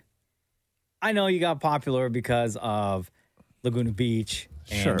Montag, I know you got popular because of Laguna Beach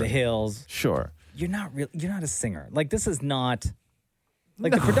and The Hills. Sure. You're not a singer. Like, this is not...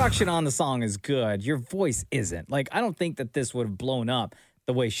 Like, the production on the song is good. Your voice isn't. Like, I don't think that this would have blown up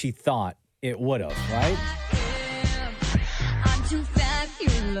the way she thought it would have, right? I'm too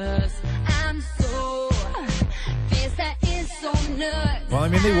fabulous. I'm so fierce that is so nuts. Well, I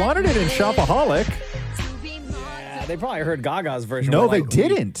mean, they wanted it in Shopaholic. Yeah, They probably heard Gaga's version. No, We're they like,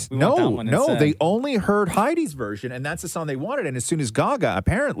 didn't. we want that No, one no, instead. they only heard Heidi's version, and that's the song they wanted. And as soon as Gaga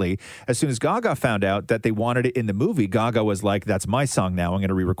found out that they wanted it in the movie, Gaga was like, "That's my song now. I'm going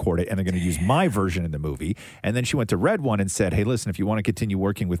to re-record it, and they're going to use my version in the movie." And then she went to Red One and said, "Hey, listen, if you want to continue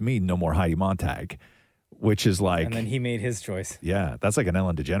working with me, no more Heidi Montag," which is like, And then he made his choice. yeah, that's like an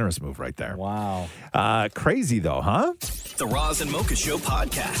Ellen DeGeneres move right there. Wow. Crazy though, huh? The Roz and Mocha Show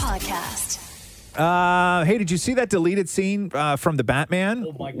podcast. Hey, did you see that deleted scene from the Batman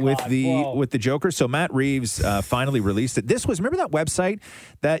with the Joker? So Matt Reeves finally released it. This was, remember that website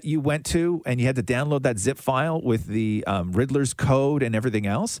that you went to and you had to download that zip file with the Riddler's code and everything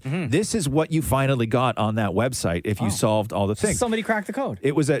else? Mm-hmm. This is what you finally got on that website if you solved all the things. Somebody cracked the code.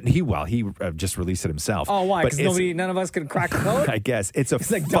 It was he just released it himself. Oh, why? But Because it's- none of us could crack the code? I guess it's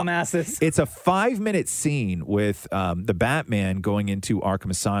like dumbasses. It's a 5-minute scene with the Batman going into Arkham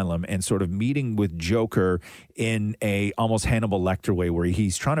Asylum and sort of meeting with Joker in a almost Hannibal Lecter way, where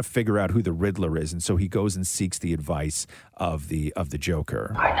he's trying to figure out who the Riddler is, and so he goes and seeks the advice of the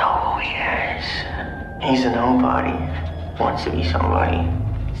Joker. I know who he is. He's a nobody. Wants to be somebody.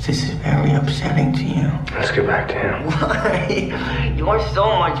 This is very upsetting to you. Let's get back to him. Why? You're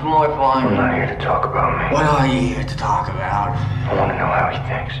so much more fun. I'm not here to talk about me. What are you here to talk about? I want to know how he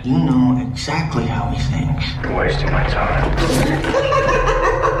thinks. You know exactly how he thinks. You're wasting my time.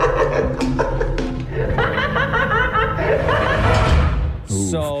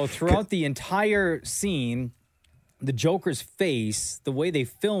 So throughout the entire scene, the Joker's face, the way they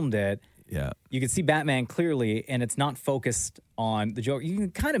filmed it, you can see Batman clearly, and it's not focused on the Joker. You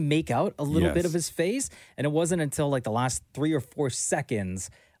can kind of make out a little bit of his face, and it wasn't until like the last 3 or 4 seconds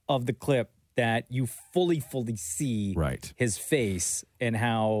of the clip that you fully see his face and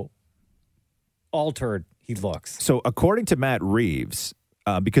how altered he looks. So according to Matt Reeves,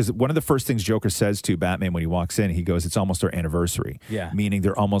 because one of the first things Joker says to Batman when he walks in, he goes, "It's almost our anniversary." Yeah. Meaning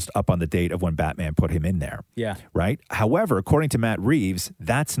they're almost up on the date of when Batman put him in there. Yeah. Right? However, according to Matt Reeves,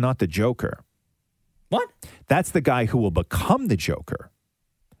 that's not the Joker. What? That's the guy who will become the Joker.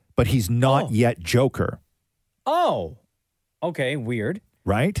 But he's not yet Joker. Oh, okay, weird.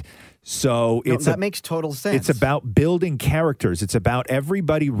 Right? So No, it's that makes total sense. It's about building characters. It's about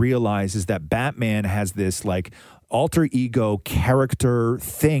everybody realizes that Batman has this like alter ego character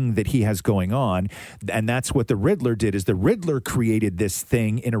thing that he has going on. And that's what the Riddler did, is the Riddler created this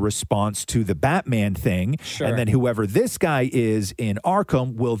thing in a response to the Batman thing. Sure. And then whoever this guy is in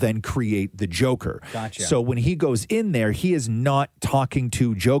Arkham will then create the Joker. Gotcha. So when he goes in there, he is not talking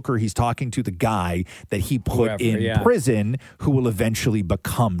to Joker. He's talking to the guy that he put Whoever, in yeah. prison who will eventually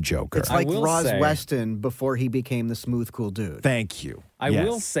become Joker. It's like Roz Weston before he became the smooth, cool dude. Thank you. I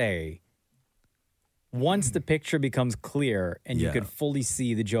will say, once the picture becomes clear and you could fully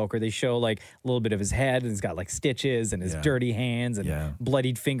see the Joker, they show like a little bit of his head, and he's got like stitches and his dirty hands and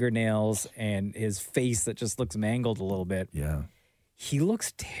bloodied fingernails and his face that just looks mangled a little bit. Yeah. He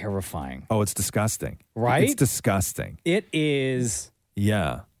looks terrifying. Oh, it's disgusting. Right? It's disgusting. It is.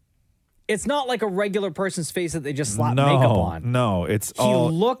 Yeah. It's not like a regular person's face that they just slap no, makeup on. No, it's He all.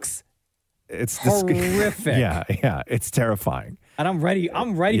 looks It's horrific. Yeah, it's terrifying. And I'm ready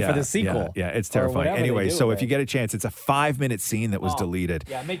for the sequel. Yeah, it's Or terrifying. whatever they Anyway, do so with if you it. get a chance, it's a 5-minute scene that was deleted.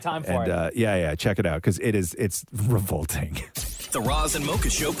 Yeah, make time for And it. yeah, check it out because it's revolting. The Roz and Mocha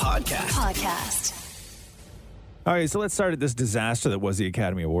Show podcast. All right, so let's start at this disaster that was the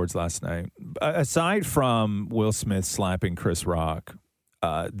Academy Awards last night. Aside from Will Smith slapping Chris Rock,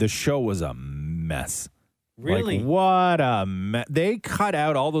 the show was a mess. Really? Like, what a mess. They cut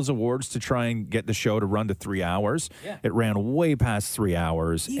out all those awards to try and get the show to run to 3 hours. Yeah. It ran way past 3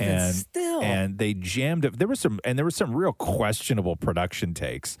 hours. Even still. And they jammed it. There were some real questionable production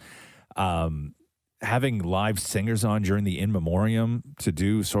takes. Having live singers on during the In Memoriam to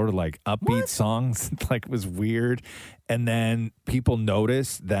do sort of like upbeat songs like was weird. And then people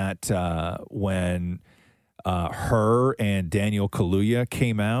noticed that when her and Daniel Kaluuya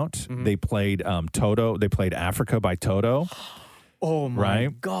came out, they played Toto. They played Africa by Toto. Oh my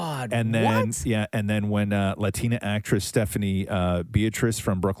Right? God. And then what? and then when Latina actress Stephanie Beatriz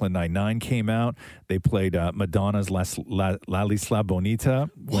from Brooklyn Nine-Nine came out, they played Madonna's La Isla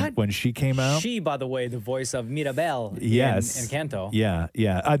Bonita when she came out. She, by the way, the voice of Mirabelle Yes. in Encanto. Yeah.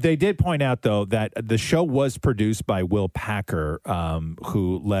 They did point out, though, that the show was produced by Will Packer,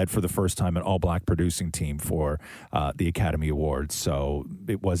 who led for the first time an all-black producing team for the Academy Awards. So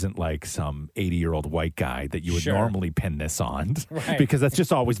it wasn't like some 80-year-old white guy that you would Sure. normally pin this on. Because that's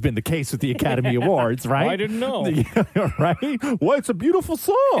just always been the case with the Academy Awards, right? I didn't know. Right? Well, it's a beautiful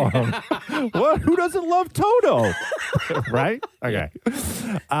song. What? Who doesn't love Toto? Right? Okay.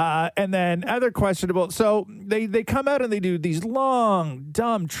 And then other questionable. So they come out and they do these long,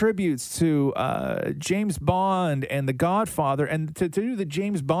 dumb tributes to James Bond and The Godfather. And to do the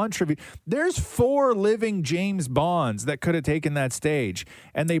James Bond tribute, there's 4 living James Bonds that could have taken that stage.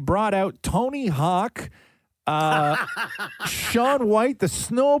 And they brought out Tony Hawk, Shaun White, the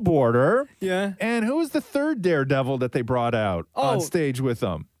snowboarder. Yeah. And who was the third Daredevil that they brought out on stage with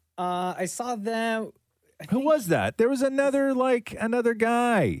them? I saw them. Who was that? There was another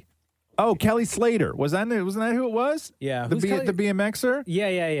guy. Oh, Kelly Slater. Wasn't that who it was? Yeah. The Who's Kelly? BMXer?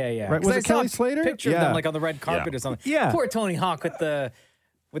 Yeah. Right. Was it Kelly Slater? Picture of them like on the red carpet or something. Yeah. Poor Tony Hawk with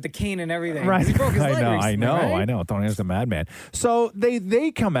the cane and everything. Right. He broke his leg I recently, know. right? Tony Hawk's a madman. So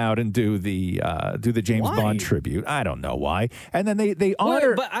they come out and do the James Bond tribute. I don't know why. And then they honor.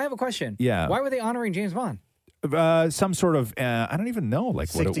 Wait, but I have a question. Yeah. Why were they honoring James Bond? Some sort of I don't even know what it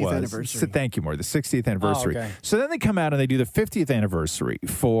 60th was. anniversary. Thank you, More. The 60th anniversary. okay. So then they come out and they do the 50th anniversary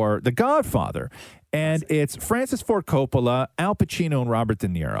for The Godfather, and it's Francis Ford Coppola, Al Pacino, and Robert De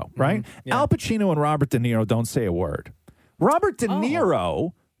Niro. Right? Al Pacino and Robert De Niro don't say a word. Robert De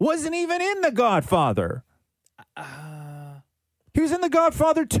Niro wasn't even in The Godfather. He was in The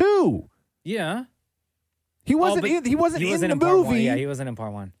Godfather 2. Yeah. He wasn't. He wasn't in the part one. movie. Yeah, he wasn't in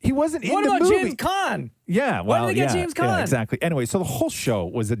part 1. He wasn't in the movie. What about James Caan? Yeah, Why well, did they get James Caan? Yeah, exactly. Anyway, so the whole show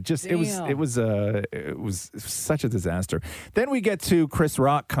was it was such a disaster. Then we get to Chris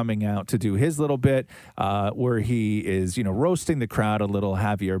Rock coming out to do his little bit, where he is roasting the crowd a little.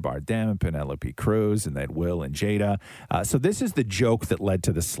 Javier Bardem, Penelope Cruz, and then Will and Jada. So this is the joke that led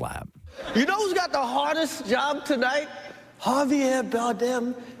to the slap. You know who's got the hardest job tonight? Javier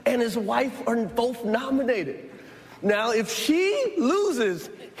Bardem and his wife are both nominated. Now, if she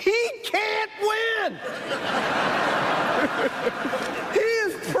loses, he can't win. He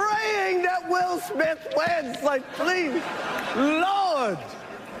is praying that Will Smith wins. Like, please, Lord.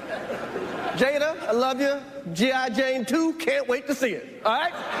 Jada, I love you. G.I. Jane 2, can't wait to see it. All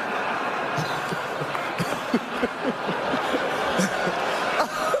right?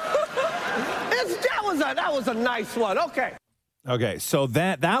 That was a nice one. Okay. Okay, so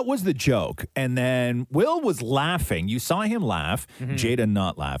that was the joke. And then Will was laughing. You saw him laugh, Jada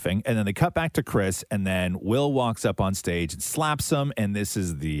not laughing. And then they cut back to Chris, and then Will walks up on stage and slaps him, and this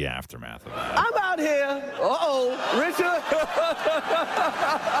is the aftermath of that. I'm out here. Uh-oh, Richard.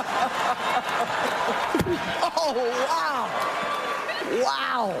 Oh, wow.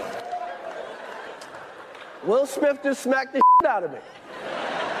 Wow. Will Smith just smacked the shit out of me.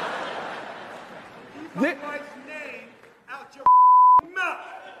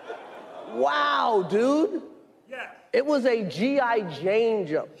 Wow, dude. Yes. It was a G.I. Jane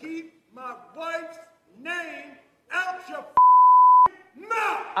joke. Keep my wife's name out your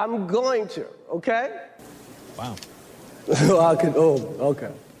mouth. I'm going to, okay? Wow.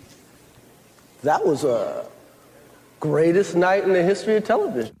 Okay. That was a greatest night in the history of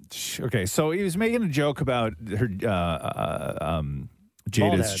television. Okay, so he was making a joke about her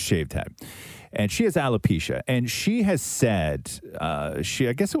Jada's shaved head. And she has alopecia. And she has said, I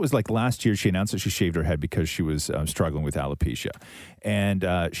guess it was like last year, she announced that she shaved her head because she was struggling with alopecia.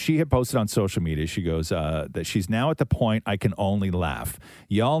 And she had posted on social media, she goes, that she's now at the point I can only laugh.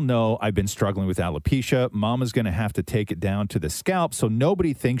 Y'all know I've been struggling with alopecia. Mama's going to have to take it down to the scalp so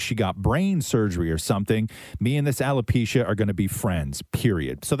nobody thinks she got brain surgery or something. Me and this alopecia are going to be friends,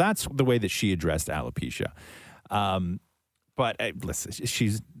 period. So that's the way that she addressed alopecia. But listen,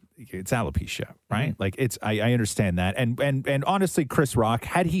 it's alopecia, right? Like I understand that. And honestly, Chris Rock,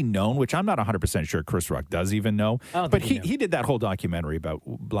 had he known, which I'm not 100% sure Chris Rock does even know, but he did that whole documentary about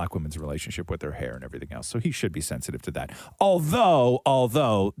black women's relationship with their hair and everything else. So he should be sensitive to that.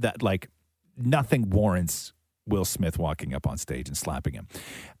 Although that like nothing warrants Will Smith walking up on stage and slapping him.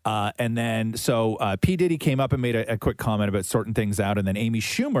 And then, so P. Diddy came up and made a quick comment about sorting things out. And then Amy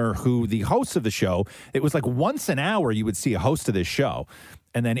Schumer, who the host of the show, it was like once an hour you would see a host of this show.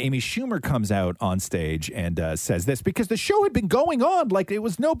 And then Amy Schumer comes out on stage and says this because the show had been going on like it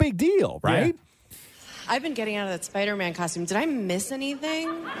was no big deal, right? Yeah. I've been getting out of that Spider-Man costume. Did I miss anything?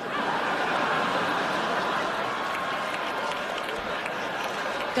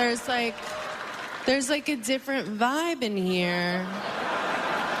 There's like a different vibe in here.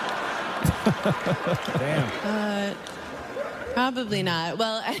 Damn. Probably not.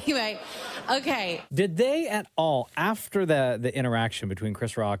 Well, anyway, okay. Did they at all, after the interaction between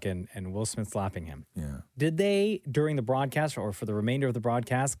Chris Rock and Will Smith slapping him, did they, during the broadcast or for the remainder of the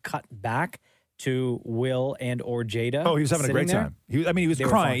broadcast, cut back to Will and or Jada. Oh, he was having a sitting great there. time. He was They were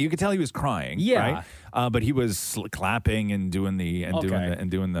crying. fine. You could tell he was crying. Yeah. right? But he was clapping and doing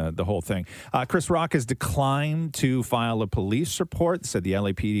the whole thing. Chris Rock has declined to file a police report. Said the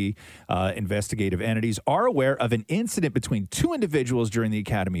LAPD investigative entities are aware of an incident between two individuals during the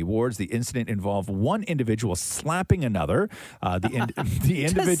Academy Awards. The incident involved one individual slapping another. The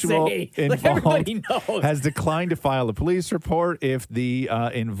individual involved has declined to file a police report. If the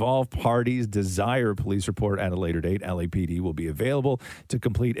involved parties desire a police report at a later date, LAPD will be available to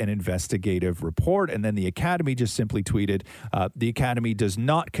complete an investigative report. And then the Academy just simply tweeted, the Academy does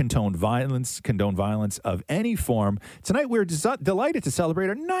not condone violence of any form. Tonight, we're delighted to celebrate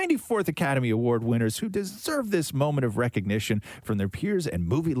our 94th Academy Award winners who deserve this moment of recognition from their peers and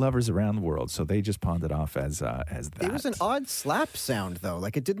movie lovers around the world. So they just pawned it off as that. It was an odd slap sound, though.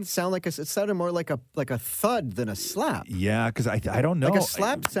 Like, it didn't sound like it sounded more like a thud than a slap. Yeah, because I don't know. Like a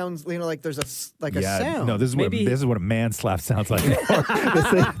slap sounds, like there's a sound. No, this is what a man slap sounds like.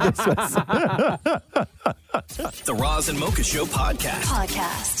 The Roz and Mocha Show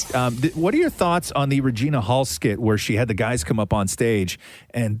podcast. What are your thoughts on the Regina Hall skit where she had the guys come up on stage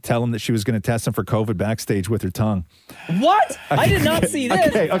and tell them that she was going to test them for COVID backstage with her tongue? What? I did not see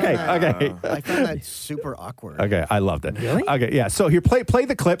this. Okay. I found that super awkward. Okay, I loved it. Really? Okay, yeah. So here, play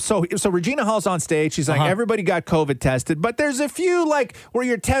the clip. So Regina Hall's on stage. She's like, everybody got COVID tested, but there's a few where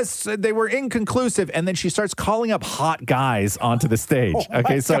your tests they were inconclusive, and then she starts calling up hot guys onto the stage.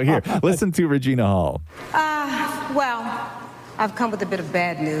 Here, listen to Regina Hall. Well, I've come with a bit of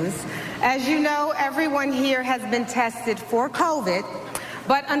bad news. As you know, everyone here has been tested for COVID,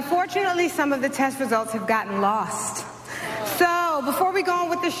 but unfortunately, some of the test results have gotten lost. So, before we go on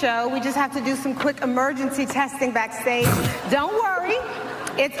with the show, we just have to do some quick emergency testing backstage. Don't worry,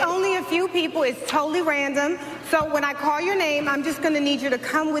 it's only a few people, it's totally random. So, when I call your name, I'm just going to need you to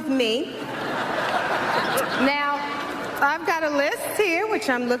come with me. Now, I've got a list here, which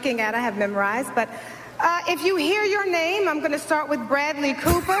I'm looking at, I have memorized, but if you hear your name, I'm going to start with Bradley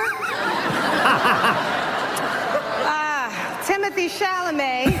Cooper, Timothy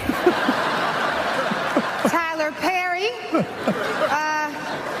Chalamet, Tyler Perry,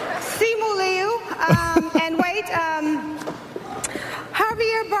 Simu Liu, and wait,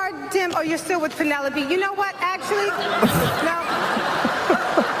 Javier Bardem. Oh, you're still with Penelope. You know what? Actually, no.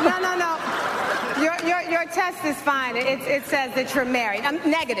 Your test is fine. It says that you're married.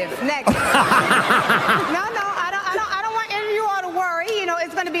 Negative. No, I don't want any of you all to worry.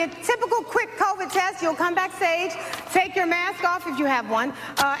 It's going to be a typical quick COVID test. You'll come backstage, take your mask off if you have one,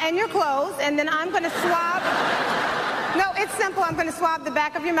 and your clothes, and then I'm going to swab. No, it's simple. I'm going to swab the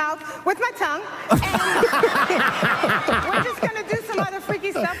back of your mouth with my tongue. And we're just going to do some other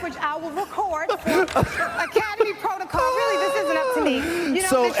freaky stuff, which I will record for Academy protocol. Really, this isn't up to me.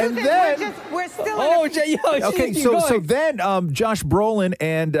 We're still So then Josh Brolin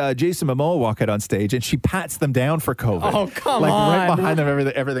and Jason Momoa walk out on stage, and she pats them down for COVID. Oh, come on. Right behind them,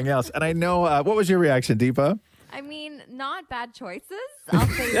 everything else. And I know, what was your reaction, Deepa? I mean, not bad choices. I'll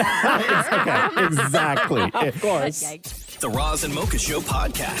say that. Okay, exactly. Of course. The Roz and Mocha Show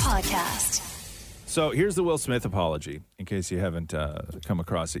Podcast. So here's the Will Smith apology, in case you haven't come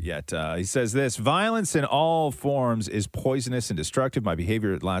across it yet. He says this: violence in all forms is poisonous and destructive. My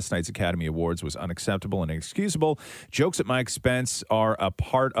behavior at last night's Academy Awards was unacceptable and inexcusable. Jokes at my expense are a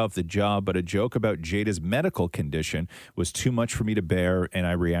part of the job, but a joke about Jada's medical condition was too much for me to bear, and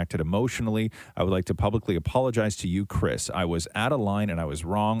I reacted emotionally. I would like to publicly apologize to you, Chris. I was out of line and I was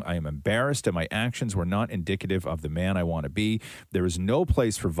wrong. I am embarrassed, and my actions were not indicative of the man I want to be. There is no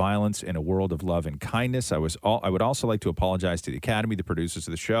place for violence in a world of love and kindness. I would also like to apologize to the Academy, the producers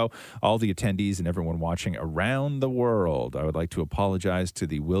of the show, all the attendees, and everyone watching around the world. I would like to apologize to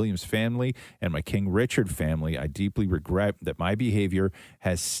the Williams family and my King Richard family. I deeply regret that my behavior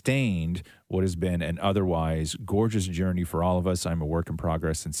has stained what has been an otherwise gorgeous journey for all of us. I'm a work in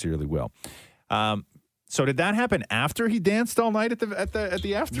progress. Sincerely, Will. So did that happen after he danced all night at the after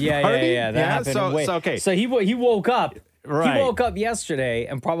party? Yeah. That happened. So he woke up. Right. He woke up yesterday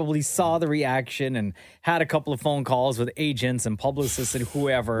and probably saw the reaction and had a couple of phone calls with agents and publicists and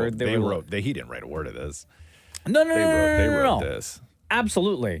whoever. Well, he didn't write a word of this. No. They wrote this.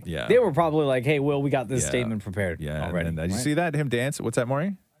 Absolutely. Yeah. They were probably like, hey, Will, we got this statement prepared. Yeah. Already. And did you see that? Him dance? What's that,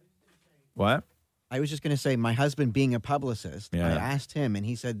 Maury? What? I was just going to say, my husband being a publicist, Yeah. I asked him, and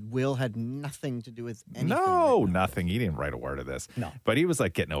he said Will had nothing to do with anything. No, nothing. He didn't write a word of this. No. But he was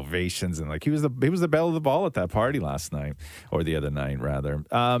like getting ovations and like he was the belle of the ball at that party last night, or the other night rather.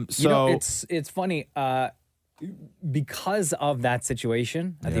 It's funny because of that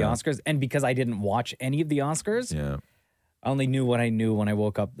situation at the Oscars, and because I didn't watch any of the Oscars. Yeah. I only knew what I knew when I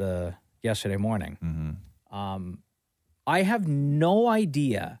woke up yesterday morning. Mm-hmm. I have no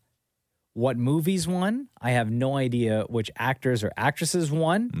idea what movies won. I have no idea which actors or actresses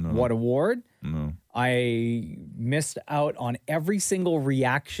won what award. No. I missed out on every single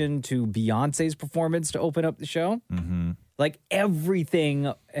reaction to Beyonce's performance to open up the show. Mm-hmm. Like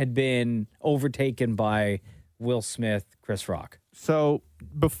everything had been overtaken by Will Smith, Chris Rock. So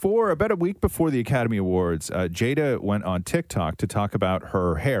about a week before the Academy Awards, Jada went on TikTok to talk about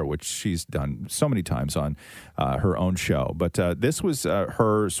her hair, which she's done so many times on her own show. But this was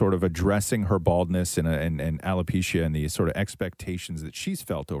her sort of addressing her baldness and alopecia and the sort of expectations that she's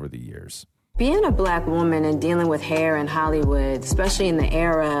felt over the years. Being a black woman and dealing with hair in Hollywood, especially in the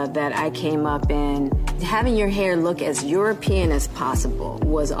era that I came up in, having your hair look as European as possible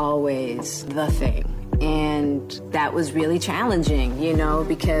was always the thing. And that was really challenging, you know,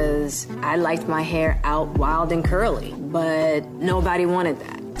 because I liked my hair out wild and curly, but nobody wanted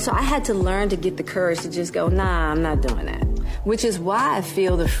that. So I had to learn to get the courage to just go, nah, I'm not doing that. Which is why I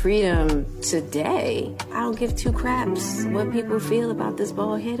feel the freedom today. I don't give two craps what people feel about this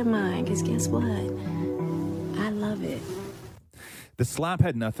bald head of mine, because guess what? I love it. The slap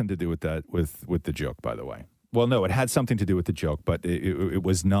had nothing to do with that, with the joke, by the way. Well, no, it had something to do with the joke, but it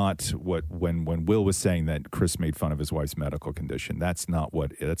was not what when Will was saying that Chris made fun of his wife's medical condition. That's not why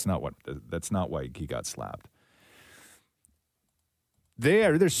he got slapped.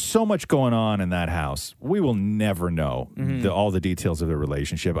 There's so much going on in that house. We will never know all the details of their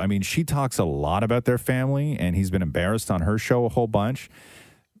relationship. I mean, she talks a lot about their family, and he's been embarrassed on her show a whole bunch.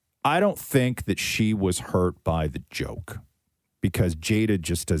 I don't think that she was hurt by the joke, because Jada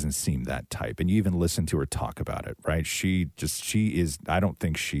just doesn't seem that type. And you even listen to her talk about it, right? I don't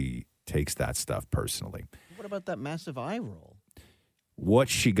think she takes that stuff personally. What about that massive eye roll? What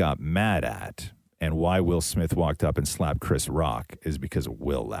she got mad at and why Will Smith walked up and slapped Chris Rock is because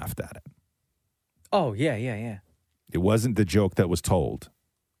Will laughed at it. Oh, yeah. It wasn't the joke that was told.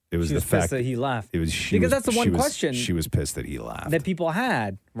 It was She the was fact pissed that he laughed. She That's the one question She was pissed that he laughed. that people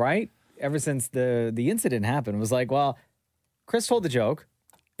had, right? Ever since the incident happened. It was like, well, Chris told the joke,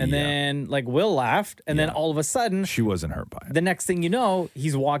 and then like Will laughed, and then all of a sudden she wasn't hurt by it. The next thing you know,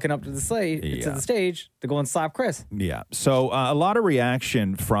 he's walking up to the stage to go and slap Chris. Yeah. So a lot of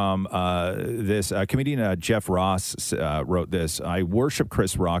reaction from this. Comedian Jeff Ross wrote this. I worship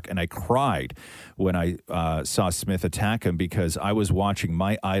Chris Rock, and I cried when I saw Smith attack him because I was watching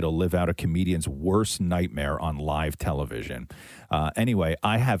my idol live out a comedian's worst nightmare on live television. Anyway,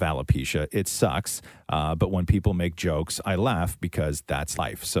 I have alopecia. It sucks. But when people make jokes, I laugh because that's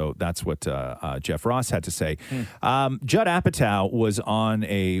life. So that's what Jeff Ross had to say. Judd Apatow was on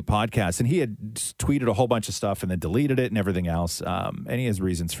a podcast, and he had tweeted a whole bunch of stuff and then deleted it and everything else. And he has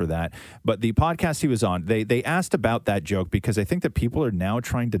reasons for that. But the podcast he was on, they asked about that joke because I think that people are now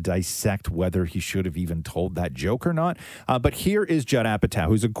trying to dissect whether he should have even told that joke or not. But here is Judd Apatow,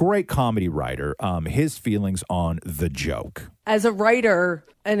 who's a great comedy writer, his feelings on the joke. As a writer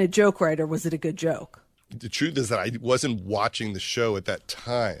and a joke writer, was it a good joke? The truth is that I wasn't watching the show at that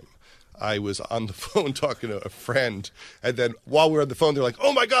time. I was on the phone talking to a friend, and then while we were on the phone, they're like,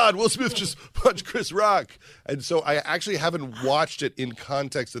 oh my God, Will Smith just punched Chris Rock. And so I actually haven't watched it in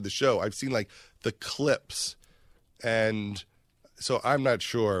context of the show. I've seen like the clips, and so I'm not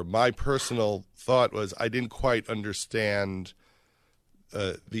sure. My personal thought was I didn't quite understand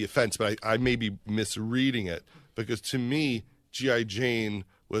the offense, but I may be misreading it, because to me, G.I. Jane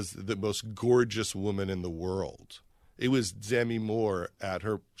was the most gorgeous woman in the world. It was Demi Moore at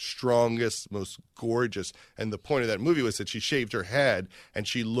her strongest, most gorgeous. And the point of that movie was that she shaved her head and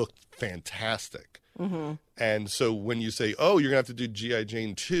she looked fantastic. Mm-hmm. And so when you say, oh, you're going to have to do G.I.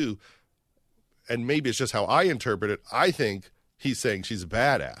 Jane 2, and maybe it's just how I interpret it, I think he's saying she's a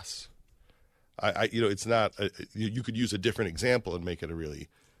badass. It's not, you could use a different example and make it a really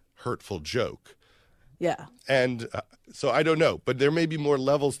hurtful joke. Yeah. And so I don't know, but there may be more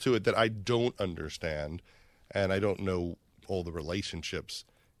levels to it that I don't understand, and I don't know all the relationships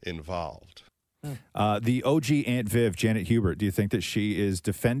involved. The OG Aunt Viv, Janet Hubert, do you think that she is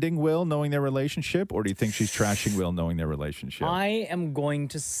defending Will knowing their relationship, or do you think she's trashing Will knowing their relationship? I am going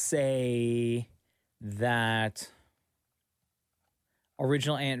to say that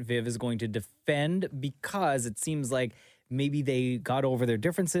original Aunt Viv is going to defend, because it seems like maybe they got over their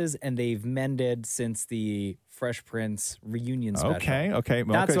differences and they've mended since the Fresh Prince reunion special. Okay.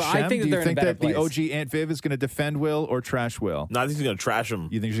 That's what I think. Do you think that place. the OG Aunt Viv is going to defend Will or trash Will? No, I think she's going to trash him.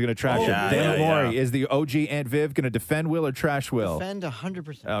 You think she's going to trash him? Dan Mori, is the OG Aunt Viv going to defend Will or trash Will? Defend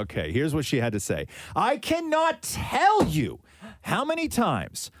 100%. Okay, here's what she had to say. I cannot tell you how many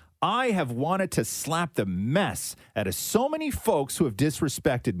times I have wanted to slap the mess out of so many folks who have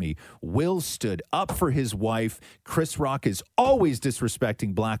disrespected me. Will stood up for his wife. Chris Rock is always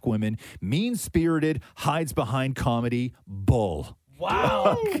disrespecting black women. Mean-spirited, hides behind comedy. Bull.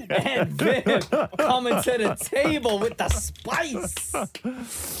 Wow. Man, Viv coming to the table with the spice.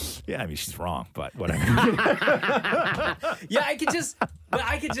 Yeah, I mean, she's wrong, but whatever. Yeah, I could just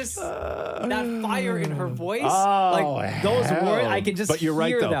that fire in her voice, like those hell. words, I could just But you're right,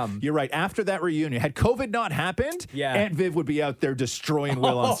 hear though. them. You're right. After that reunion, had COVID not happened, Aunt Viv would be out there destroying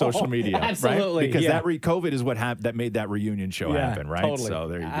Will on social media. Absolutely, Right? Because yeah. COVID is what that made that reunion show happen, right? Totally. So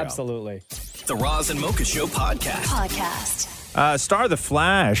there you go. Absolutely. The Roz and Mocha Show podcast. Star of The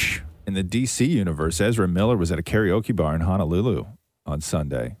Flash in the DC universe, Ezra Miller, was at a karaoke bar in Honolulu on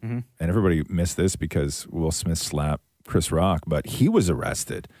Sunday. And everybody missed this because Will Smith slapped Chris Rock, but he was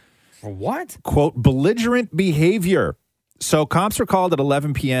arrested. For what? Quote, belligerent behavior. So cops were called at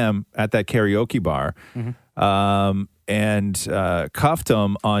 11 p.m. at that karaoke bar and cuffed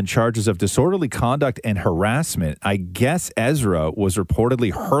him on charges of disorderly conduct and harassment. I guess Ezra was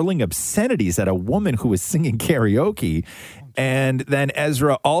reportedly hurling obscenities at a woman who was singing karaoke. And then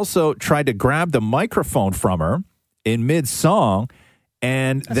Ezra also tried to grab the microphone from her in mid-song.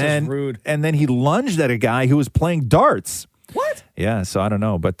 And then he lunged at a guy who was playing darts. What? Yeah, so I don't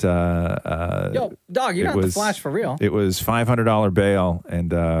know, but Yo, dog, you're not The Flash for real. It was $500 bail,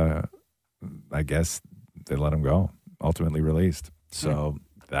 and I guess they let him go. Ultimately released. So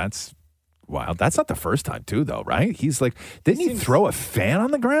that's wild. That's not the first time, too, though, right? He's like, didn't he throw a fan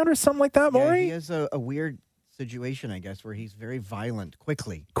on the ground or something like that, Maury? He has a weird situation, I guess, where he's very violent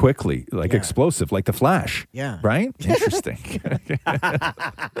quickly. Like explosive, like the Flash. Yeah. Right? Interesting.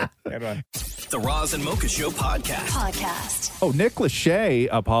 The Roz and Mocha Show podcast. Oh, Nick Lachey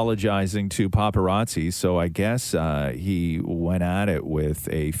apologizing to paparazzi. So I guess he went at it with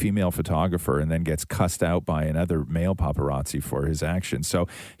a female photographer and then gets cussed out by another male paparazzi for his actions. So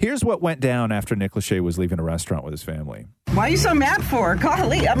here's what went down after Nick Lachey was leaving a restaurant with his family. Why are you so mad for?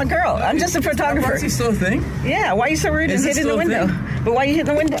 Golly, I'm a girl. I'm just a photographer. Is still a thing? Yeah, why are you so rude and hitting the window? But why are you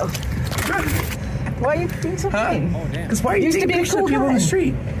hitting the window? Why are you being so mean? Because why are you used to taking be a pictures of cool people on guy. the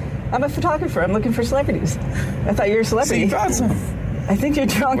street? I'm a photographer. I'm looking for celebrities. I thought you were a celebrity. So you brought some. I think you're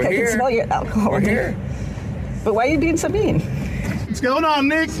drunk. We're I here. can smell your alcohol. We're here. But why are you being so mean? What's going on,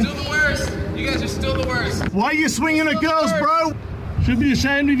 Nick? Still the worst. You guys are still the worst. Why are you swinging at girls, bro? Should be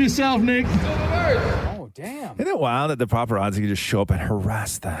ashamed of yourself, Nick. Still the worst. Damn. Isn't it wild that the paparazzi can just show up and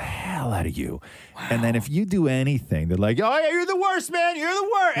harass the hell out of you? Wow. And then if you do anything, they're like, oh, yeah, you're the worst, man. You're the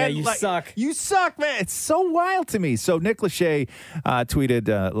worst. Yeah, and you like, suck. You suck, man. It's so wild to me. So Nick Lachey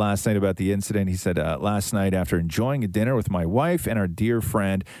tweeted last night about the incident. He said, last night after enjoying a dinner with my wife and our dear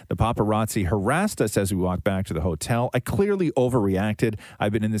friend, the paparazzi harassed us as we walked back to the hotel. I clearly overreacted.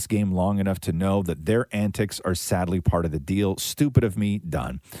 I've been in this game long enough to know that their antics are sadly part of the deal. Stupid of me.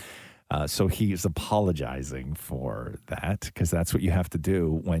 Done. So he's apologizing for that because that's what you have to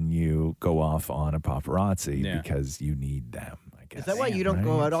do when you go off on a paparazzi because you need them. I guess. Is that why you don't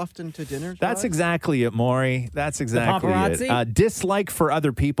go out often to dinners? That's exactly it, Maury. That's exactly paparazzi? it. Dislike for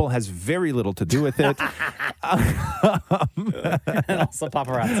other people has very little to do with it. And also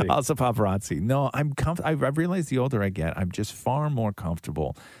paparazzi. Also paparazzi. No, I've realized the older I get, I'm just far more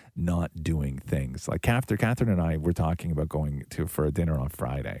comfortable not doing things. Like Catherine and I were talking about going for a dinner on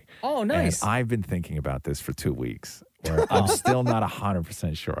Friday. Oh, nice. And I've been thinking about this for 2 weeks. Where I'm still not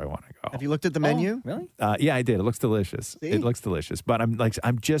 100% sure I want to go. Have you looked at the menu? Really? Yeah, I did. It looks delicious. See? It looks delicious. But I'm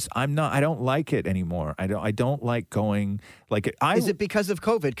not. I don't like it anymore. I don't like going. Like Is it because of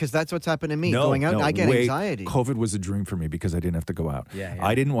COVID? Because that's what's happened to me. No, Going out, no, I get wait. anxiety. COVID was a dream for me because I didn't have to go out. Yeah.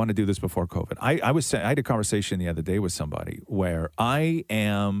 I didn't want to do this before COVID. I had a conversation the other day with somebody where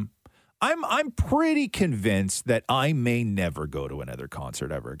I'm pretty convinced that I may never go to another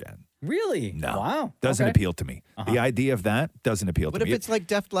concert ever again. Really? No. Wow. Doesn't Okay. appeal to me. The idea of that doesn't appeal What to if me. it's like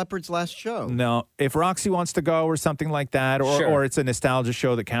Def Leppard's last show? No, if Roxy wants to go or something like that, or it's a nostalgia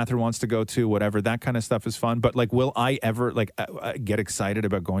show that Catherine wants to go to, whatever, that kind of stuff is fun. But like, will I ever get excited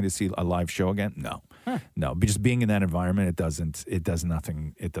about going to see a live show again? No, no. Just being in that environment, it does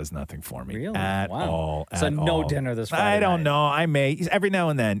nothing for me Really? at Wow. all. So at no all. dinner this Friday I don't night. know. I may every now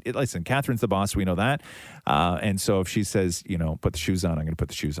and then. Listen, Catherine's the boss. We know that. And so if she says, put the shoes on, I'm going to put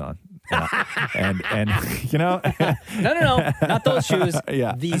the shoes on. and you know, no, not those shoes.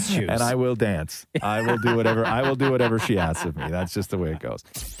 Yeah, these shoes. And I will dance. I will do whatever she asks of me. That's just the way it goes.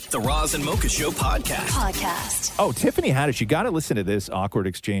 The Roz and Mocha Show podcast. Oh, Tiffany Haddish, you got to listen to this awkward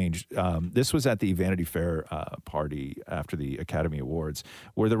exchange. This was at the Vanity Fair party after the Academy Awards,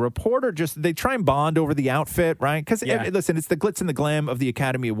 where the reporter they try and bond over the outfit, right? Because listen, it's the glitz and the glam of the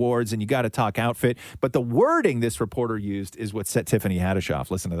Academy Awards, and you got to talk outfit. But the wording this reporter used is what set Tiffany Haddish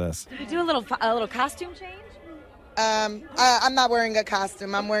off. Listen to this. Did we do a little costume change? I'm not wearing a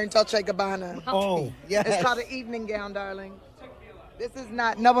costume. I'm wearing Dolce & Gabbana. Oh, yes. It's called an evening gown, darling. This is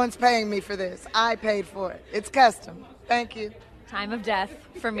not, no one's paying me for this. I paid for it. It's custom. Thank you. Time of death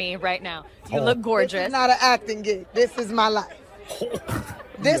for me right now. You look gorgeous. This is not an acting gig. This is my life.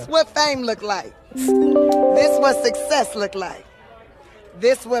 This what fame look like. This what success look like.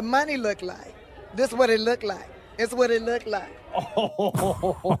 This what money look like. This what it look like. It's what it look like.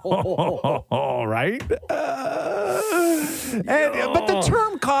 All right. But the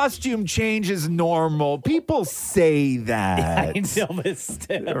term costume change is normal. People say that. I know this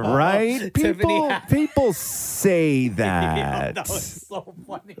still. Right? People say that. That was so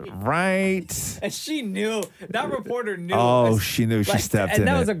funny. Right? And she knew. That reporter knew. Oh, she knew. She stepped in it. And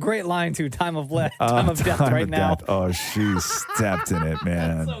that was a great line, too. Time of death right now. Oh, she stepped in it,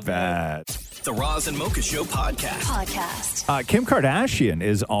 man. So bad. The Roz and Mocha Show podcast. Kim Kardashian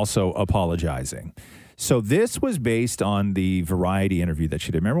is also apologizing. So this was based on the Variety interview that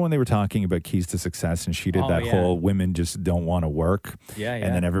she did. Remember when they were talking about keys to success and she did whole women just don't want to work? Yeah.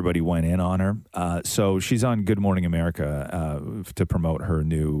 And then everybody went in on her. So she's on Good Morning America to promote her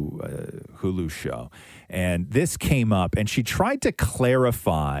new Hulu show. And this came up and she tried to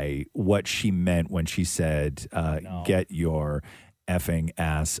clarify what she meant when she said, get your effing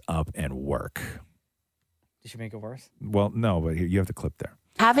ass up and work. Did she make it worse? Well, no, but you have the clip there.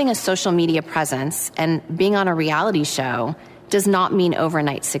 Having a social media presence and being on a reality show does not mean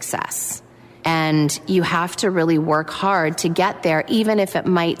overnight success. And you have to really work hard to get there, even if it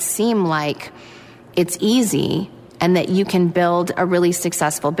might seem like it's easy and that you can build a really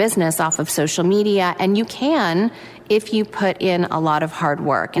successful business off of social media. And you can if you put in a lot of hard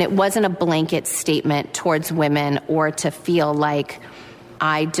work. And it wasn't a blanket statement towards women or to feel like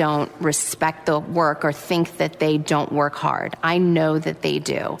I don't respect the work or think that they don't work hard. I know that they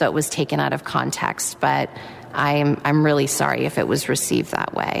do. So it was taken out of context, but I'm really sorry if it was received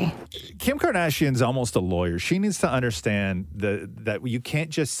that way. Kim Kardashian's almost a lawyer. She needs to understand that you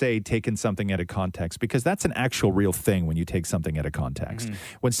can't just say taking something out of context, because that's an actual real thing when you take something out of context. Mm-hmm.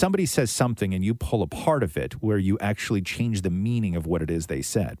 When somebody says something and you pull a part of it where you actually change the meaning of what it is they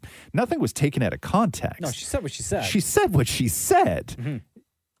said. Nothing was taken out of context. No, she said what she said. She said what she said. Mm-hmm.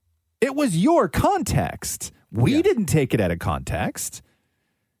 It was your context. We didn't take it out of context.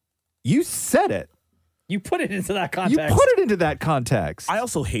 You said it. You put it into that context. You put it into that context. I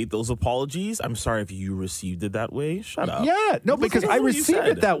also hate those apologies. I'm sorry if you received it that way. Shut up. Yeah, no, because I received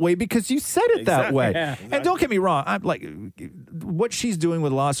it that way because you said it that way. Yeah, And don't get me wrong, I'm like, what she's doing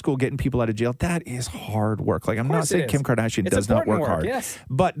with law school, getting people out of jail, that is hard work. Like, I'm not saying Kim Kardashian does not work hard. Yes.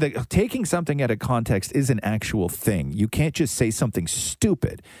 But taking something out of context is an actual thing. You can't just say something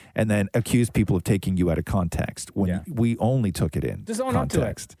stupid and then accuse people of taking you out of context when we only took it in just own context.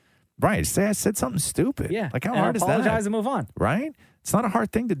 Up to it. Right. Say I said something stupid. Yeah. Like, how hard is that? Apologize and move on. Right? It's not a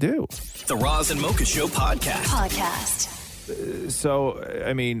hard thing to do. The Roz and Mocha Show podcast. So,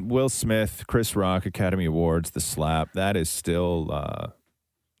 I mean, Will Smith, Chris Rock, Academy Awards, the slap, that is still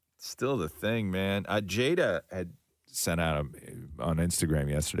the thing, man. Jada had sent out on Instagram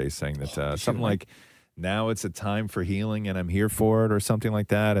yesterday saying that something like, now it's a time for healing and I'm here for it or something like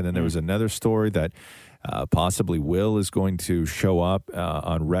that. And then there was another story that possibly Will is going to show up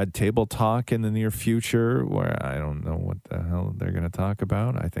on Red Table Talk in the near future, where I don't know what the hell they're going to talk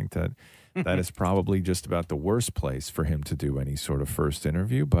about. I think that is probably just about the worst place for him to do any sort of first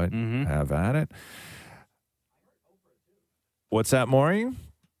interview, but have at it. What's that, Maury?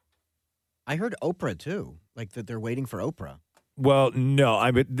 I heard Oprah, too, like that they're waiting for Oprah. Well,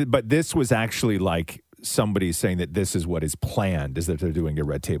 no, but this was actually like somebody saying that this is what is planned, is that they're doing a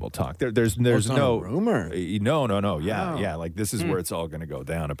Red Table Talk. There's no rumor. No. Yeah. Like, this is where it's all going to go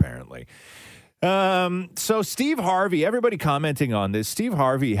down, apparently. So Steve Harvey, everybody commenting on this. Steve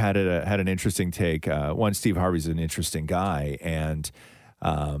Harvey had an interesting take. One, Steve Harvey's an interesting guy and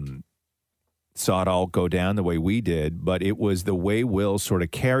saw it all go down the way we did, but it was the way Will sort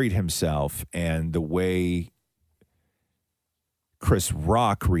of carried himself and the way Chris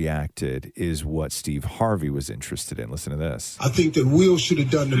Rock reacted is what Steve Harvey was interested in. Listen to this. I think that Will should have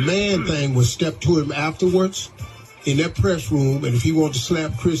done the man thing, was step to him afterwards in that press room, and if he wanted to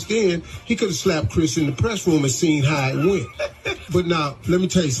slap Chris then, he could have slapped Chris in the press room and seen how it went. But now, let me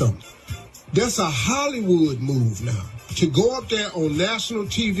tell you something. That's a Hollywood move now. To go up there on national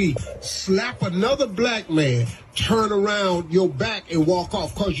TV, slap another black man, turn around your back and walk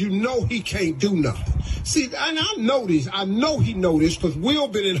off, because you know he can't do nothing. See, and I know this. I know he know this, because Will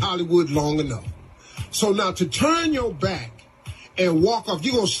been in Hollywood long enough. So now to turn your back and walk off,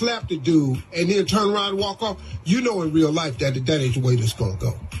 you're going to slap the dude and then turn around and walk off. You know in real life that ain't the way this going to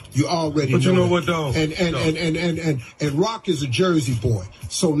go. You already know. But you know that. what, though? And Rock is a Jersey boy.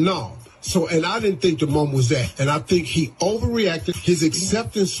 So no. So, and I didn't think the moment was that. And I think he overreacted. His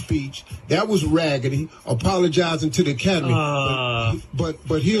acceptance speech, that was raggedy, apologizing to the Academy. But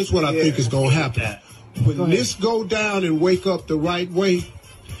here's what I think is going to happen. When this go down and wake up the right way,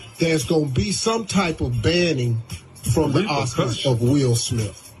 there's going to be some type of banning from the Oscars of Will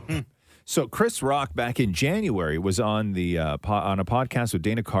Smith. So Chris Rock back in January was on the on a podcast with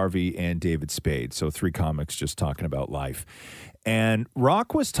Dana Carvey and David Spade. So 3 comics just talking about life. And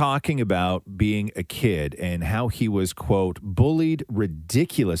Rock was talking about being a kid and how he was, quote, bullied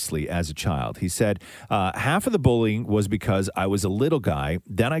ridiculously as a child. He said, half of the bullying was because I was a little guy.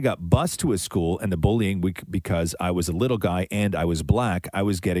 Then I got bused to a school, and the bullying because I was a little guy and I was black, I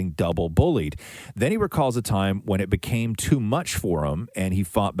was getting double bullied. Then he recalls a time when it became too much for him, and he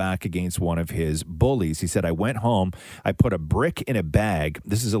fought back against one of his bullies. He said, I went home, I put a brick in a bag.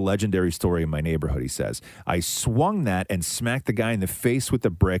 This is a legendary story in my neighborhood, he says. I swung that and smacked the guy in the face with the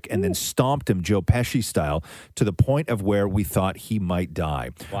brick and then stomped him Joe Pesci style to the point of where we thought he might die.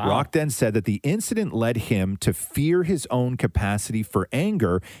 Wow. Rock then said that the incident led him to fear his own capacity for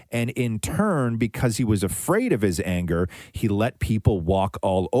anger, and in turn, because he was afraid of his anger, he let people walk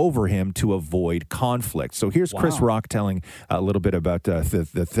all over him to avoid conflict. So here's Chris Rock telling a little bit about the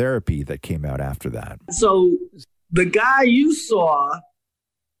therapy that came out after that. So the guy you saw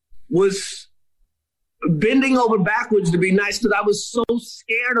was bending over backwards to be nice because I was so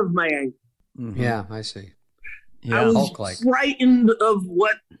scared of my anger. Mm-hmm. Yeah, I see. I was frightened of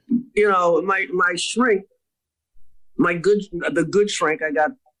what, my shrink, the good shrink. I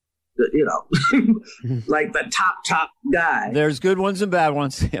got, like the top guy. There's good ones and bad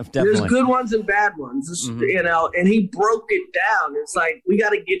ones. Yeah, definitely. There's good ones and bad ones, and he broke it down. It's like, we got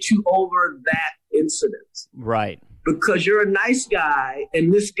to get you over that incident. Right. Because you're a nice guy,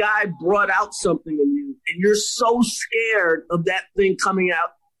 and this guy brought out something in you, and you're so scared of that thing coming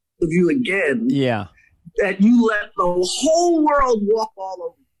out of you again. Yeah. That you let the whole world walk all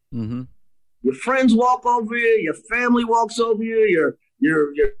over you. Mm-hmm. Your friends walk over you, your family walks over you,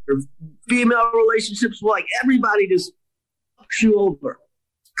 your female relationships, like everybody just fucks you over.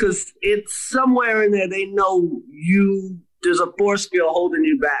 Because it's somewhere in there they know there's a force field holding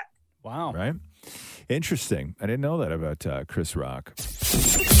you back. Wow. Right? Interesting. I didn't know that about Chris Rock.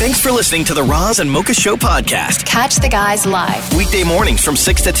 Thanks for listening to the Roz and Mocha Show podcast. Catch the guys live Weekday mornings from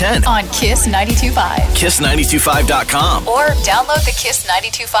 6 to 10 on Kiss 92.5. Kiss925.com. Or download the Kiss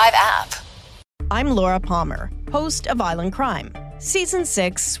 92.5 app. I'm Laura Palmer, host of Island Crime. Season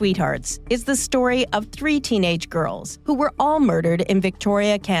 6, Sweethearts, is the story of 3 teenage girls who were all murdered in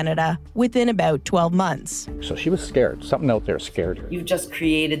Victoria, Canada, within about 12 months. So she was scared. Something out there scared her. You've just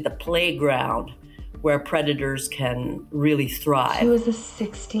created the playground where predators can really thrive. She was a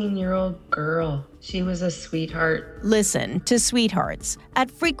 16-year-old girl. She was a sweetheart. Listen to Sweethearts at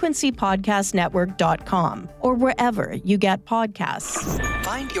frequencypodcastnetwork.com or wherever you get podcasts.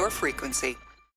 Find your frequency.